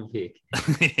death double pick.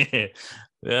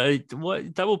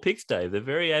 What double picks, Dave? They're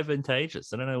very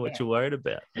advantageous. I don't know what you're worried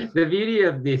about. The beauty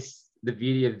of this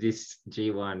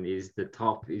G1 is the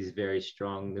top is very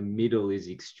strong, the middle is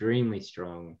extremely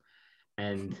strong,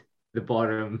 and the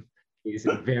bottom is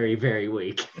very, very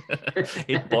weak.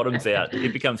 It bottoms out.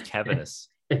 It becomes cavernous.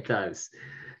 It does.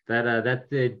 That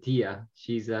third tier,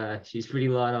 she's pretty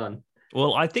light on.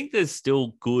 Well, I think there's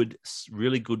still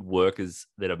really good workers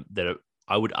that are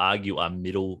I would argue are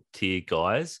middle tier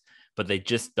guys, but they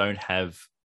just don't have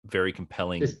very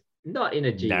compelling not in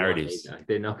a G1 narratives. Either.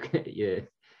 They're not.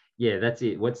 Yeah. That's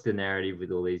it. What's the narrative with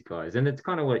all these guys? And it's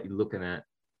kind of what you're looking at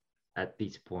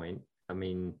this point. I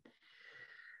mean,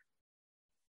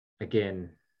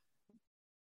 again,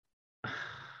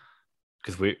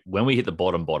 because when we hit the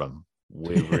bottom,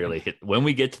 we really hit. When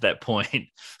we get to that point,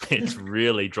 it's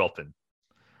really dropping.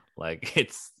 Like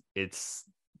it's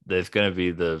there's going to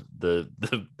be the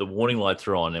warning lights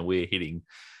are on, and we're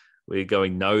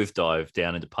going nosedive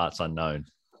down into parts unknown.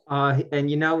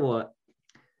 And you know what?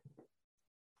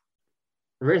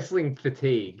 Wrestling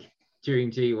fatigue during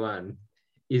G1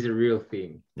 is a real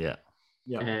thing. Yeah.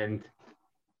 And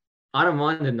I don't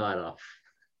mind a night off.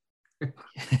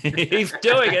 He's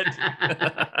doing it.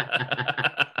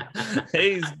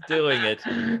 He's doing it.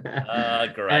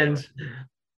 Great. And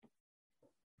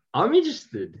I'm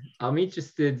interested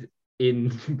in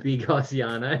Big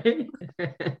Ossiano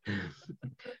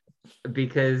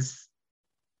because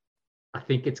I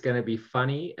think it's going to be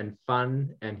funny and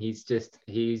fun, and he's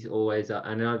always.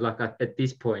 I know, at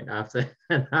this point, after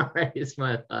Hanare is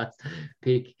my last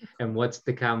pick, and what's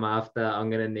to come after, I'm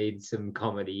going to need some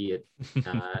comedy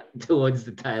towards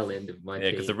the tail end of my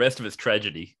team. because the rest of it's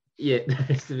tragedy. Yeah, the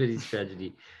rest of it is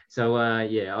tragedy. So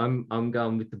I'm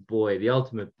going with the boy, the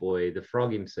ultimate boy, the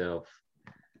frog himself.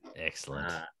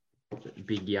 Excellent.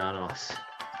 Big Janos.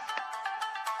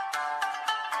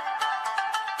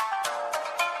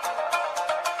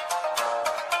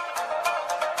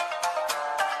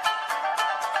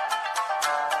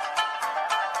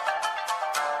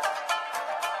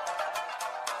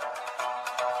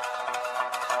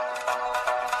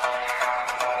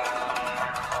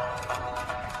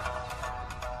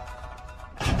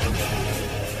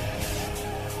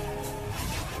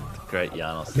 Great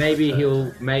Janos. Maybe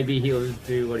he'll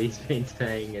do what he's been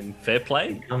saying and Fair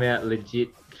play. come out legit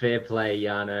fair play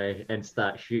Yano and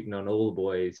start shooting on all the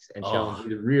boys and show Oh. them who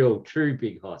the real true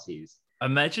big hoss is.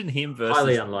 Imagine him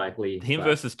Highly versus unlikely. but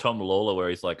versus Tom Lawler, where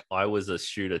he's like, I was a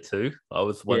shooter too. I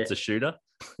was once a shooter.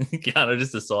 Yano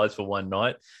just decides for one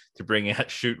night to bring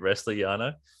out shoot wrestler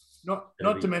Yano. Not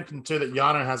to mention too that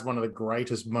Yano has one of the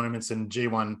greatest moments in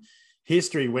G1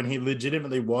 history when he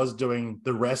legitimately was doing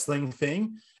the wrestling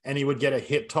thing and he would get a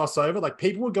hip toss over. Like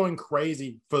people were going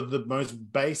crazy for the most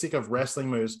basic of wrestling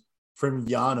moves from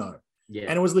Yano. Yeah.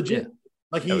 And it was legit. Yeah.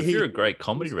 Like If you're a he great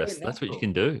comedy he's very wrestler, that's what you natural.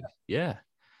 can do. Yeah.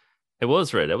 It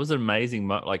was, Red. It was an amazing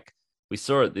like we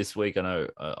saw it this week. I know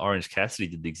Orange Cassidy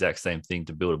did the exact same thing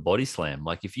to build a body slam.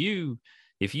 Like if you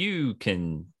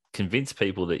can convince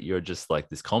people that you're just like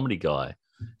this comedy guy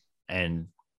and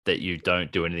that you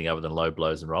don't do anything other than low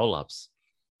blows and roll ups,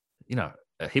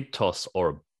 a hip toss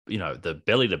or the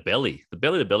belly to belly. The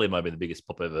belly to belly might be the biggest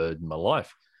pop I've ever heard in my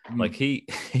life. Mm. Like he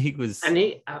was. And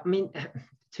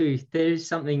too, there's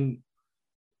something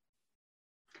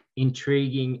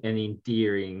intriguing and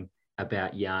endearing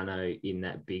about Yano in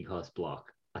that big hoss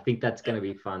block. I think that's going to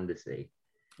be fun to see.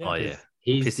 Oh yeah,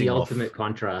 He's Pissing the off. ultimate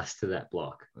contrast to that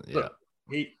block. yeah. Look,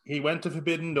 he went to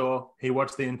Forbidden Door. He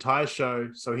watched the entire show,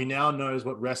 so he now knows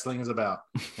what wrestling is about,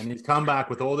 and he's come back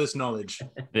with all this knowledge.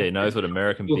 Yeah, he knows what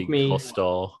American Book big me.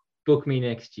 hostile. Book me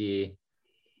next year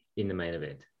in the main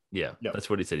event. Yeah, Yep. that's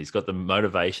what he said. He's got the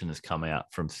motivation has come out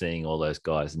from seeing all those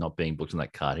guys not being booked on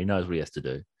that card. He knows what he has to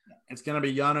do. It's going to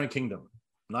be Yano Kingdom,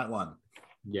 night one.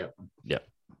 Yep. Yep.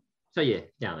 So yeah,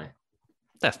 Yano.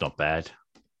 That's not bad.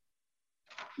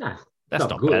 No, That's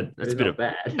not good, bad. but It's a it's bit not of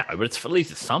bad. no, but it's at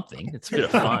least it's something. It's a bit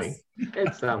of fun.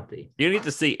 It's something. You need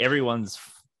to see everyone's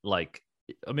like.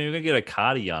 I mean, we're gonna get a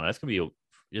card of Yano. That's gonna be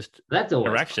just That's always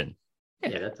interaction.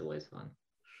 fun. Yeah, that's always fun.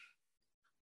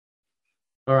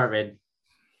 All right, Red.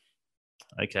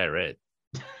 Okay, Red.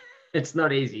 It's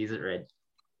not easy, is it, Red?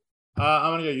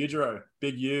 I'm going to go Yujiro.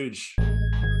 Big, huge. Oh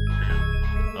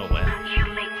wow. You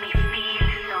make me feel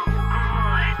so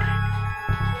good.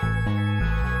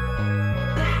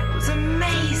 That was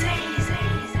amazing.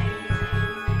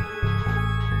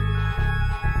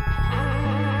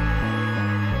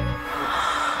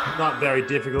 Not very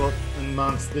difficult in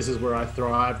months. This is where I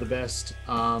thrive the best.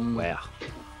 Wow.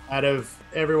 Out of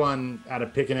everyone, out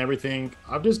of picking everything,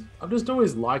 I've just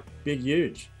always liked Big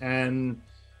Huge, and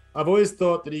I've always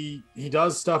thought that he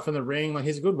does stuff in the ring. Like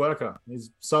he's a good worker. He's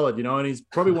solid, and he's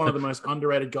probably one of the most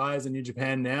underrated guys in New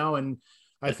Japan now. And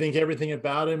I think everything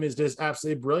about him is just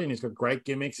absolutely brilliant. He's got great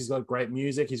gimmicks. He's got great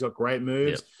music. He's got great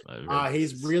moves. Yep.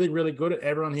 He's really, really good at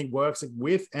everyone he works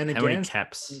with and How many against.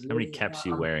 caps? How many caps are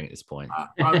you wearing at this point?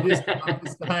 I'm just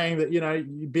saying that,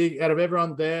 you big out of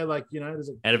everyone there, like, there's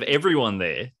a Out of everyone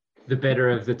there, The better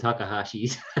of the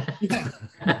Takahashis.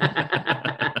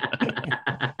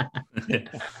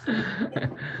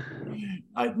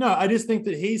 I just think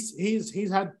that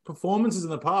he's had performances in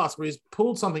the past where he's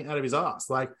pulled something out of his ass,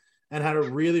 like, and had a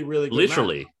really, really good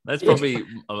literally. match. That's probably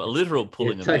a literal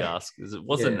pulling Yeah, of the ass because it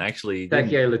wasn't actually.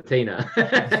 Takeo Latina.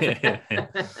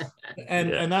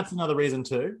 And that's another reason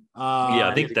too. Yeah,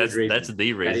 I think that's a good that's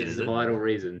the That reason. is Is the it? vital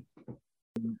reason.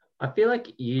 I feel like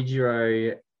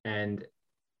Yujiro and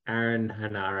Aaron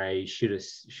Hanare should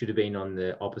have been on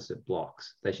the opposite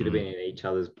blocks. They should have been in each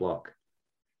other's block.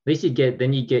 At least you get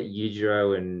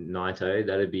Yujiro and Naito.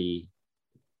 That'd be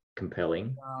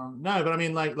compelling. No, but I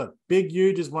mean, like, look, Big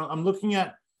Huge is one. I'm looking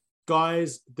at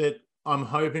guys that I'm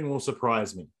hoping will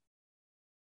surprise me.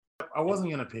 I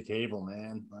wasn't going to pick Evil,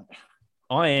 man. Like,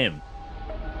 I am.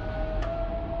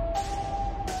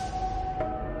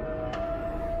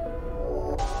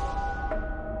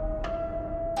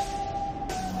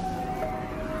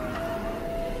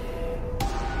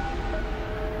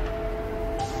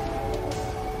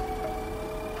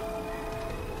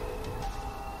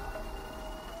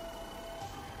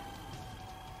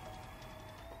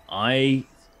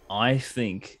 I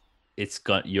think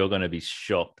you're going to be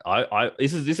shocked.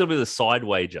 This will be the side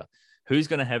wager. Who's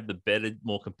going to have the better,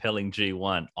 more compelling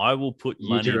G1? I will put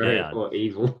money down or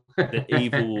Evil. that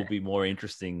Evil will be more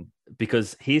interesting,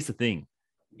 because here's the thing: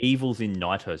 Evil's in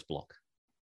Naito's block,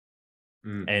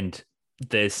 and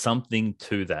there's something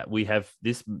to that. We have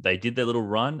this. They did their little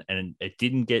run, and it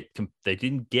didn't get. They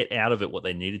didn't get out of it what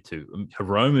they needed to.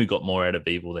 Hiromu got more out of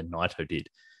Evil than Naito did.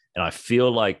 And I feel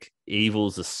like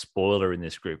Evil's a spoiler in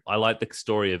this group. I like the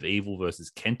story of Evil versus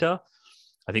Kenta.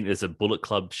 I think there's a Bullet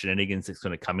Club shenanigans that's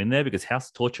going to come in there, because House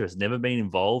of Torture has never been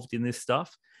involved in this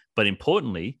stuff. But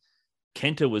importantly,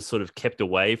 Kenta was sort of kept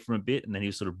away from a bit, and then he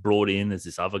was sort of brought in as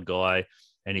this other guy,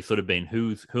 and he's sort of been,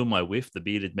 who am I with? The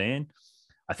bearded man.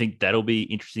 I think that'll be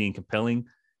interesting and compelling.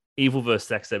 Evil versus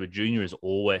Zack Sabre Jr. has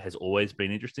always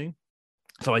been interesting.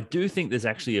 So I do think there's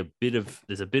actually a bit of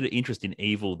interest in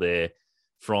Evil there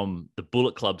from the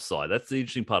Bullet Club side. That's the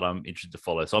interesting part I'm interested to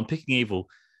follow. So I'm picking Evil,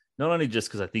 not only just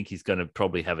because I think he's going to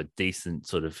probably have a decent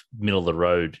sort of middle of the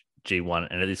road G1.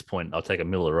 And at this point, I'll take a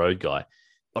middle of the road guy.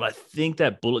 But I think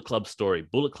that Bullet Club story,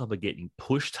 Bullet Club are getting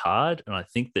pushed hard. And I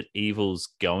think that Evil's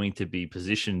going to be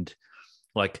positioned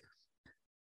like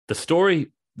the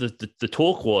story. The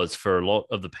talk was for a lot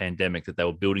of the pandemic that they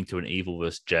were building to an Evil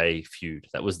versus Jay feud.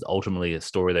 That was ultimately a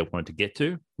story they wanted to get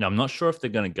to. Now, I'm not sure if they're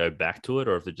going to go back to it,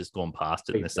 or if they've just gone past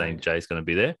it and they're saying Jay's going to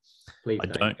be there. Please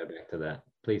don't go back to that.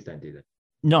 Please don't do that.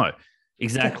 No,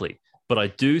 exactly. But I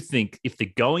do think if they're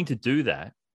going to do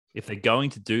that,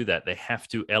 they have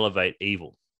to elevate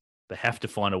Evil. They have to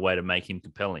find a way to make him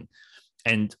compelling.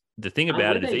 And the thing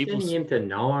about it is, Evil's sending him to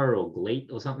Noah or Gleat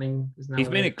or something. He's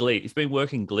been at Gleat. He's been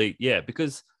working Gleat, yeah.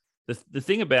 Because the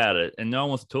thing about it, and no one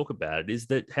wants to talk about it, is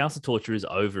that House of Torture is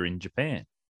over in Japan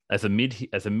as a mid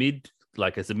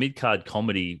card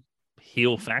comedy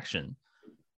heel faction.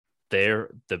 They're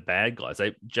the bad guys.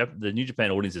 The New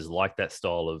Japan audiences like that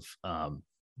style of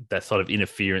that sort of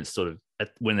interference, sort of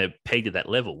when they're pegged at that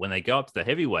level. When they go up to the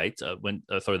heavyweights,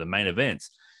 the main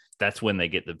events, that's when they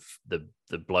get the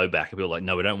blowback. People are like,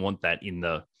 no, we don't want that in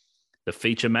the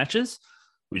feature matches.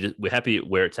 We're happy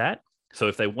where it's at. So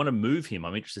if they want to move him,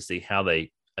 I'm interested to see how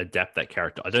they adapt that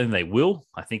character. I don't think they will.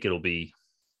 I think it'll be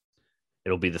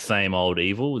the same old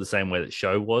Evil, the same way that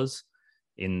Show was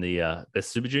in the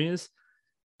Best Super Juniors.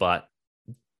 But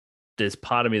there's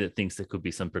part of me that thinks there could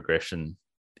be some progression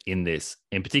in this,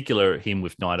 in particular him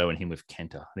with Naito and him with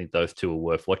Kenta. I think those two are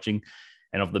worth watching.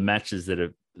 And of the matches that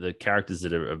are the characters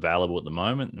that are available at the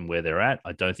moment and where they're at,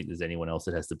 I don't think there's anyone else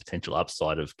that has the potential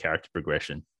upside of character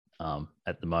progression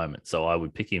at the moment. So I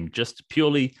would pick him just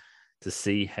purely to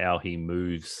see how he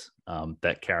moves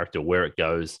that character, where it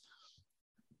goes.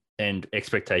 And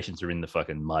expectations are in the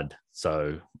fucking mud.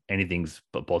 So anything's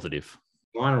but positive.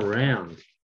 Final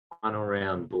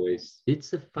round, boys.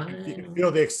 It's a fun. You can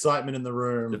feel the excitement in the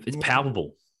room. It's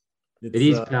palpable. It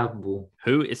is palpable.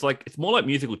 It's more like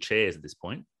musical chairs at this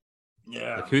point.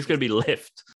 Yeah. Like who's going to be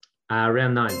left?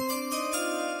 Round 9.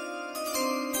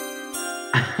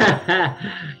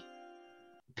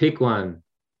 Pick one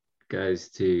goes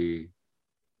to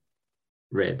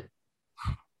Red.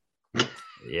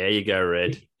 Yeah, you go,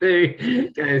 Red. Pick 2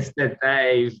 goes to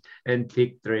Dave, and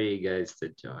pick 3 goes to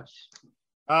Josh.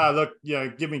 Look,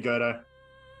 give me Goto.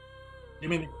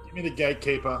 Give me the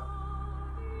gatekeeper.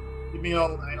 Give me all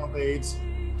the anal beads.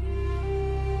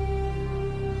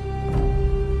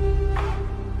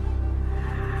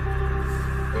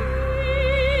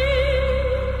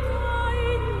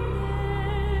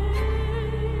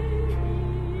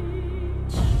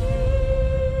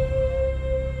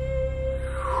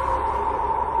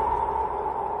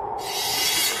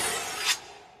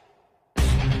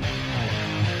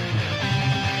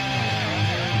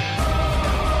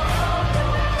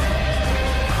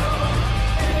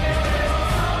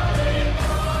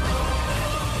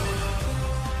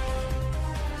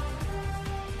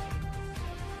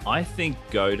 I think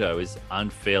Goto is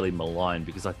unfairly maligned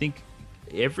because I think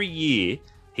every year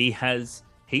he's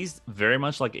very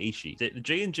much like Ishii. The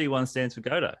G and G1 stands for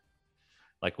Goto.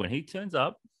 Like when he turns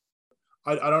up.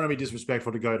 I don't want to be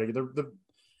disrespectful to Goto.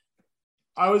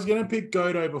 I was going to pick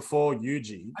Goto before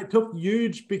Yuji. I took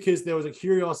Yuji because there was a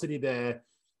curiosity there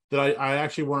that I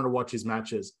actually wanted to watch his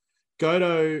matches.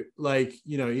 Goto,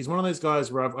 he's one of those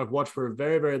guys where I've watched for a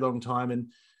very, very long time. And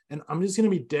I'm just going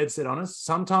to be dead set honest.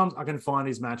 Sometimes I can find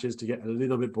his matches to get a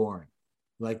little bit boring.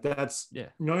 Like that's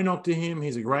no knock to him.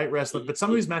 He's a great wrestler, but some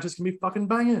of his matches can be fucking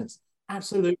bangers.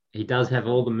 Absolutely. He does have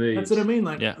all the moves. That's what I mean.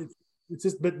 It's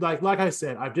just, but like I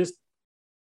said,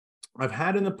 I've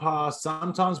had in the past,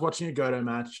 sometimes watching a Goto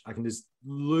match, I can just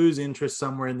lose interest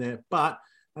somewhere in there. But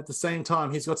at the same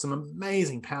time, he's got some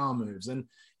amazing power moves. And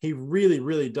he really,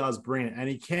 really does bring it, and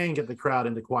he can get the crowd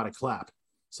into quite a clap.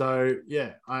 So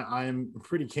yeah, I'm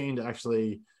pretty keen to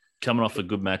actually Coming off a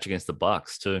good match against the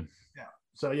Bucks too. Yeah.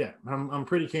 So yeah, I'm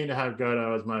pretty keen to have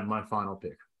Goto as my final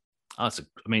pick. Oh,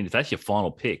 I mean, if that's your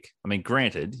final pick, I mean,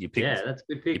 granted, you picked, that's a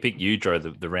good pick. You picked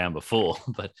Yujiro the round before,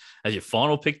 but as your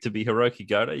final pick to be Hiroki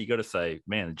Goto, you got to say,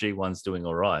 man, the G1's doing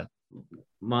all right.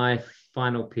 My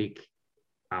final pick,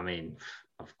 I mean,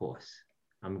 of course,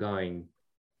 I'm going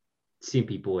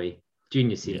Simpy Boy,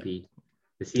 Junior Simpy,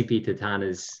 the Simpy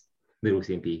Tatana's little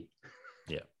Simpy.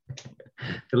 Yeah.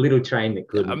 The little train that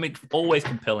couldn't. I mean, always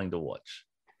compelling to watch.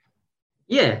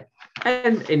 Yeah.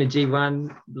 And in a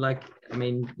G1, like, I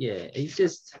mean, yeah, he's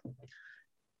just,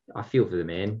 I feel for the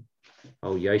man.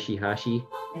 Oh, Yoshihashi.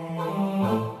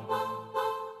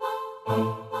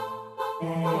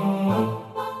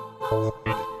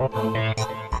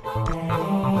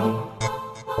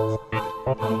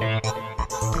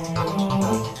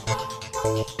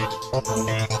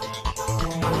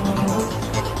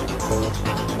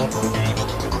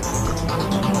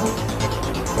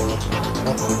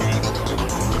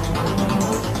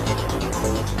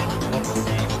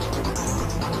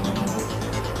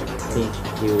 I think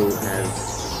he'll have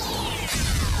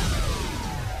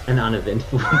an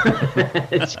uneventful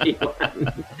G1.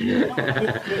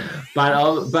 but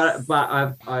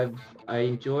I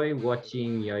enjoy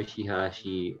watching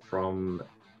Yoshihashi from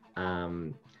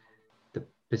the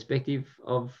perspective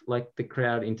of like the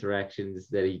crowd interactions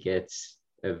that he gets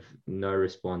of no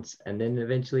response, and then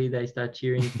eventually they start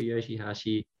cheering for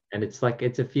Yoshihashi, and it's like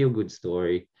it's a feel good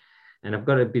story. And I've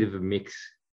got a bit of a mix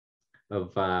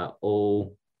of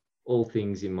all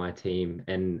things in my team,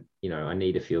 and you know, I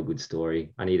need a feel good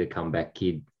story. I need a comeback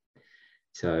kid.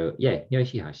 So yeah,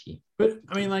 Yoshihashi. But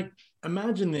I mean, like,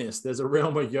 imagine this: there's a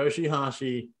realm where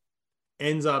Yoshihashi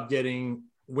ends up getting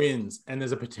wins, and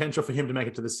there's a potential for him to make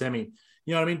it to the semi.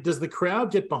 You know what I mean? Does the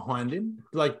crowd get behind him?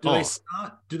 Like, do they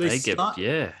start? Do they start?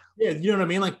 Yeah. You know what I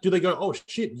mean? Like, do they go, oh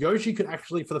shit, Yoshi could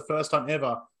actually, for the first time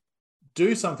ever,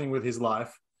 do something with his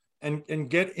life and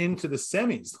get into the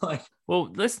semis? Like,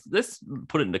 well, let's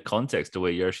put it into context to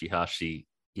where Yoshihashi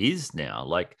is now.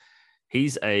 Like,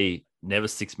 he's a never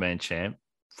 6-man champ,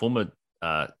 former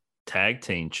tag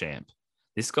team champ.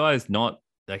 This guy is not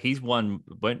like,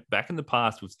 went back in the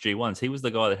past with G1s. He was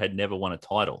the guy that had never won a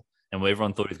title, and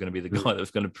everyone thought he was going to be the guy that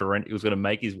was going to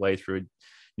make his way through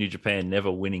New Japan,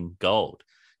 never winning gold.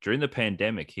 During the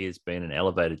pandemic, he has been an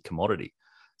elevated commodity.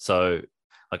 So,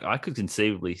 like, I could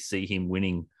conceivably see him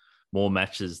winning more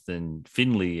matches than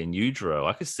Finlay and Yujiro.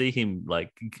 I could see him,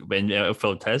 like, when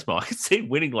Tasma, I could see him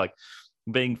winning, like,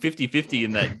 being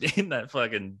 50-50 in that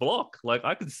fucking block. Like,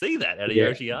 I could see that out of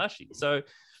Yoshihashi. So,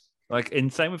 like,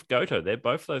 and same with Goto.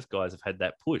 Both those guys have had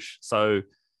that push. So,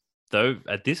 though,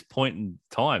 at this point in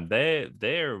time,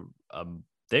 they're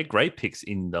great picks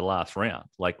in the last round.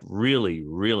 Like, really,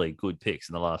 really good picks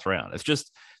in the last round. It's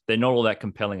just they're not all that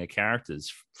compelling of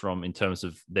characters in terms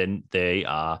of they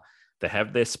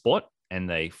have their spot, and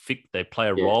they play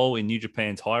a role in New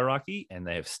Japan's hierarchy, and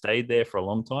they have stayed there for a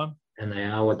long time. And they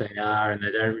are what they are, and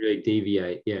they don't really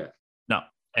deviate. Yeah. No.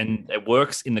 And it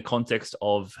works in the context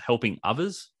of helping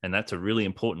others, and that's a really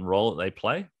important role that they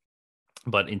play.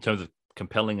 But in terms of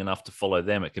compelling enough to follow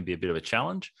them, it can be a bit of a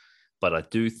challenge. But I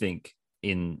do think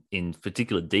in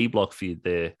particular D block feud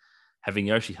there, having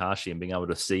Yoshihashi and being able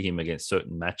to see him against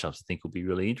certain matchups, I think will be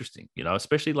really interesting. You know,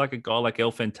 especially like a guy like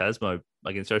El Phantasmo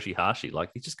against Yoshihashi.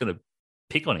 Like, he's just going to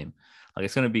pick on him. Like,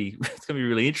 it's going to be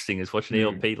really interesting is watching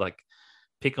ELP like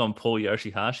pick on Paul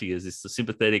Yoshihashi as this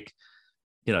sympathetic,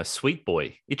 you know, sweet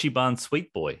boy, Ichiban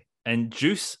sweet boy, and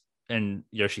Juice and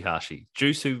Yoshihashi.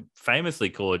 Juice, who famously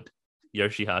called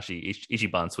Yoshihashi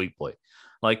Ichiban sweet boy.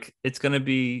 Like, it's going to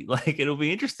be like, it'll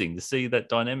be interesting to see that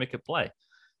dynamic at play.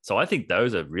 So I think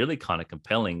those are really kind of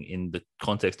compelling in the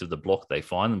context of the block they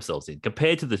find themselves in,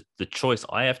 compared to the choice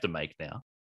I have to make now.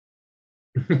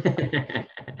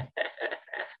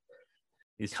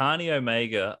 Is Hani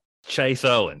Omega, Chase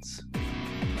Owens.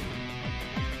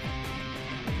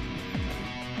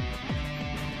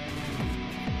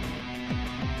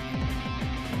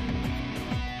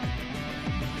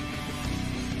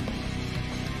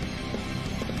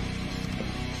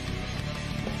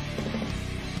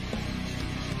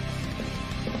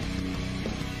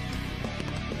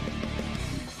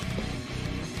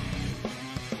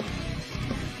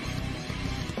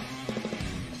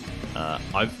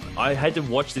 I had to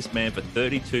watch this man for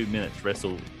 32 minutes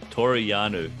wrestle Toru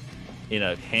Yano in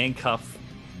a handcuff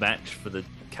match for the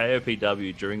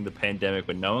KOPW during the pandemic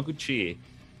when no one could cheer,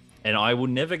 and I will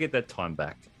never get that time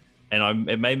back. And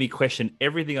it made me question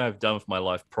everything I've done with my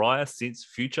life prior, since,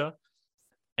 future.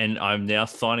 and I'm now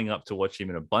signing up to watch him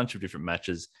in a bunch of different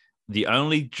matches. The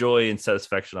only joy and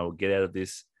satisfaction I will get out of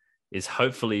this is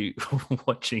hopefully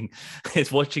watching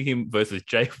him versus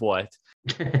Jay White.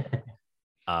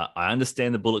 I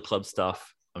understand the Bullet Club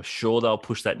stuff. I'm sure they'll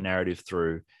push that narrative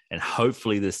through, and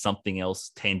hopefully there's something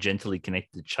else tangentially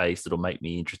connected to Chase that'll make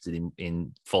me interested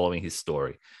in following his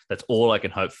story. That's all I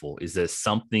can hope for, is there's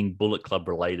something Bullet Club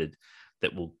related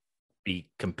that will be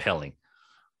compelling.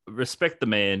 Respect the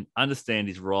man, understand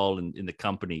his role in the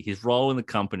company. His role in the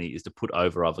company is to put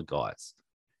over other guys,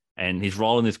 and his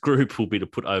role in this group will be to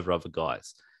put over other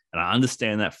guys. And I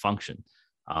understand that function.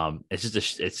 It's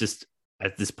just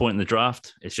at this point in the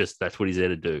draft, it's just that's what he's there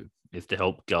to do, is to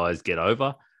help guys get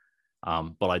over.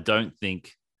 But I don't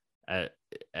think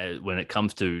when it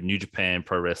comes to New Japan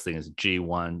Pro Wrestling as a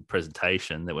G1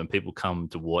 presentation, that when people come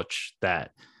to watch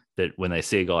that when they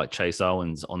see a guy like Chase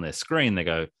Owens on their screen, they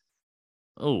go,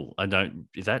 oh,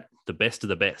 is that the best of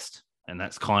the best? And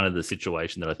that's kind of the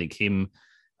situation that I think him,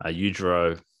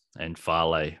 Yujiro, and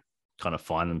Fale kind of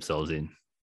find themselves in.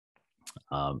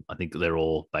 I think they're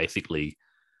all basically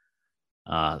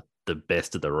the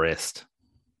best of the rest.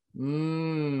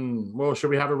 Well, should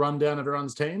we have a rundown of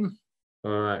everyone's team?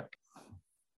 All right.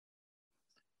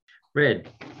 Red,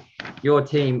 your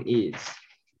team is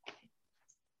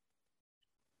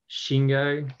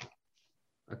Shingo,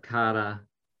 Okada,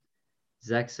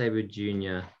 Zack Sabre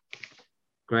Jr.,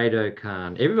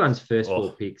 Great-O-Khan. Everyone's first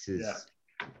four picks is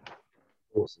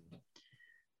awesome.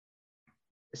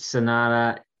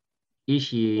 Sonata,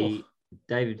 Ishii,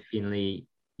 David Finlay,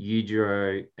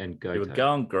 Yujiro, and Goto. You were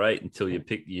going great until you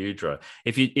picked Yujiro.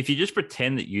 If you just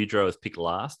pretend that Yujiro was picked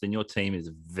last, then your team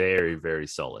is very, very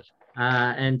solid.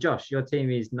 And Josh, your team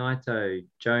is Naito,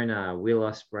 Jonah, Will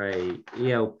Ospreay,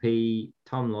 ELP,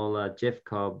 Tom Lawler, Jeff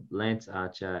Cobb, Lance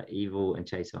Archer, Evil, and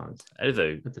Chase Owens. That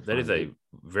is a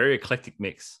very eclectic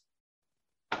mix.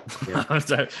 Yeah.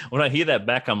 So when I hear that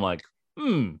back, I'm like,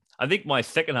 I think my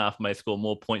second half may score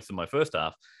more points than my first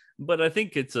half, but I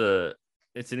think it's an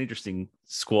interesting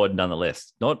squad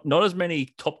nonetheless. Not as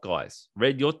many top guys.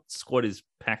 Red, your squad is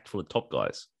packed full of top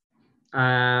guys.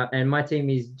 And my team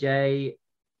is Jay,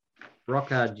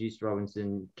 Rocker, Juice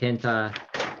Robinson, Kenta,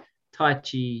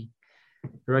 Taichi,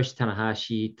 Hiroshi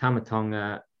Tanahashi,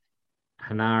 Tamatonga,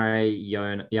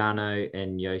 Hanare, Yano,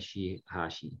 and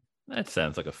Yoshihashi. That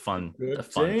sounds like a fun team.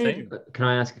 team. Can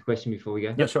I ask a question before we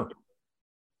go? Yeah, sure.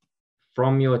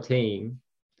 From your team,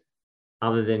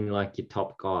 other than like your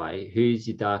top guy, who's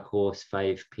your dark horse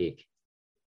fave pick?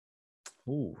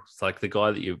 Ooh, it's like the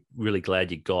guy that you're really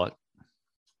glad you got.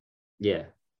 Yeah.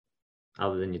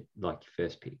 Other than your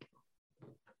first pick.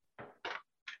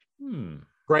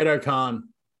 Great-O-Khan.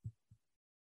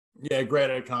 Yeah,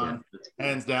 Great-O-Khan. Yeah,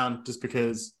 hands down, just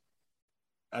because,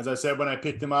 as I said when I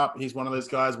picked him up, he's one of those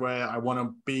guys where I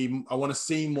want to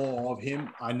see more of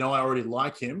him. I know I already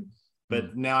like him,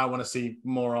 but now I want to see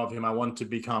more of him. I want to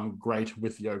become great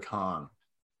with Yo-Khan.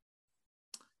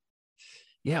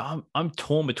 Yeah, I'm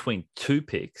torn between two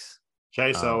picks.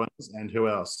 Chase Owens and who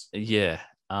else? Yeah.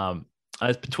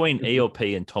 It's between ELP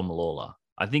and Tom Lawler.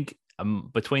 I think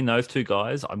between those two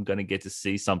guys, I'm going to get to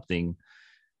see something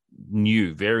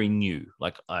new, very new.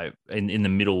 Like in the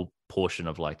middle portion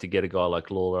of to get a guy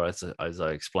like Lawler, as I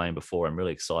explained before, I'm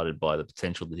really excited by the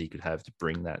potential that he could have to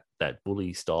bring that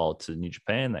bully style to New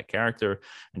Japan, that character,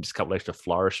 and just a couple extra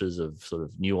flourishes of sort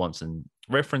of nuance and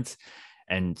reference.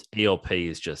 And ELP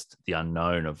is just the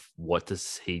unknown of what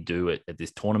does he do at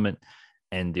this tournament,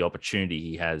 and the opportunity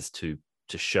he has to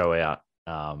show out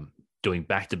doing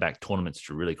back-to-back tournaments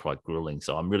to really quite grueling.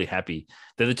 So I'm really happy.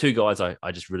 They're the two guys I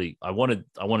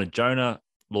wanted Jonah,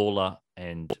 Lawler,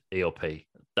 and ELP.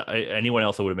 Anyone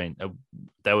else I would have been,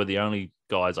 they were the only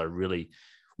guys I really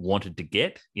wanted to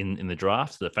get in the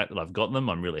draft. So the fact that I've got them,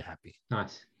 I'm really happy.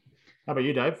 Nice. How about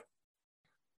you, Dave?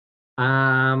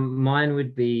 Mine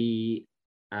would be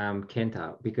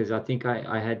Kenta, because I think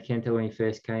I had Kenta when he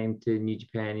first came to New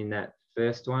Japan in that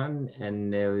first one,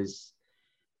 and there was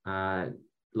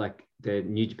the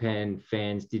New Japan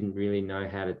fans didn't really know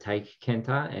how to take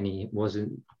Kenta, and he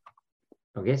wasn't,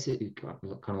 I guess it kind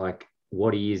of like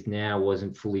what he is now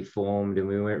wasn't fully formed, and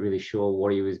we weren't really sure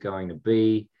what he was going to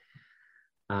be.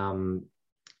 And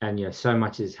so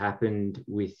much has happened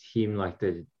with him, like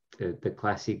the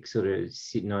classic sort of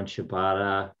sitting on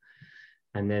Shibata,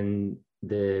 and then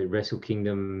the Wrestle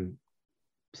Kingdom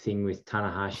thing with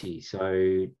Tanahashi.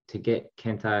 So to get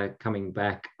Kenta coming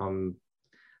back,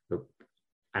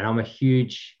 and I'm a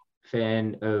huge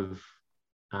fan of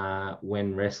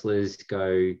when wrestlers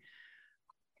go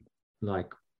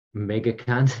like mega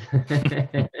cunt,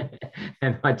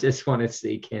 and I just want to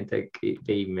see Kenta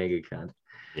be mega cunt.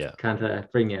 Yeah.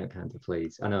 Cunter, bring out Cunter,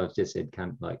 please. I know I've just said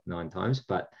cunt like 9 times,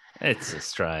 but It's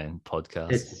Australian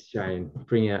podcast. it's Australian.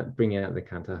 Bring out the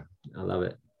Cunter. I love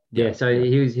it. Yeah. So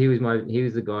he was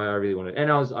the guy I really wanted,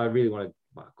 and I really wanted.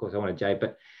 Well, of course, I wanted Jay,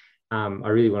 but I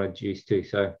really wanted Juice too.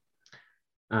 So,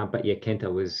 but yeah,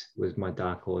 Kenta was my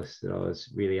dark horse that I was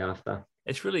really after.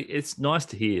 It's nice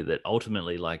to hear that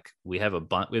ultimately, like, we have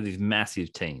these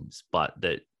massive teams, but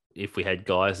that if we had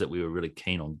guys that we were really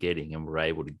keen on getting and were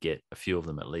able to get a few of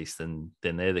them at least, then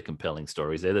they're the compelling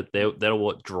stories. They're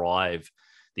what drive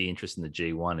the interest in the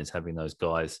G1, is having those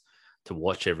guys to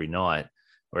watch every night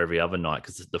or every other night,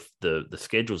 because the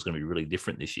schedule is going to be really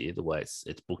different this year, the way it's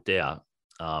booked out.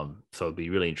 So it'll be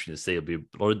really interesting to see. It'll be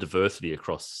a lot of diversity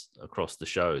across the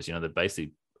shows. You know, they're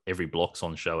basically every block's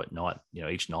on show at night. You know,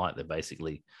 each night they're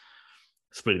basically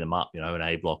splitting them up. You know, an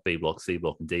A block, B block, C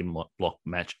block, and D block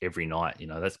match every night. You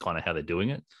know, that's kind of how they're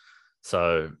doing it.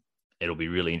 So it'll be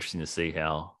really interesting to see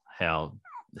how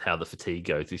the fatigue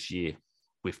goes this year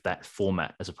with that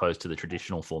format as opposed to the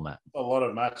traditional format. A lot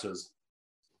of matches.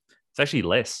 It's actually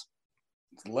less.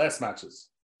 It's less matches.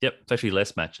 Yep, it's actually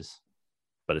less matches.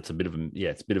 But it's a bit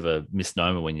of a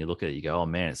misnomer when you look at it. You go, oh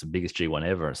man, it's the biggest G1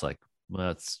 ever. It's like,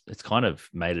 well, it's kind of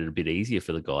made it a bit easier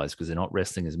for the guys because they're not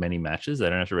wrestling as many matches. They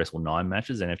don't have to wrestle 9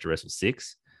 matches. They don't have to wrestle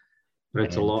 6. But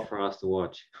it's a lot for us to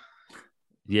watch.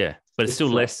 Yeah, but it's still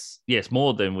less. Yeah, it's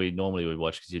more than we normally would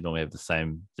watch because you normally have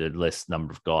the less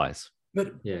number of guys.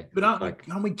 But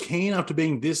aren't we keen after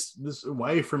being this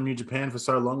away from New Japan for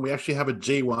so long? We actually have a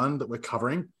G1 that we're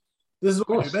covering. This is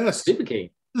what we do best. Super keen.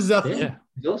 This is our thing. Yeah,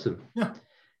 it's awesome.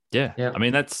 Yeah. I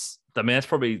mean, that's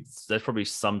probably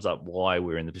sums up why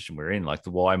we're in the position we're in. Like,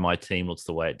 why my team looks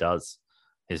the way it does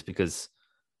is because,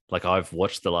 like, I've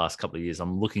watched the last couple of years.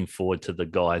 I'm looking forward to the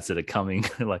guys that are coming,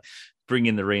 like, bring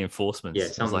in the reinforcements. Yeah,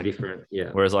 something different. Yeah.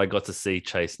 Whereas I got to see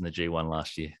Chase in the G1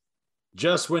 last year.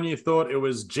 Just when you thought it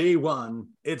was G1,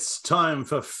 it's time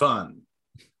for fun.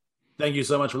 Thank you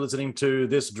so much for listening to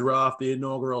this draft, the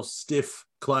inaugural Stiff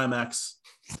Climax.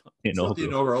 It's not the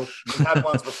inaugural. We've had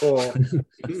ones before,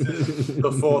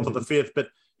 the 4th or the 5th. But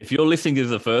if you're listening to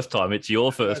the first time, it's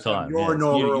your first time. Your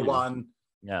inaugural one.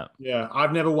 Yeah. Yeah.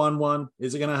 I've never won one.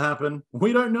 Is it going to happen?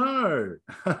 We don't know.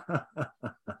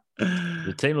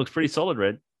 The team looks pretty solid,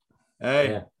 Red.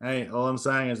 Hey, all I'm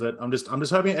saying is that I'm just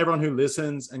hoping everyone who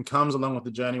listens and comes along with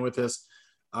the journey with us,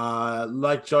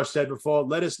 like Josh said before,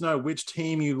 let us know which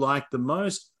team you like the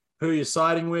most, who you're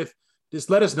siding with. Just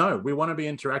let us know. We want to be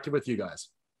interactive with you guys.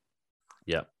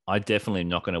 Yeah, I definitely am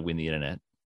not going to win the internet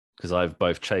because I have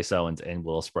both Chase Owens and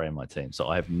Will Ospreay in my team. So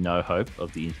I have no hope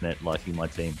of the internet liking my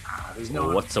team there's no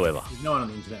one, whatsoever. There's no one on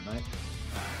the internet, mate.